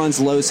print runs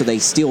low so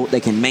they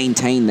can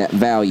maintain that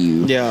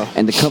value. Yeah.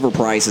 And the cover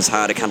price is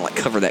high to kind of like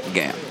cover that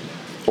gap.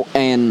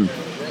 And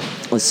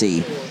let's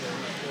see.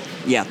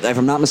 Yeah, if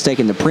I'm not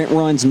mistaken, the print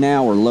runs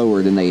now are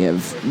lower than they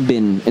have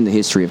been in the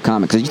history of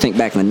comics. Because you think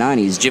back in the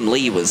 90s, Jim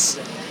Lee was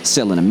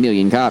selling 1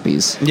 million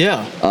copies.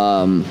 Yeah.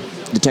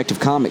 Detective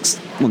Comics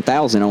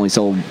 1000 only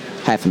sold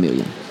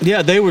 500,000.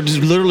 Yeah, they would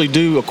just literally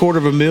do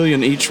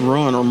 250,000 each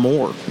run or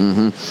more.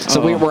 So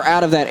we're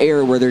out of that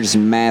era where they're just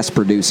mass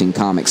producing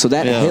comics. So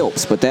that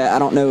helps, but I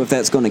don't know if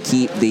that's going to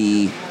keep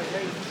the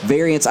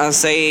variants. I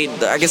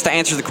guess to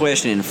answer the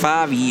question, in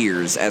 5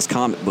 years as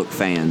comic book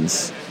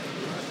fans,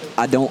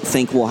 I don't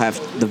think we'll have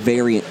the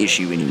variant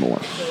issue anymore.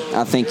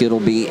 I think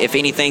it'll be, if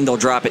anything, they'll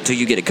drop it till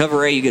you get a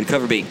cover A, you get a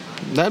cover B.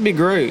 That'd be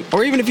great.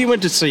 Or even if you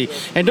went to see,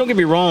 and don't get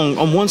me wrong,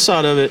 on one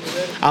side of it,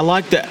 I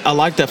like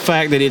the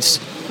fact that it's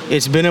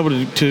been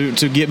able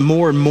to get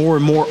more and more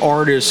and more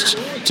artists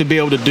to be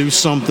able to do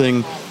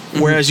something.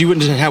 Whereas you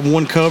wouldn't just have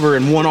one cover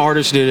and one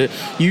artist did it.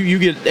 You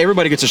get,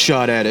 everybody gets a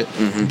shot at it.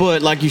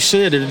 But like you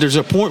said, there's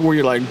a point where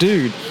you're like,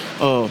 dude,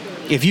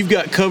 if you've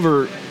got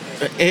cover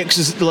X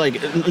is like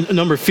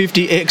number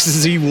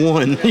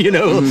 50XZ1, you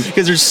know,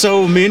 because there's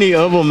so many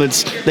of them.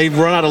 They've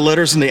run out of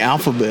letters in the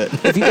alphabet.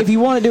 if you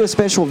want to do a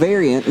special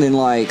variant, then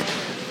like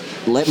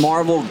let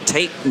Marvel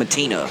take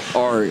Matina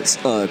or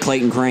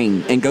Clayton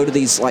Crane and go to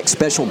these like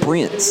special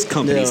prints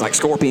companies like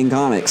Scorpion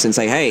Comics and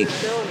say, hey,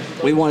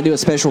 we want to do a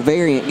special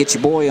variant, get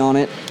your boy on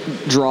it,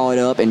 draw it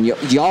up, and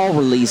y'all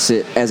release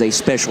it as a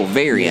special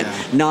variant,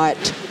 not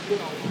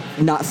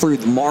through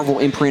the Marvel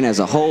imprint as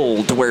a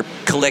whole, to where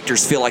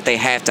collectors feel like they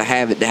have to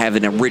have it to have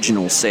an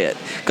original set.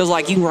 Because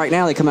like right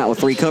now, they come out with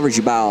 3 covers,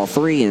 you buy all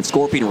 3, and if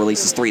Scorpion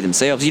releases 3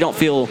 themselves, you don't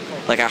feel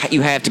like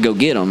you have to go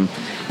get them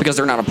because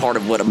they're not a part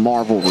of what a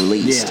Marvel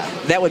released.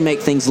 That would make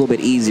things a little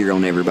bit easier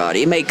on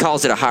everybody. It may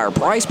cause it a higher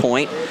price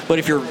point, but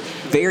if your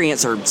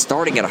variants are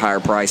starting at a higher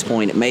price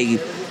point, it may,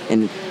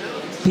 and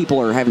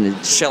people are having to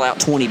shell out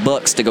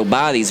 $20 to go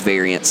buy these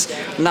variants.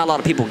 Not a lot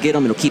of people get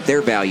them. It'll keep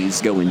their values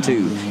going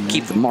too.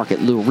 Keep the market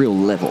real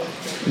level.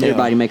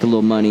 Everybody make a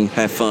little money,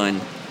 have fun,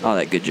 all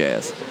that good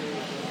jazz.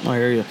 I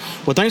hear you.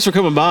 Well, thanks for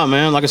coming by,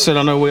 man. Like I said,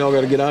 I know we all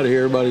got to get out of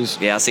here. I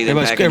see them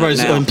everybody's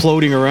now.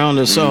 imploding around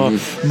us.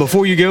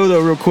 Before you go,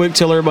 though, real quick,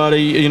 tell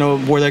everybody, you know,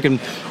 where they can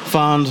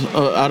find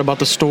out about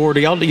the store.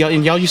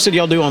 You said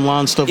y'all do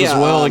online stuff as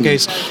well, in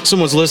case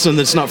someone's listening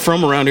that's not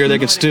from around here, they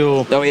can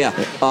still. Oh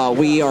yeah,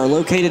 we are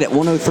located at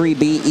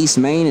 103B East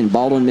Main in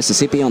Baldwin,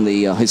 Mississippi, on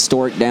the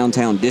historic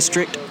downtown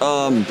district.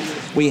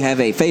 We have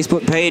a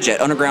Facebook page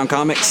at Underground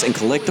Comics and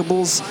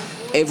Collectibles.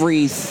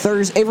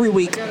 Every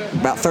week,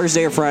 about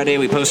Thursday or Friday,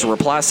 we post a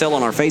reply cell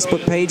on our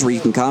Facebook page where you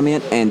can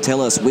comment and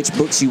tell us which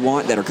books you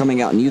want that are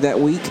coming out new that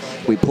week.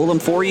 We pull them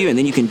for you, and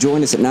then you can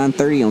join us at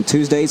 9:30 on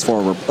Tuesdays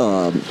for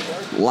a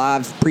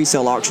live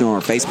pre-sale auction on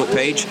our Facebook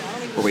page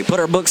where we put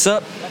our books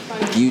up.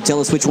 You tell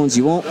us which ones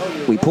you want,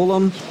 we pull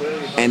them,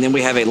 and then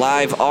we have a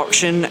live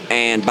auction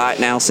and buy it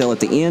now, sell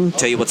at the end,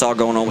 tell you what's all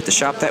going on with the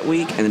shop that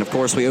week. And then, of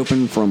course, we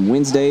open from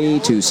Wednesday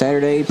to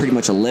Saturday, pretty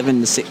much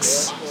 11 to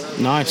 6.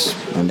 Nice.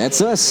 And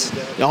that's us.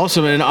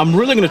 Awesome, and I'm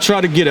really going to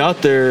try to get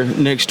out there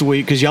next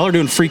week because y'all are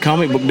doing Free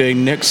Comic Book Day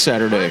next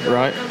Saturday,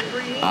 right?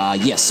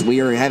 Yes,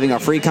 we are having our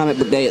Free Comic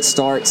Book Day. It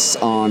starts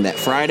on that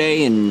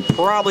Friday and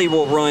probably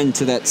will run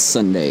to that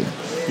Sunday.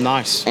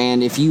 Nice.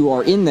 And if you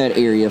are in that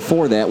area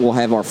for that, we'll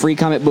have our Free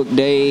Comic Book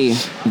Day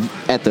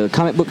at the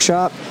comic book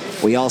shop.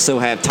 We also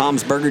have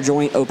Tom's Burger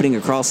Joint opening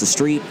across the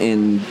street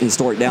in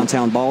historic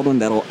downtown Baldwin.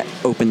 That'll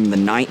open the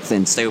 9th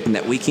and stay open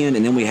that weekend.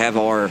 And then we have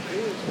our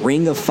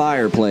Ring of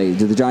Fire play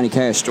to the Johnny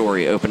Cash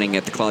story opening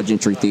at the Claude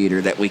Gentry Theater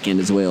that weekend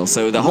as well.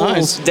 So the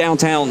whole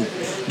downtown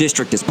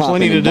district is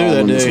popping in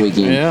Baldwin this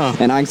weekend. Yeah.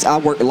 And I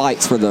work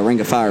lights for the Ring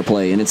of Fire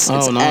play, and it's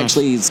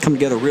actually come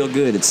together real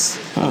good. It's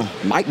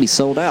might be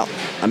sold out.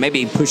 I may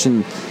be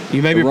pushing.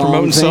 You may be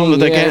promoting something that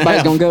they can't everybody's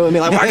have. gonna go and be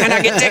like, why can't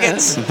I get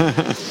tickets?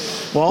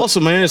 Well,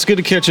 awesome, man. It's good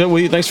to catch up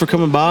with you. Thanks for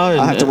coming by.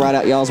 I'll have to ride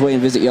out y'all's way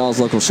and visit y'all's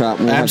local shop.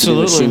 We'll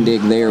Absolutely. have to do a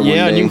shindig there one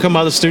and day. you can come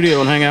by the studio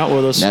and hang out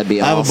with us. That'd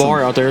be I have awesome. a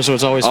bar out there, so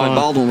it's always fun. In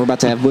Baldwin, we're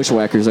about to have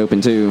Bushwhackers open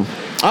too.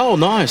 Oh,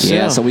 nice.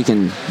 Yeah, so we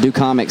can do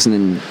comics and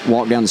then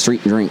walk down the street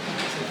and drink.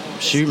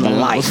 Shoot, man.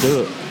 Let's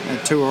do it. And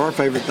 2 of our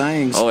favorite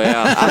things. Oh,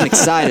 yeah. I'm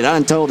excited. I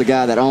done told the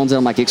guy that owns it,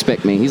 I'm like,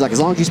 expect me. He's like,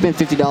 as long as you spend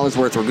 $50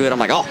 worth, we're good. I'm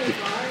like, oh,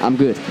 I'm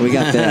good. We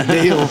got that.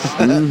 Deal.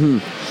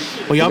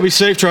 Well, y'all be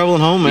safe traveling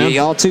home, man.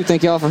 Yeah, y'all too.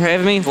 Thank y'all for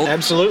having me.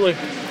 Absolutely.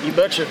 You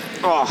betcha.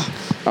 Oh.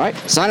 All right,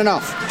 signing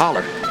off.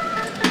 Holler.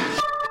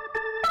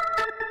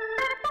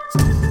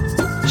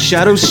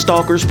 Shadow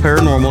Stalkers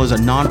Paranormal is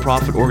a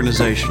non-profit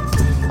organization,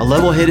 a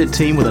level-headed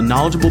team with a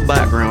knowledgeable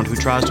background who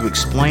tries to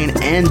explain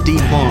and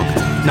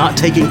debunk, not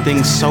taking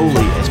things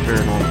solely as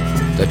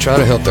paranormal. They try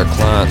to help their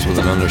clients with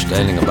an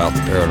understanding about the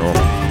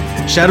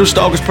paranormal. Shadow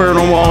Stalkers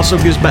Paranormal also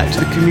gives back to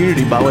the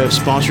community by way of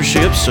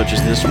sponsorships such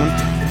as this one,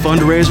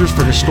 fundraisers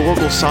for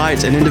historical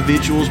sites and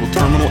individuals with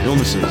terminal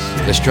illnesses.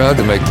 They strive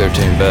to make their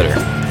team better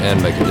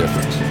and make a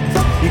difference.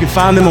 You can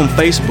find them on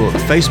Facebook,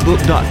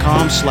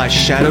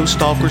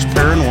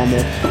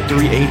 facebook.com/ShadowStalkersParanormal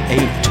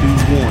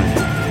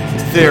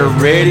 38821. They're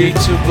ready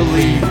to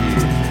believe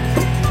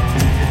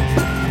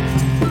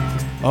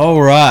you.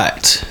 All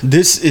right,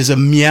 this is a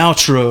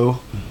meowtro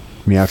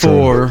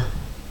for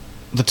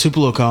the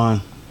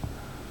TupeloCon.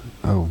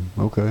 Oh,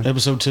 okay.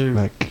 Episode 2.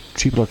 Like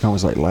TupeloCon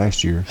was like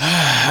last year.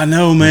 I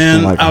know,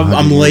 man. Like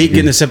I'm late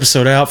getting this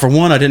episode out. For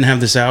one, I didn't have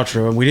this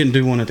outro, and we didn't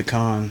do one at the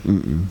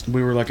con.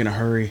 We were like in a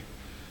hurry.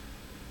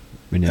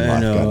 And then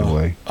life got in the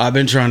way. I've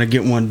been trying to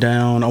get one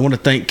down. I want to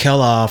thank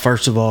Kella,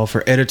 first of all,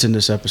 for editing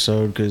this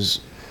episode,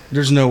 because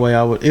there's no way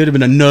I would. It would have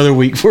been another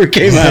week before it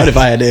came out if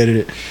I had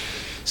edited it.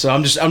 So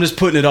I'm just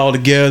putting it all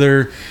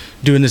together,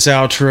 doing this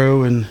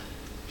outro, and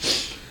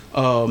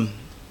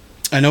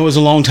I know it was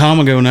a long time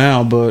ago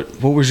now,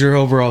 but what was your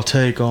overall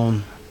take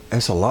on?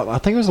 It's a lot. I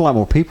think it was a lot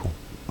more people.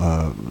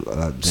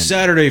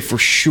 Saturday for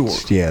sure.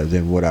 Yeah,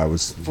 than what I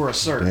was. For a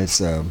certain.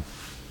 It's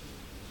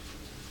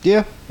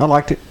yeah, I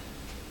liked it.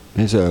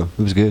 It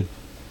was good.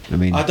 I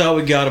mean, I thought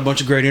we got a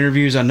bunch of great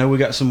interviews. I know we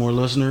got some more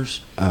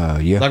listeners.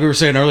 Yeah. Like we were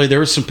saying earlier, there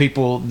were some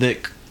people that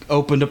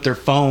opened up their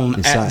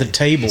phone at the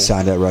table,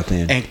 signed up right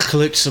then, and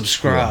clicked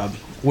subscribe. Yeah.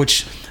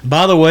 Which,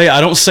 by the way,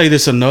 I don't say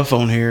this enough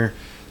on here.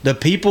 The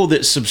people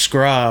that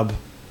subscribe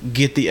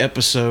get the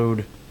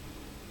episode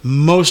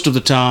most of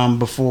the time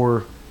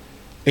before,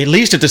 at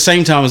least at the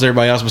same time as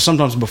everybody else, but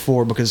sometimes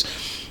before, because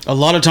a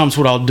lot of times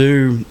what I'll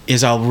do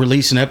is I'll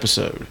release an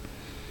episode,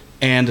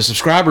 and the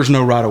subscribers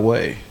know right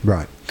away.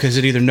 Right. Because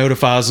it either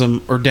notifies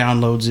them or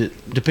downloads it,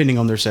 depending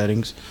on their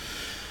settings.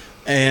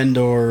 And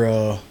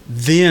or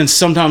then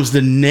sometimes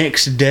the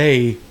next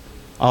day,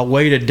 I'll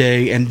wait a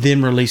day and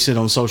then release it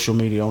on social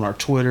media, on our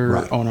Twitter,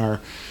 right, on our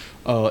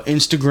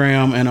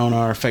Instagram, and on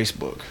our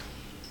Facebook.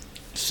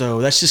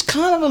 So that's just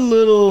kind of a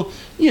little,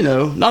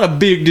 not a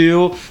big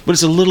deal, but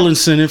it's a little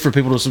incentive for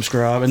people to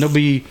subscribe. And there'll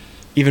be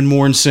even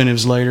more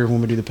incentives later when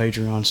we do the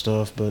Patreon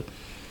stuff, but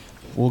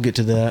we'll get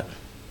to that.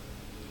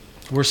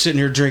 We're sitting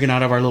here drinking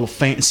out of our little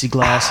fancy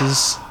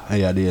glasses.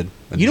 Hey, I did.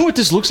 You know what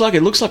this looks like?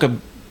 It looks like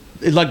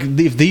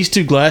if these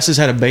two glasses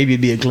had a baby,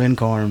 it'd be a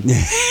Glencairn.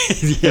 Yeah.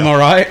 Am I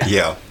right?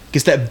 Yeah.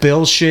 It's that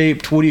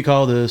bell-shaped. What do you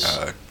call this?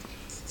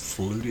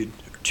 Fluted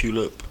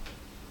tulip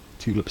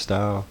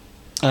style.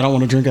 I don't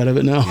want to drink out of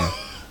it now. Yeah,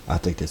 I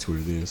think that's what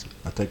it is.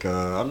 I think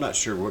I'm not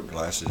sure what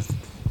glasses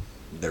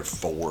they're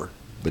for,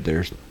 but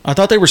there's. I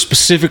thought they were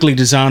specifically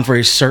designed for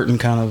a certain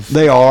kind of.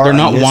 They are. They're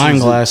not wine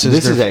glasses.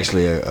 This is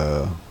actually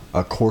a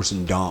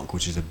Corson Donk,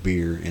 which is a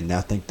beer, and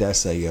I think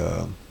that's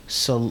a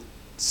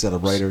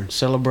celebrator.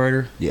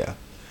 Celebrator. Yeah.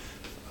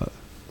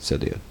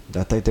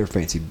 I think they're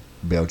fancy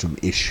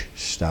Belgium-ish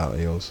style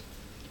ales.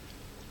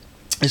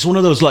 It's one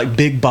of those like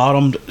big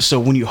bottomed, so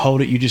when you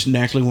hold it, you just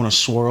naturally want to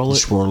swirl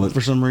it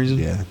for some reason.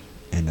 Yeah,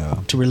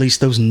 and to release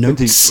those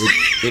notes.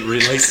 It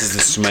releases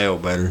the smell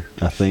better,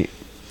 I think.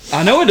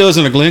 I know it does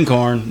in a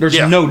Glencairn. There's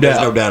no doubt.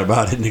 There's no doubt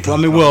about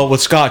it.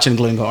 With Scotch and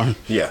Glencairn.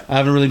 Yeah. I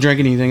haven't really drank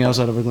anything else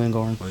out of a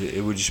Glencairn. Well,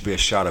 it would just be a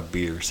shot of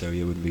beer, so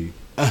it would be.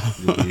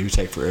 It would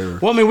take forever.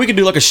 Well, I mean, we could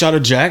do like a shot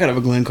of Jack out of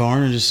a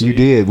Glencairn and just. You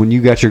did when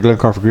you got your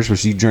Glencairn for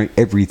Christmas. You drank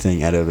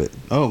everything out of it.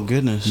 Oh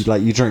goodness!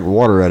 You drank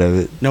water out of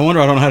it. No wonder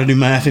I don't know how to do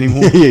math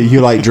anymore. Yeah,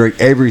 you drink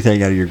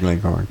everything out of your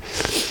Glencairn.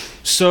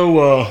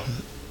 So,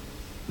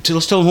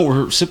 let's tell them what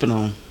we're sipping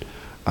on.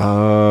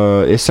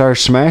 It's our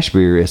smash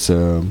beer. It's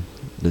the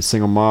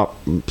single hop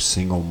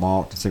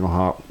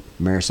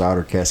Maris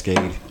Otter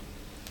Cascade.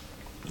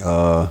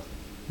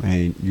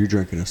 And you're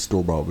drinking a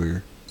store-bought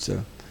beer,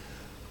 so.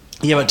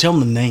 Yeah, but tell them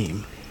the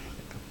name.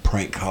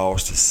 Prank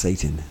Calls to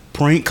Satan.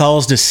 Prank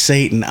Calls to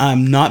Satan.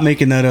 I'm not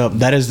making that up.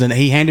 That is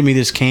he handed me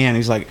this can.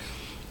 He's like,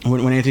 when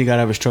Anthony got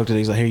out of his truck today,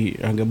 he's like, hey,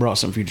 I brought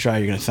something for you to try.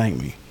 You're going to thank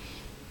me.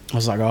 I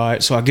was like, all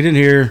right. So I get in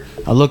here,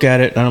 I look at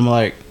it, and I'm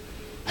like,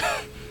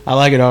 I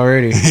like it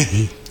already.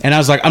 And I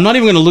was like, I'm not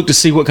even going to look to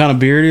see what kind of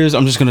beer it is.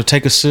 I'm just going to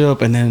take a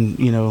sip and then,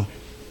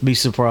 be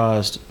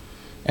surprised.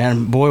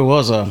 And boy,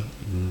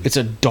 it's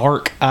a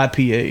dark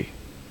IPA.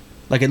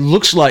 Like, it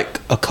looks like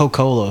a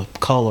Coca-Cola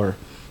color,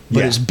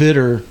 but it's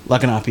bitter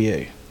like an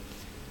IPA.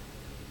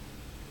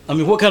 I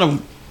mean, what kind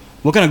of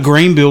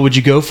grain bill would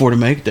you go for to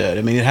make that?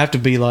 I mean, it'd have to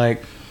be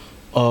like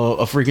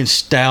a freaking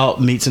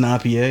stout meets an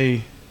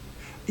IPA.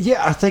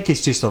 Yeah, I think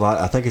it's just a lot.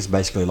 I think it's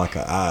basically like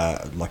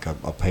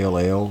a pale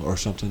ale or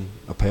something,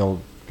 a pale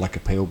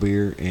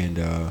beer, and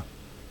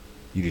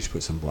you just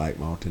put some black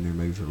malt in there,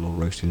 maybe for a little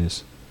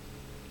roastiness.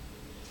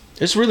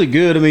 It's really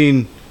good. I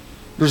mean,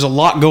 there's a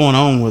lot going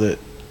on with it.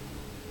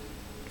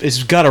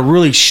 It's got a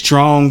really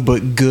strong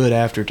but good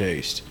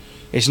aftertaste.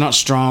 It's not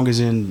strong as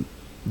in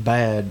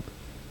bad.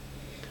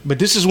 But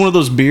this is one of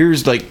those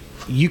beers, like,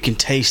 you can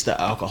taste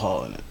the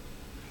alcohol in it.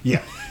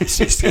 Yeah.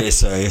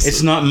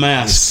 It's not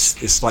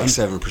masked. It's like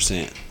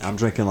 7%. I'm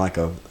drinking like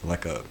a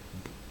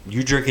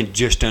you're drinking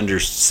just under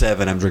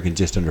 7, I'm drinking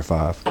just under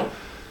 5.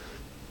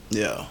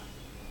 Yeah.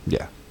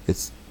 Yeah.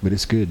 But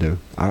it's good though.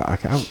 I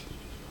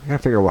gotta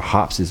figure out what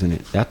hops is in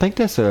it. I think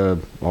that's a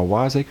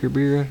Wiseacre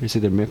beer. It's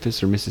either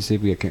Memphis or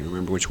Mississippi. I can't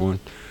remember which one.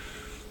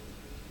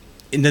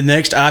 In the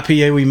next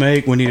IPA we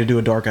make, we need to do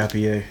a dark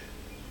IPA.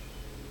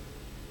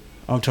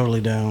 I'm totally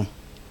down.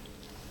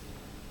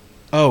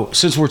 Oh,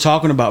 since we're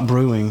talking about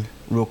brewing,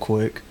 real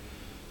quick,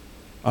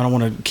 I don't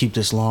want to keep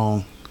this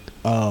long.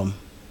 I'm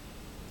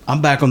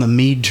back on the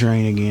mead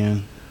train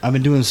again. I've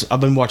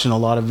been watching a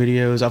lot of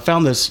videos. I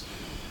found this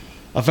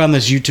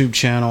YouTube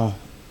channel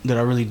that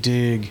I really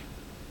dig.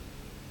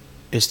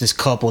 It's this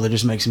couple that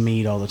just makes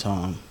mead all the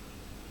time.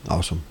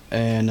 Awesome.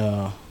 And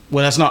well,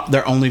 that's not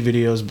their only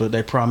videos, but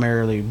they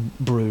primarily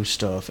brew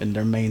stuff, and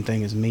their main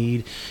thing is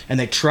mead. And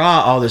they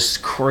try all this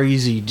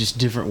crazy, just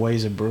different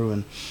ways of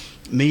brewing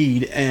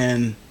mead.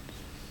 And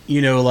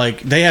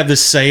like they have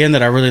this saying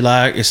that I really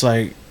like. It's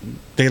like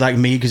they like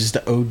mead because it's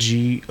the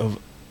OG of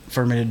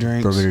fermented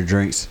drinks. Fermented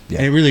drinks. Yeah.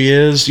 And it really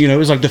is. You know, it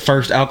was like the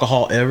first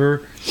alcohol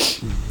ever.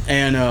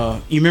 And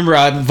you remember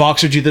I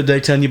voxered you the other day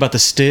telling you about the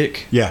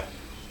stick? Yeah.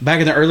 Back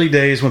in the early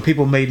days when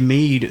people made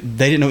mead,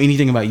 they didn't know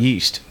anything about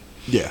yeast.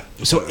 Yeah.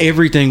 So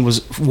everything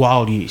was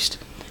wild yeast.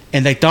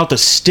 And they thought the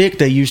stick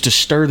they used to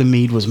stir the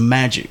mead was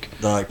magic.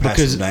 They like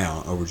passed them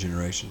down over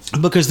generations.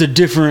 Because the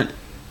different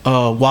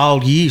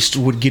wild yeast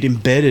would get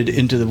embedded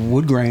into the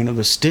wood grain of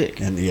the stick.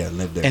 And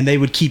lived there. And they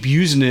would keep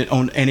using it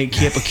and it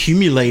kept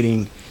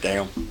accumulating.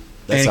 Damn.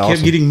 And it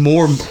kept getting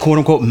more quote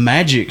unquote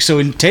magic.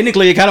 So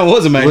technically it kind of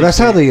was a magic. Well, that's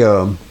how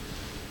the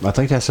I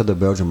think that's how the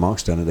Belgian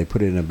monks done it. They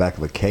put it in the back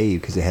of a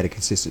cave because it had a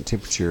consistent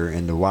temperature,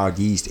 and the wild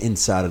yeast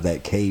inside of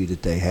that cave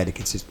that they had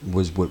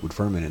was what would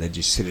ferment it. They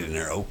just sit it in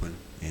there open,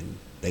 and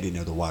they didn't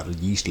know the wild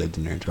yeast lived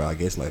in there until I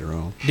guess later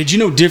on. Did you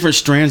know different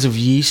strands of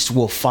yeast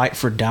will fight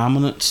for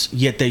dominance,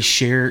 yet they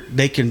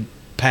can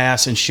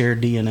pass and share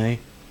DNA?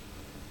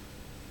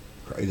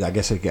 I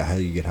guess that's how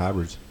you get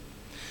hybrids.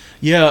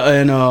 Yeah,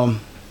 and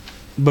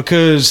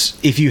because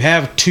if you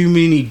have too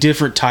many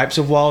different types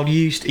of wild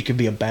yeast, it could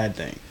be a bad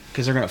thing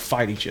because they're going to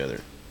fight each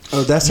other.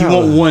 Oh, that's you how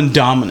want one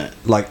dominant.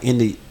 Like in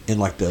the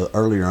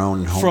earlier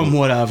on in from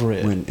what I've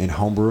read, in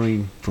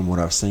homebrewing, from what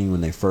I've seen when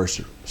they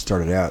first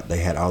started out, they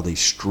had all these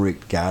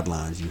strict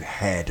guidelines. You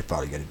had to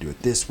follow. You got to do it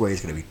this way.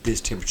 It's going to be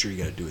this temperature. You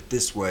got to do it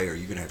this way, or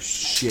you're going to have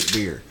shit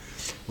beer.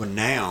 Well,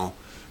 now,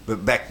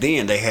 but back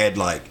then they had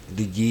like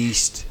the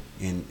yeast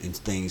and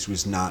things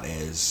was not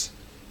as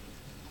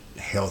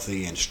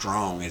healthy and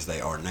strong as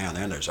they are now.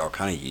 Now there's all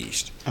kind of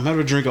yeast. I'm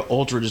having to drink an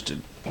Ultra just to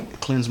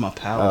cleanse my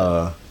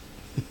palate.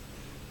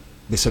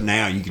 So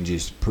now you can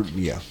just,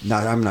 No,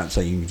 I'm not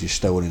saying you can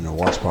just throw it in a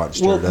wash pot and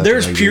stir Well, it up.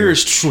 there's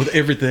purists with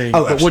everything.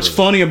 Oh, but what's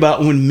funny about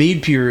when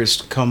mead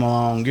purists come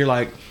along, you're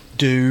like,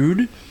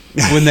 dude,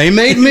 when they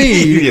made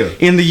mead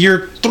in the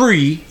year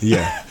 3,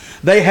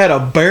 they had a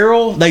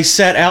barrel. They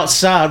sat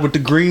outside with the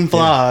green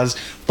flies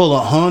full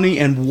of honey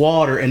and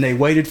water, and they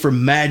waited for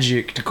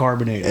magic to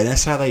carbonate it. And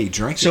that's how they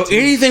drink it. So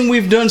anything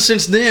we've done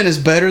since then is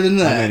better than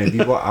that. I mean,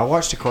 I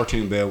watched the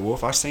cartoon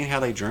Beowulf. I seen how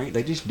they drank.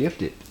 They just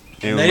dipped it.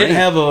 They didn't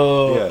have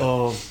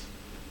the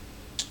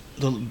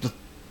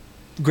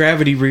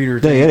gravity reader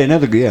thing. They had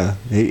another.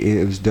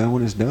 It was done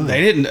when it's done.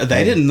 They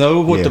didn't know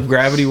what the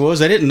gravity was.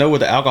 They didn't know what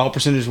the alcohol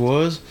percentage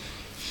was.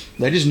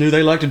 They just knew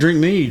they liked to drink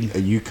mead.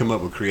 You come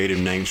up with creative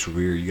names for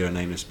beer. You gotta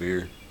name this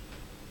beer.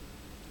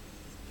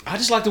 I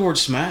just like the word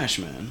smash,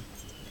 man.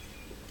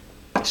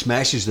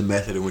 Smash is the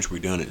method in which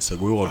we've done it. So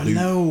we will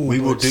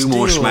do still.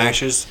 more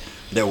smashes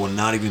that will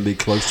not even be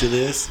close to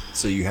this.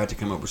 So you have to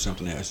come up with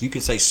something else. You can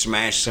say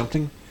smash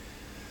something,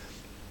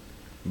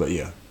 but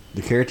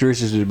the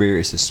characteristics of the beer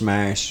is the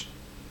smash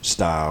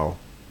style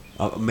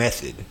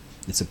method.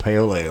 It's a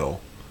pale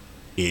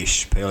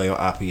ale-ish, pale ale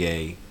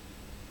IPA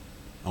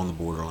on the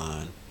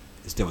borderline.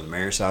 It's done with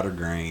Maris Otter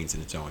grains,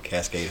 and it's done with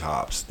Cascade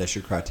hops. That's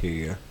your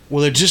criteria.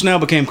 Well, it just now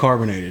became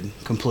carbonated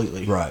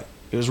completely. Right.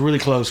 It was really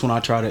close when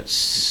I tried it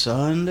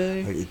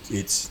Sunday.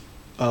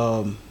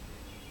 And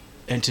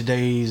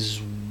today's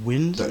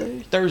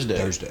Wednesday?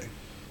 Thursday.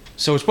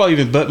 So it's probably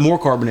even more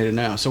carbonated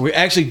now. So we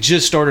actually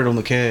just started on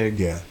the keg.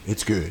 Yeah,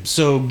 it's good.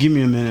 So give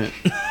me a minute.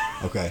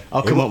 Okay.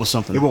 I'll come up with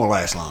something. It won't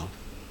last long.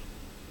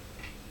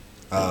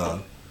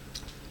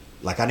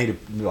 You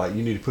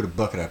need to put a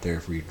bucket out there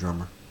for your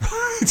drummer.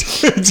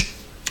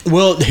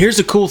 Well, here's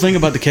the cool thing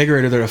about the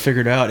kegerator that I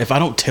figured out. If I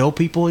don't tell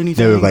people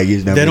anything, nobody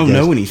they don't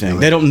know anything.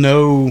 They don't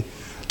know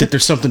that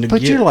there's something to get.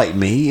 But you're like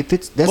me.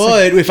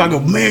 If I go,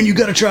 man, you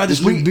got to try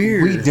this new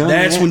beer.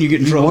 That's when you get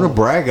in trouble. You want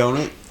to brag on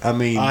it. I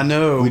mean, I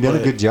know. We've done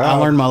a good job. I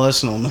learned my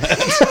lesson on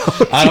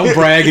that. I don't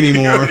brag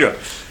anymore.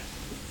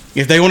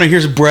 If they want to hear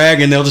us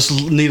bragging, they'll just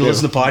need to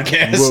listen to the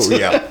podcast.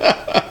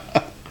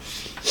 Well,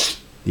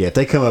 yeah, if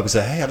they come up and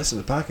say, hey, I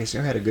listened to the podcast,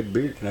 I had a good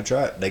beer. Can I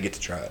try it? They get to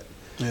try it.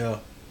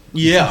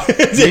 Yeah.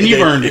 Then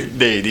you've earned it.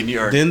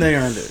 Then they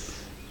earned it.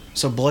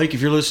 So, Blake, if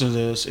you're listening to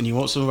this and you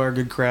want some of our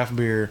good craft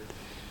beer,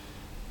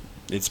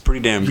 it's pretty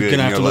damn good. You're going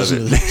to have to listen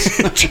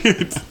to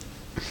this.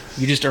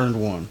 You just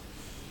earned one.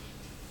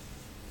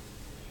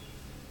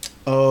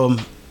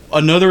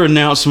 Another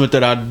announcement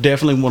that I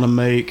definitely want to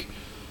make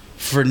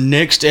for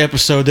next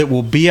episode that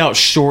will be out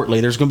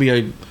shortly. There's going to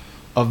be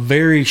a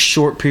very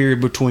short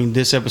period between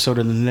this episode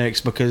and the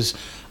next because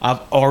I've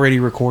already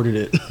recorded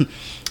it.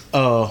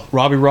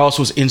 Robbie Ross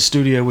was in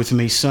studio with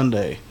me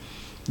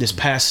this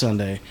past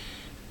Sunday,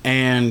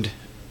 and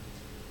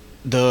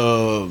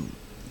the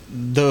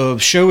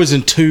show is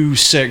in 2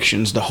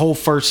 sections. The whole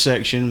first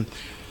section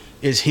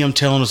is him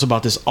telling us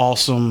about this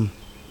awesome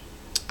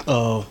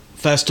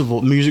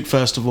music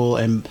festival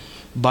and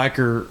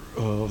biker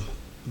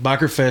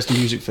fest and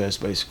music fest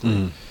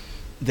basically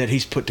that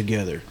he's put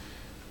together.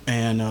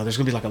 And there's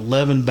going to be like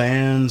 11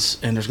 bands,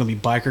 and there's going to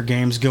be biker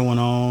games going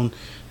on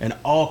and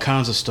all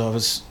kinds of stuff.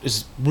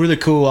 It's really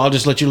cool. I'll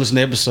just let you listen to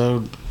the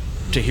episode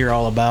to hear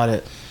all about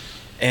it.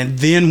 And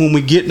then when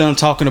we get done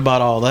talking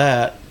about all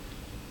that,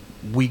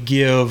 we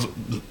give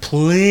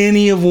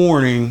plenty of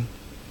warning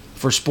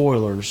for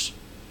spoilers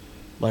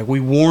Like, we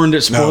warned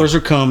that spoilers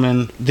are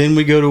coming. Then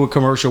we go to a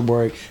commercial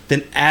break.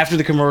 Then after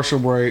the commercial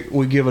break,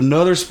 we give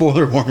another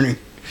spoiler warning,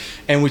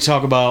 and we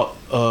talk about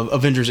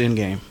Avengers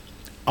Endgame,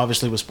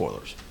 obviously with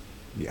spoilers.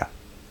 Yeah.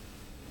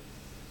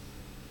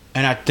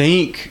 And I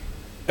think,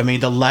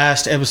 the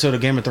last episode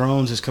of Game of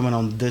Thrones is coming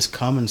on this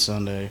coming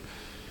Sunday.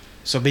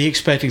 So be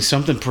expecting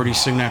something pretty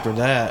soon after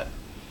that,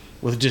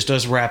 with just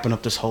us wrapping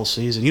up this whole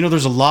season.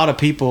 There's a lot of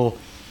people.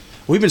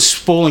 We've been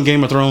spoiling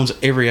Game of Thrones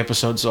every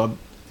episode, so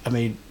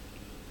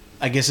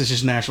I guess it's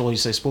just natural you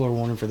say spoiler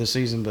warning for this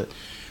season, but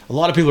a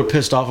lot of people are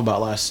pissed off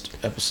about last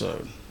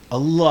episode. A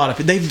lot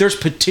of there's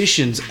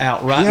petitions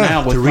out right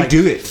now with to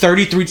redo it.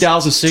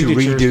 33,000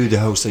 signatures to redo the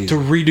whole season.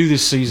 To redo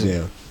this season.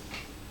 Yeah.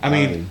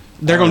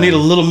 They're going to need a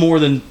little more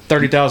than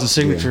 30,000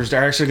 signatures.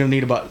 They're actually going to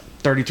need about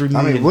 $33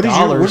 million. What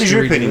is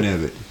your opinion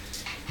of it?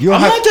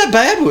 I'm not that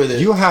bad with it.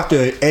 You'll have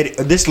to edit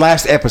this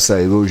last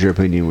episode. What was your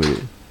opinion with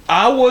it?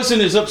 I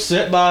wasn't as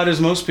upset by it as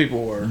most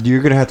people were.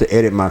 You're going to have to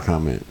edit my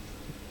comment.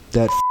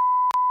 That's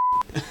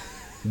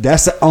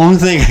the only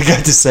thing I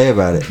got to say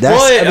about it.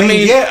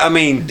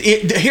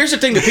 Here's the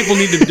thing that people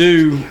need to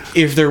do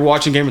if they're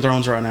watching Game of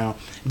Thrones right now.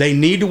 They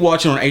need to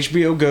watch it on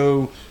HBO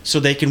Go so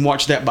they can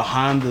watch that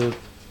behind the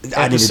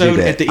episode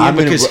at the end,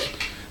 because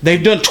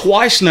they've done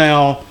twice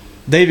now.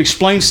 They've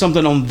explained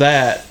something on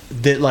that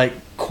like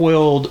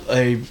quelled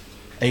a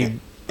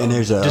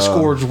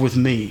discord with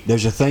me.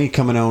 There's a thing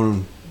coming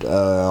on.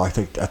 I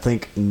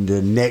think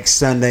the next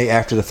Sunday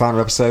after the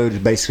final episode is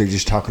basically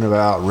just talking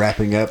about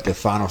wrapping up the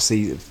final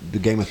season, the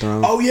Game of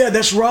Thrones. Oh yeah,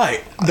 that's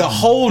right. The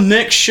whole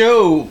next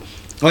show,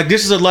 like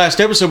this is the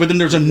last episode, but then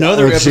there's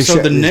another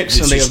episode the next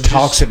Sunday of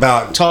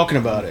talking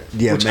about it,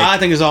 which I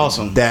think is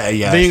awesome.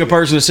 Being a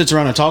person that sits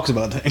around and talks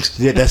about things.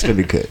 Yeah, that's gonna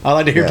be good. I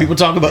like to hear people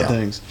talk about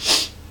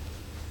things.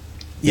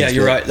 Yeah,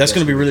 you're right. That's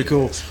going to be really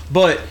cool.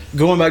 But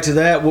going back to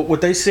that, what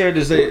they said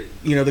is that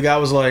the guy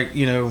was like,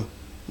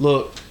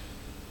 look,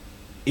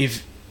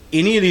 if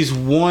any of these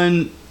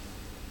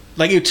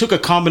it took a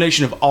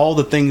combination of all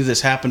the things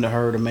that's happened to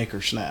her to make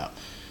her snap.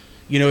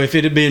 If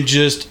it had been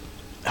just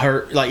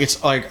her,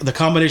 it's like the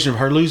combination of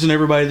her losing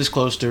everybody that's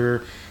close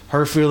to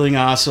her feeling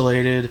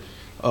isolated,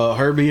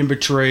 her being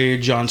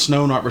betrayed, Jon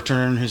Snow not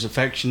returning his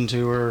affection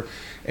to her,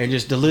 and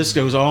just the list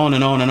goes on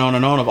and on and on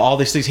and on of all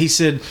these things. He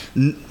said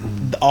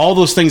all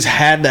those things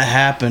had to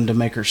happen to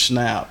make her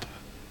snap.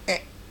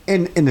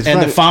 And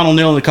the final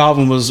nail in the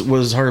coffin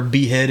was her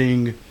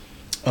beheading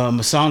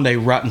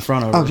Missandei right in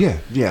front of her. Oh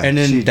yeah. And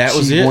then that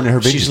was it. Wanted her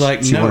vengeance. She's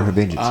like, she no, wanted her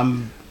vengeance.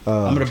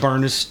 I'm going to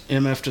burn this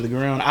MF to the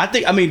ground.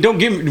 Don't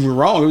get me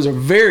wrong. It was a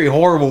very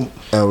horrible,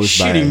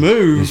 shitty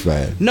move. It was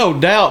bad. No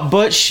doubt,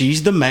 but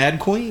she's the Mad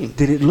Queen.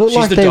 Did it look she's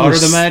like the they daughter were,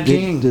 of the Mad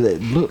King? Did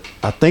it look?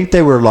 I think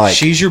they were like.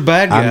 She's your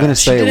bad guy. I'm going to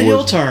say she did it a heel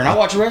was, turn. I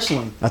watch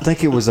wrestling. I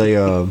think it was a.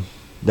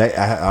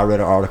 I read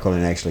an article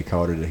and actually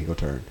called it a heel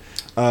turn.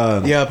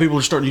 Yeah, people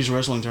are starting to use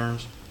wrestling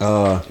terms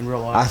in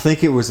real life. I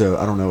think it was a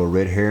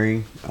red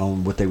herring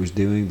on what they was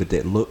doing, but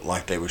it looked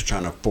like they was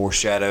trying to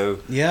foreshadow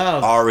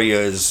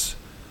Arya's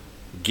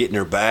getting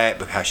her back,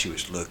 but how she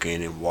was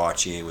looking and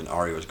watching when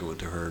Arya was going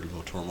through her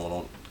little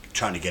turmoil,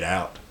 trying to get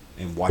out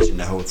and watching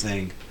the whole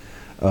thing.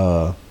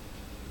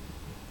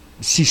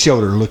 She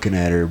showed her looking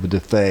at her with the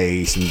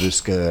face and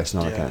disgust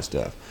and all that kind of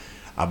stuff.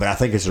 But I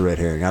think it's a red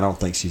herring. I don't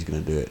think she's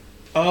going to do it.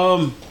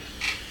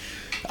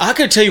 I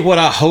could tell you what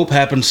I hope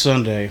happens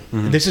Sunday.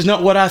 Mm-hmm. This is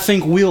not what I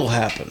think will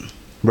happen.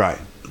 Right.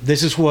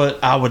 This is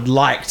what I would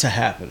like to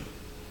happen.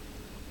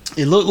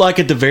 It looked like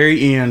at the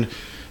very end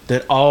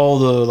that all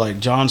the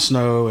Jon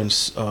Snow and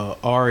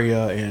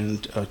Arya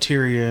and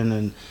Tyrion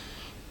and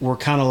were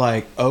kind of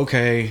like,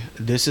 okay,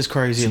 this is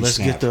crazy. Let's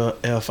get the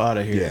F out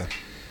of here. Yeah.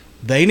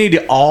 They need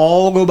to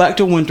all go back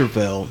to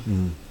Winterfell.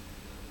 Mm-hmm.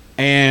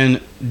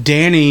 And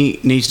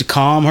Dany needs to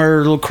calm her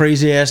little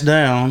crazy ass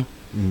down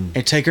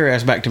and take her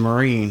ass back to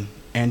Meereen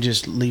and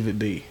just leave it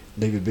be.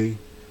 Leave it be?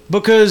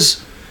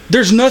 Because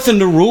there's nothing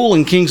to rule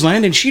in King's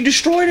Landing. She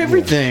destroyed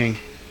everything.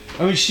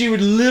 Yeah. I mean, she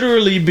would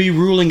literally be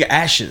ruling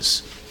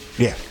ashes.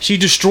 Yeah. She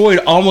destroyed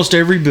almost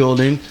every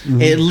building,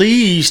 at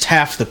least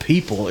half the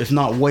people, if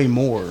not way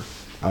more.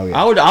 Oh,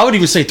 yeah. I would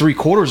even say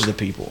 3/4 of the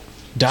people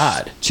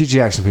died. She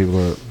jacked some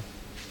people up.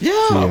 Yeah.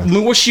 I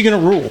mean, what's she going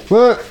to rule?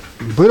 Well,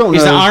 we don't know.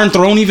 Is the Iron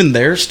Throne even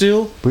there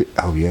still?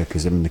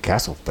 Because the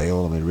castle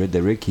failed.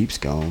 The red keep's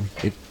gone.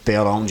 It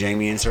failed on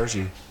Jaime and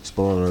Cersei.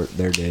 Spoiler alert,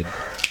 they're dead.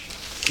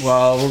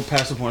 Well, we're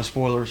past the point of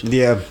spoilers.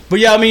 Yeah. But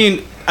yeah, I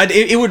mean,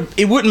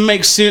 it wouldn't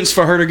make sense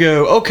for her to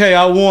go, okay,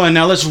 I won,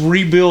 now let's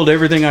rebuild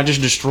everything I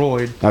just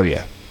destroyed. Oh,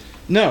 yeah.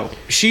 No.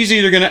 She's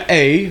either going to,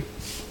 A,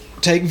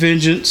 take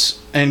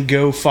vengeance and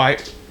go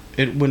fight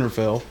at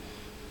Winterfell.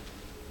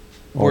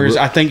 Whereas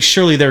I think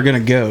surely they're going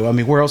to go. I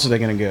mean, where else are they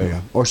going to go?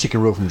 Yeah. Or she can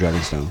rule from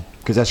Dragonstone,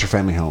 because that's her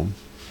family home.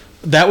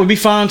 That would be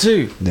fine,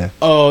 too. Yeah.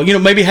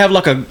 Maybe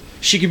have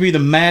she could be the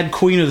Mad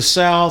Queen of the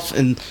South,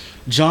 and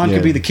Jon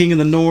could be the King of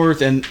the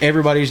North, and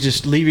everybody's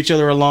just leave each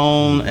other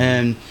alone.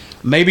 And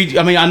maybe,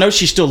 I know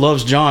she still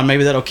loves Jon.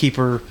 Maybe that'll keep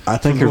her. I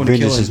think her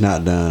vengeance is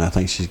not done. I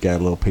think she's got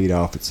a little peed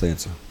off at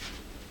Sansa.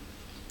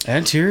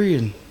 And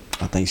Tyrion.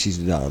 I think she's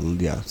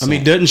yeah. I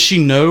mean, doesn't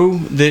she know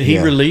that he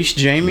Yeah. released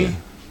Jamie? Yeah.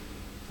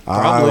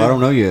 Probably. I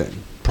don't know yet.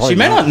 Probably She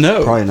may not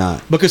know. Probably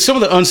not. Because some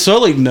of the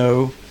Unsullied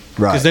know.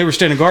 Right. Because they were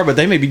standing guard, but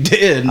they may be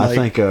dead. I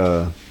like-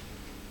 think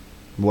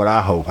what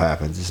I hope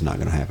happens is not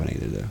going to happen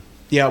either, though.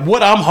 Yeah,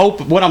 what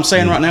I'm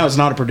saying right now is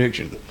not a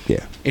prediction.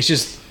 Yeah. It's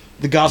just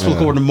the gospel Yeah.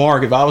 according to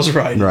Mark, if I was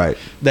right. Right.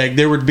 That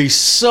there would be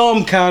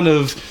some kind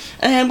of,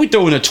 and we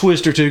throw in a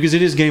twist or two because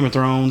it is Game of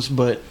Thrones,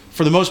 but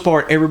for the most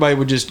part, everybody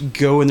would just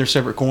go in their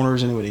separate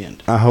corners and it would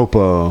end. I hope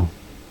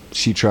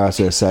she tries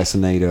to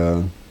assassinate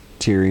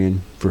Tyrion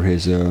for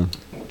his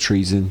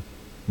treason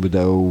with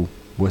the old,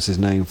 what's his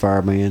name,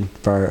 the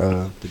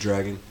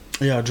dragon.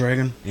 Yeah,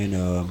 Dragon.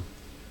 And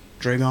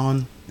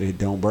Dragon. They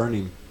don't burn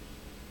him.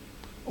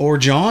 Or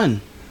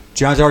John.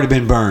 John's already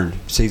been burned.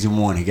 Season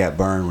 1, he got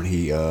burned when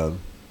he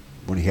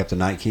helped the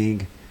Night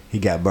King. He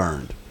got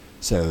burned,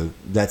 so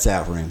that's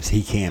out for him.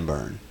 He can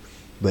burn,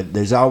 but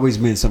there's always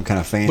been some kind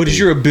of fan. But is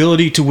your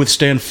ability to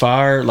withstand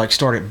fire like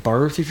start at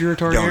birth if you're a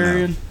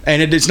Targaryen?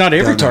 And it's not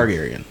every Don't know.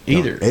 Targaryen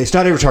either. No, it's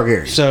not every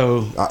Targaryen.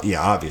 So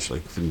yeah, obviously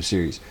from the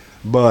series,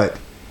 but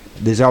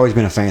there's always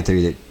been a fan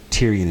theory that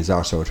Tyrion is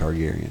also a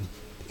Targaryen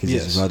because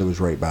Yes. his mother was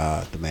raped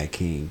by the Mad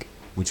King,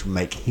 which would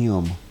make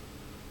him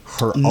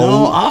her No,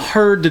 own. I've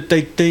heard that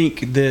they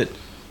think that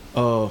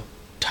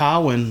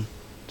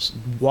Tywin's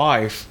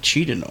wife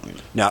cheated on him.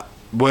 Now,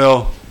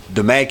 well,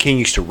 the Mad King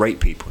used to rape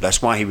people.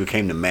 That's why he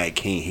became the Mad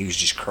King. He was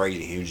just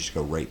crazy. He would just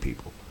go rape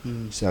people.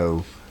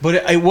 So,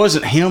 But it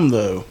wasn't him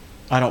though.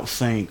 I don't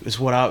think it's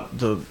what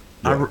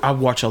I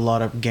watch a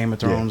lot of Game of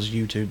Thrones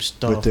YouTube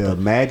stuff. but the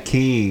Mad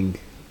King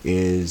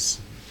is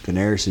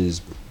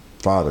Daenerys'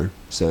 father,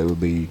 so it would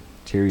be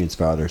Tyrion's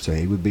father. So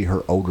he would be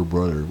her older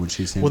brother when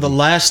she's him. Well, the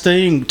last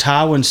thing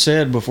Tywin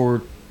said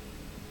before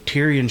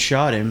Tyrion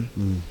shot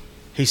him,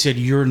 he said,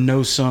 "You're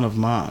no son of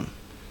mine."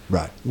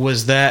 Right.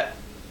 Was that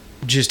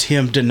just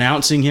him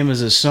denouncing him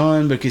as a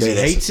son because he Yeah,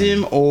 that's hates the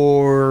him,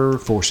 or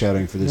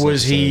foreshadowing for this?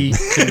 was he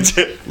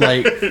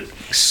like? That's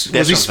Was he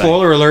what I'm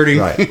spoiler thinking. alerting?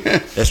 Right.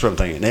 That's what I'm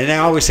thinking. And I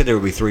always said there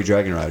would be 3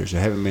 dragon riders.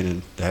 There haven't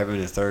been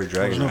a third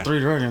dragon There's no rider. 3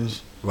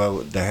 dragons. Well,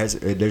 there's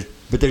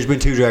been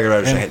 2 dragon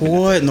riders. that And hadn't been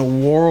what in the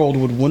world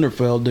would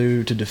Winterfell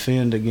do to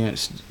defend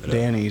against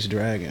Dany's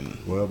dragon?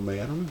 Well, I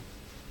don't know.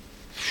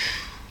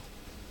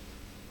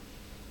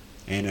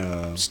 And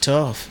it's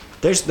tough.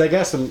 They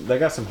got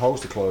some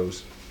holes to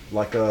close.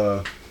 Like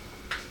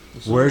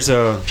where's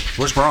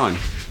Bronn?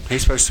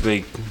 He's supposed to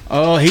be.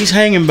 Oh, he's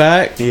hanging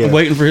back, Yeah.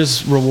 waiting for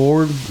his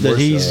reward. That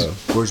he's.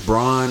 Where's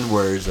Bronn?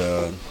 Where's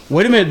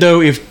Wait a minute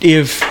though. If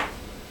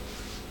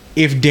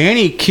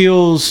Dany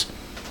kills,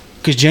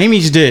 because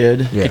Jaime's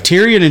dead, Yeah.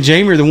 Tyrion and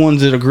Jaime are the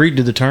ones that agreed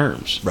to the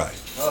terms. Right.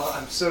 Oh,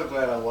 I'm so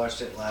glad I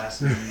watched it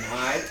last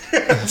night.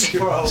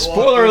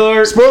 Spoiler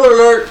alert! Spoiler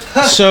alert!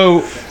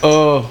 So,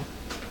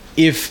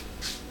 if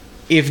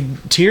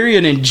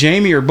Tyrion and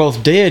Jaime are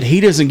both dead, he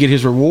doesn't get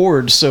his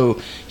reward.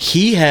 So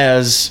he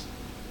has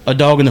a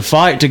dog in the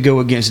fight to go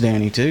against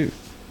Dany too,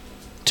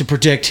 to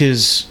protect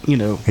his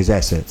his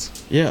assets.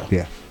 Yeah.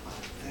 Yeah.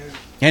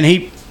 And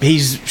he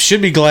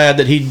should be glad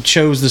that he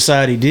chose the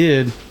side he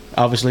did,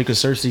 obviously, because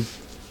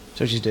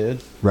Cersei's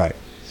dead. Right.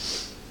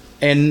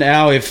 And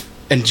now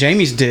and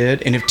Jaime's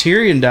dead, and if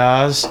Tyrion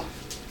dies,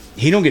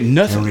 he don't get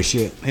nothing. He don't get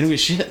shit. He don't get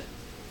shit.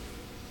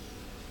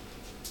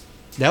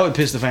 That would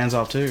piss the fans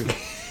off too.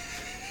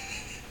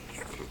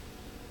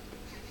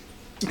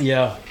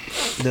 Yeah,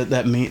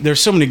 that meme. There's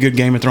so many good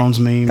Game of Thrones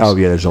memes. Oh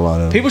yeah, there's a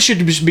lot of People should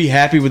just be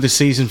happy with the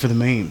season for the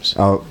memes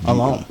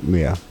alone.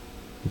 Yeah.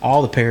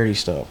 All the parody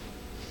stuff.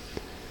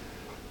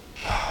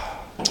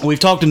 We've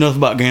talked enough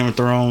about Game of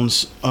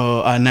Thrones.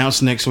 I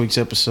announced next week's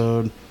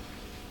episode.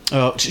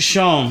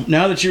 Sean,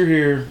 now that you're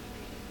here,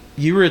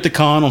 you were at the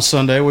con on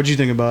Sunday. What did you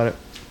think about it?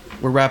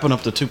 We're wrapping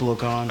up the Tupelo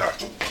con.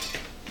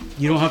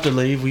 You don't have to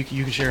leave.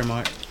 You can share a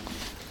mic.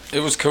 It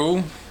was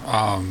cool.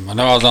 I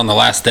know I was on the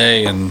last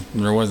day, and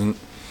there wasn't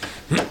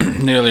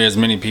nearly as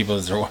many people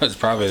as there was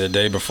probably the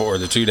day before,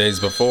 the 2 days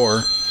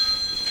before.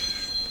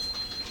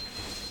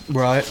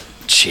 Right.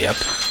 Chip.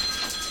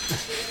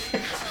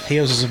 He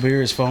has a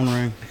severe his phone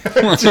ring.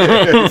 But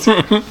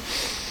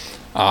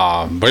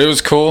it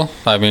was cool.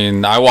 I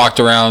mean, I walked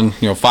around,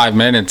 5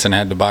 minutes and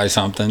had to buy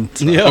something.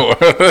 So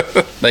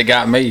Yeah. They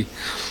got me.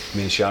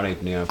 Me and Shawnee.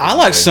 Yeah. I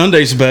like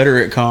Sundays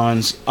better at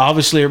cons.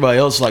 Obviously, everybody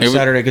else likes It was-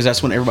 Saturday because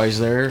that's when everybody's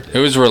there. It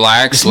was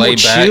relaxed, It's more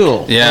laid back.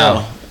 chill.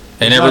 Yeah.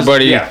 And It's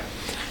everybody. nice-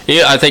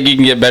 Yeah, I think you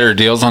can get better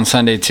deals on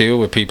Sunday too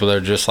with people that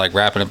are just like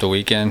wrapping up the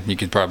weekend. You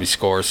could probably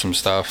score some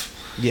stuff.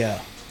 Yeah.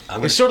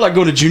 It's sort of like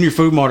going to Junior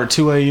Food Mart at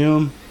 2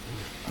 a.m.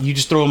 You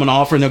just throw them an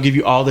offer and they'll give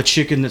you all the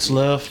chicken that's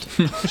left.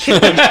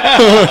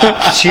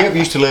 Chip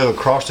used to live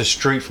across the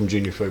street from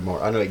Junior Food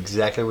Mart. I know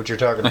exactly what you're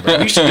talking about.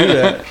 We used to do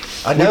that.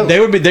 I know. They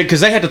would be there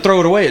because they had to throw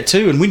it away at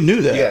 2, and we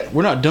knew that. Yeah.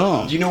 We're not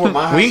dumb. Do you know where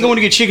my house We ain't going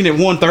to get chicken at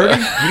 1:30. You know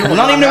We're where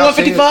not my even at house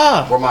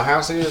 1:55. is? Where my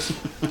house is?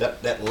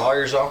 That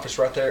lawyer's office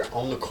right there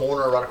on the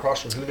corner, right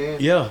across from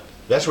Hunan. Yeah.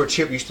 That's where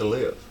Chip used to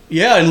live.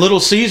 Yeah, and Little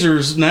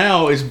Caesars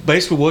now is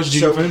basically was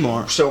Junior Food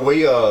Mart. So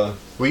we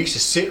We used to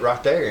sit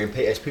right there, and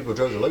as people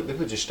drove the loop, they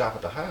would just stop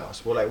at the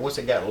house. Well, like once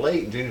it got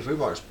late, and Junior Food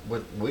Marts,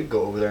 we'd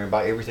go over there and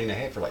buy everything they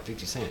had for like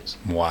 50 cents.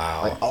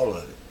 Wow. Like all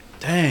of it.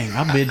 Dang,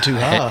 I bid too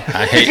high.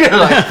 I hate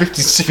like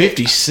 50 cents.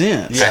 50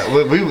 cents. Yeah,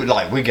 we would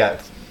like, we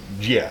got,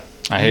 yeah.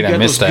 I got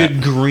missed those that.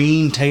 good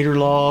green tater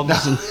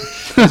logs. And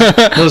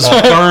those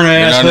burn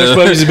ass hush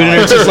puppies have been in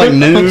there since like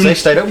noon. They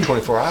stayed open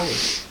 24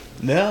 hours.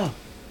 Yeah.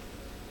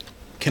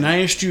 Can I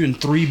interest you in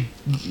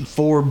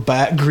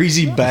 3-4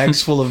 greasy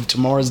bags full of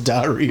tomorrow's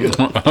diarrhea?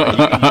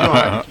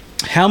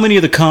 How many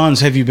of the cons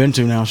have you been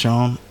to now,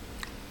 Sean?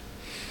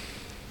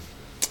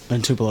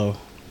 In Tupelo?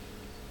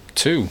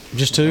 2.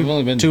 Just 2? I've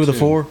only been 2 to of the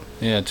 4?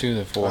 Yeah, 2 of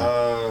the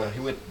 4. He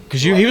went.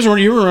 Because you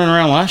were running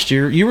around last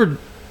year.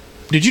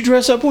 Did you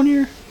dress up one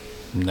year?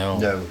 No.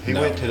 No,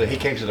 he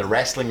came to the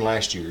wrestling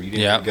last year. You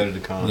didn't go to the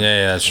con.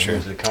 Yeah, that's He true.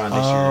 went to the con this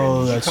year.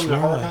 Oh, Did that's you come to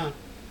the right. con?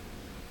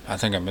 I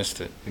think I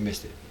missed it. You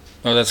missed it.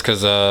 Oh, that's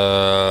because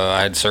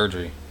I had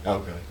surgery.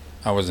 Okay.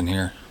 I wasn't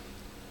here.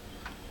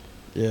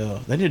 Yeah,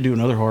 they need to do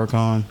another horror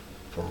con.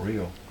 For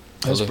real.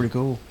 That was pretty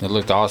cool. It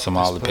looked awesome,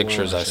 all the Let's put one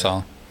pictures on I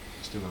saw.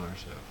 Let's do one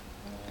ourselves.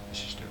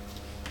 Let's just do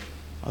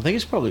it. I think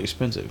it's probably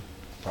expensive.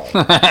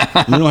 Probably.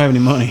 We don't have any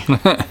money.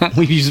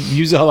 We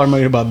use all our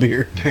money to buy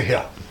beer.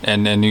 Yeah.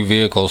 And new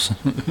vehicles.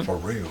 For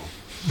real.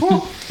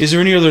 Is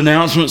there any other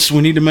announcements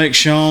we need to make,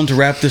 Sean, to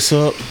wrap this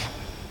up?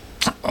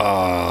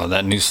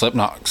 That new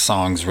Slipknot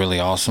song's really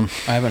awesome.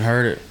 I haven't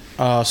heard it.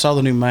 Saw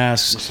the new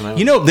masks. What's the name?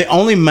 You know, the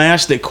only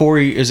mask that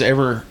Corey has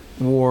ever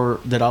wore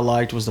that I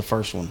liked was the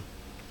first one.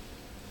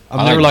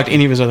 I've never liked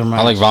any of his other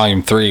masks. I like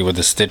Volume 3 with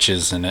the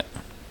stitches in it.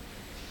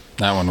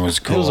 That one was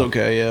cool. It was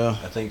okay, yeah.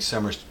 I think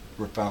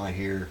we're finally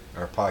here.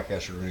 Our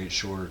podcast are going to get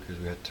shorter because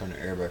we have to turn the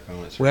air back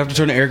on. We have to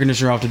turn the air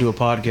conditioner off to do a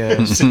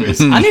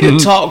podcast. I need to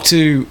talk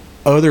to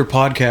other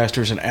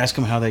podcasters and ask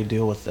them how they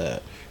deal with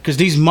that. Because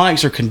these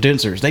mics are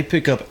condensers. They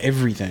pick up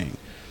everything.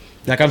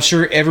 Like, I'm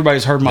sure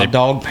everybody's heard my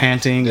dog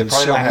panting and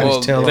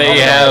somebody's telling They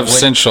have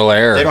central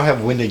air. They don't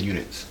have window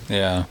units.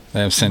 Yeah, they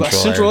have central But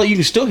central air. you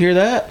can still hear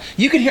that.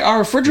 You can hear our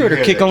refrigerator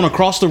You can hear kick that on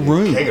across the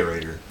room.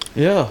 Kegerator.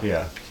 Yeah.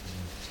 Yeah.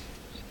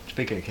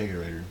 Speaking of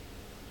kegerator.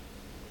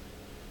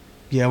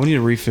 Yeah, we need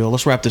a refill.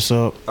 Let's wrap this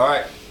up. All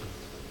right.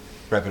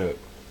 Wrap it up.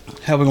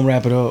 How are we going to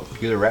wrap it up?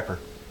 You're the rapper.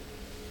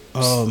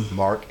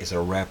 Mark is a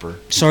rapper.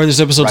 Sorry, this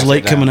episode's Write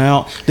late that down. coming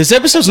out. This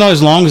episode's not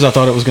as long as I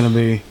thought it was going to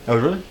be. Oh,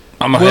 really?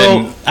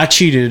 I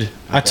cheated.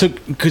 I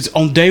took, because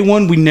on day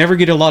 1, we never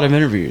get a lot of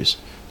interviews.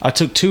 I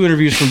took 2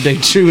 interviews from day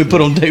 2 and put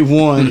on day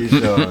 1.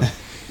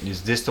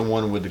 Is this the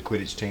one with the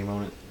Quidditch team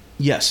on it?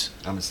 Yes.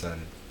 I'm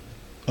excited.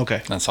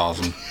 Okay. That's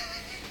awesome.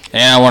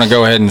 And I want to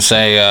go ahead and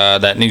say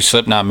that new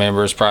Slipknot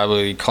member is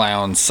probably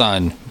Clown's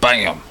son.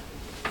 Bam!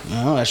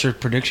 Oh, that's your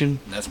prediction?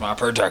 That's my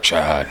prediction.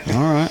 All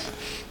right.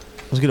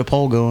 Let's get a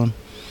poll going.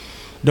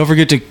 Don't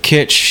forget to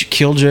catch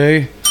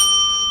Killj,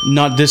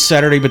 not this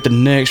Saturday, but the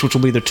next, which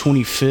will be the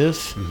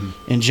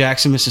 25th in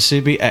Jackson,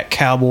 Mississippi at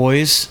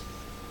Cowboys.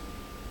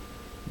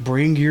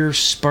 Bring your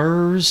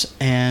spurs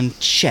and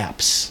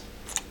chaps.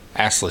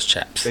 Assless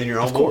chaps. In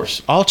your own Of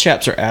course. All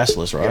chaps are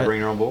assless, right? Yeah,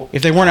 bring your own bull.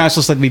 If they weren't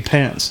assless, they'd be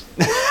pants.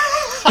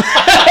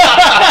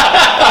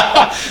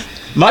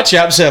 My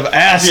chaps have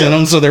ass in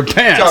them, so they're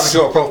pants.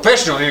 Talking to a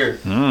professional here.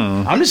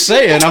 I'm just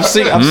saying. I've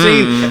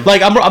seen.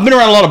 Like I've been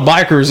around a lot of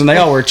bikers, and they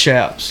all wear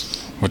chaps.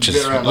 Which is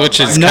None kind of of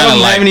them have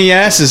like, any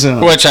asses in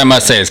them. which I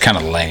must say is kind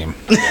of lame.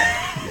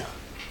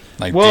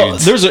 Like Well,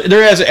 dudes.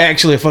 there is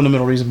actually a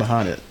fundamental reason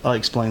behind it. I'll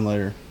explain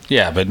later.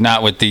 Yeah, but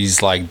not with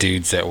these like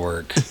dudes at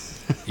work.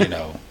 You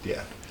know.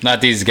 Yeah. Not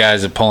these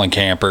guys that pulling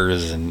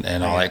campers and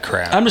all that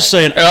crap. I'm just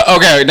saying.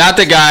 Okay, not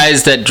the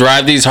guys that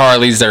drive these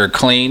Harleys that are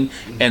clean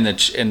and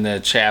the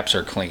chaps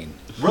are clean.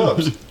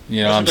 Rubs.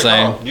 You know what I'm That's they're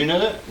saying? called. Do you know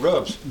that?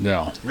 Rubs.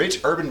 No.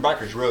 Rich urban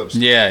bikers rubs.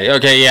 Yeah.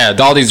 Okay. Yeah.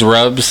 All these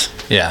rubs.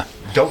 Yeah.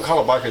 Don't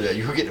call a biker that.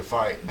 You'll get in a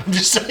fight. I'm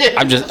just saying.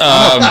 I'm just.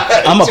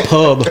 I'm a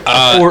pub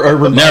or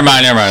urban. Never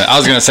mind. I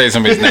was gonna say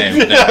somebody's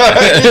name.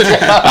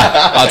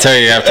 I'll tell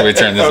you after we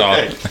turn this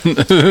off.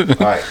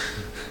 All right.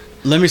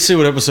 Let me see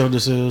what episode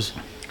this is.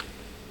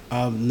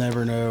 I'll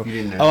never know. You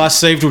didn't know. Oh, I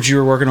saved what you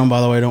were working on, by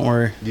the way. Don't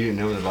worry. You didn't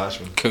know the last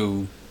one.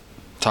 Cool.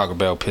 Taco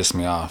Bell pissed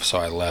me off, so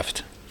I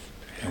left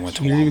and went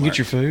to You didn't even Walmart. get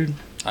your food?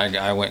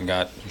 I went and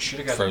got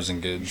should've got frozen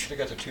You goods. should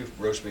have got the 2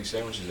 roast beef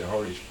sandwiches at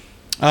Hardee's.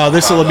 Oh,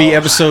 this will be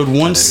episode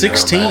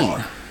 116.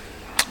 I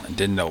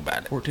didn't know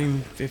about it. 14,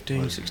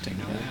 15, 16.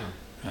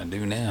 I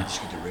do now.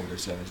 Just get the regular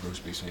size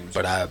roast beef sandwich.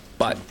 But I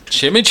bought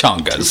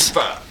chimichangas.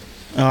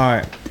 All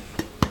right.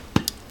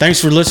 Thanks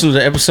for listening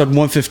to episode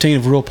 115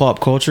 of Real Pop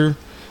Culture.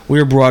 We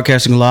are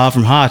broadcasting live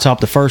from high atop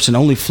the first and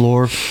only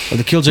floor of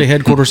the Killj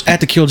headquarters at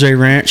the Killj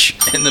Ranch.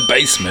 In the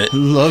basement.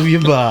 Love you,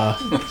 bye.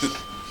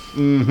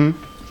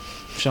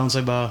 Sean,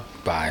 say bye.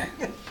 Bye.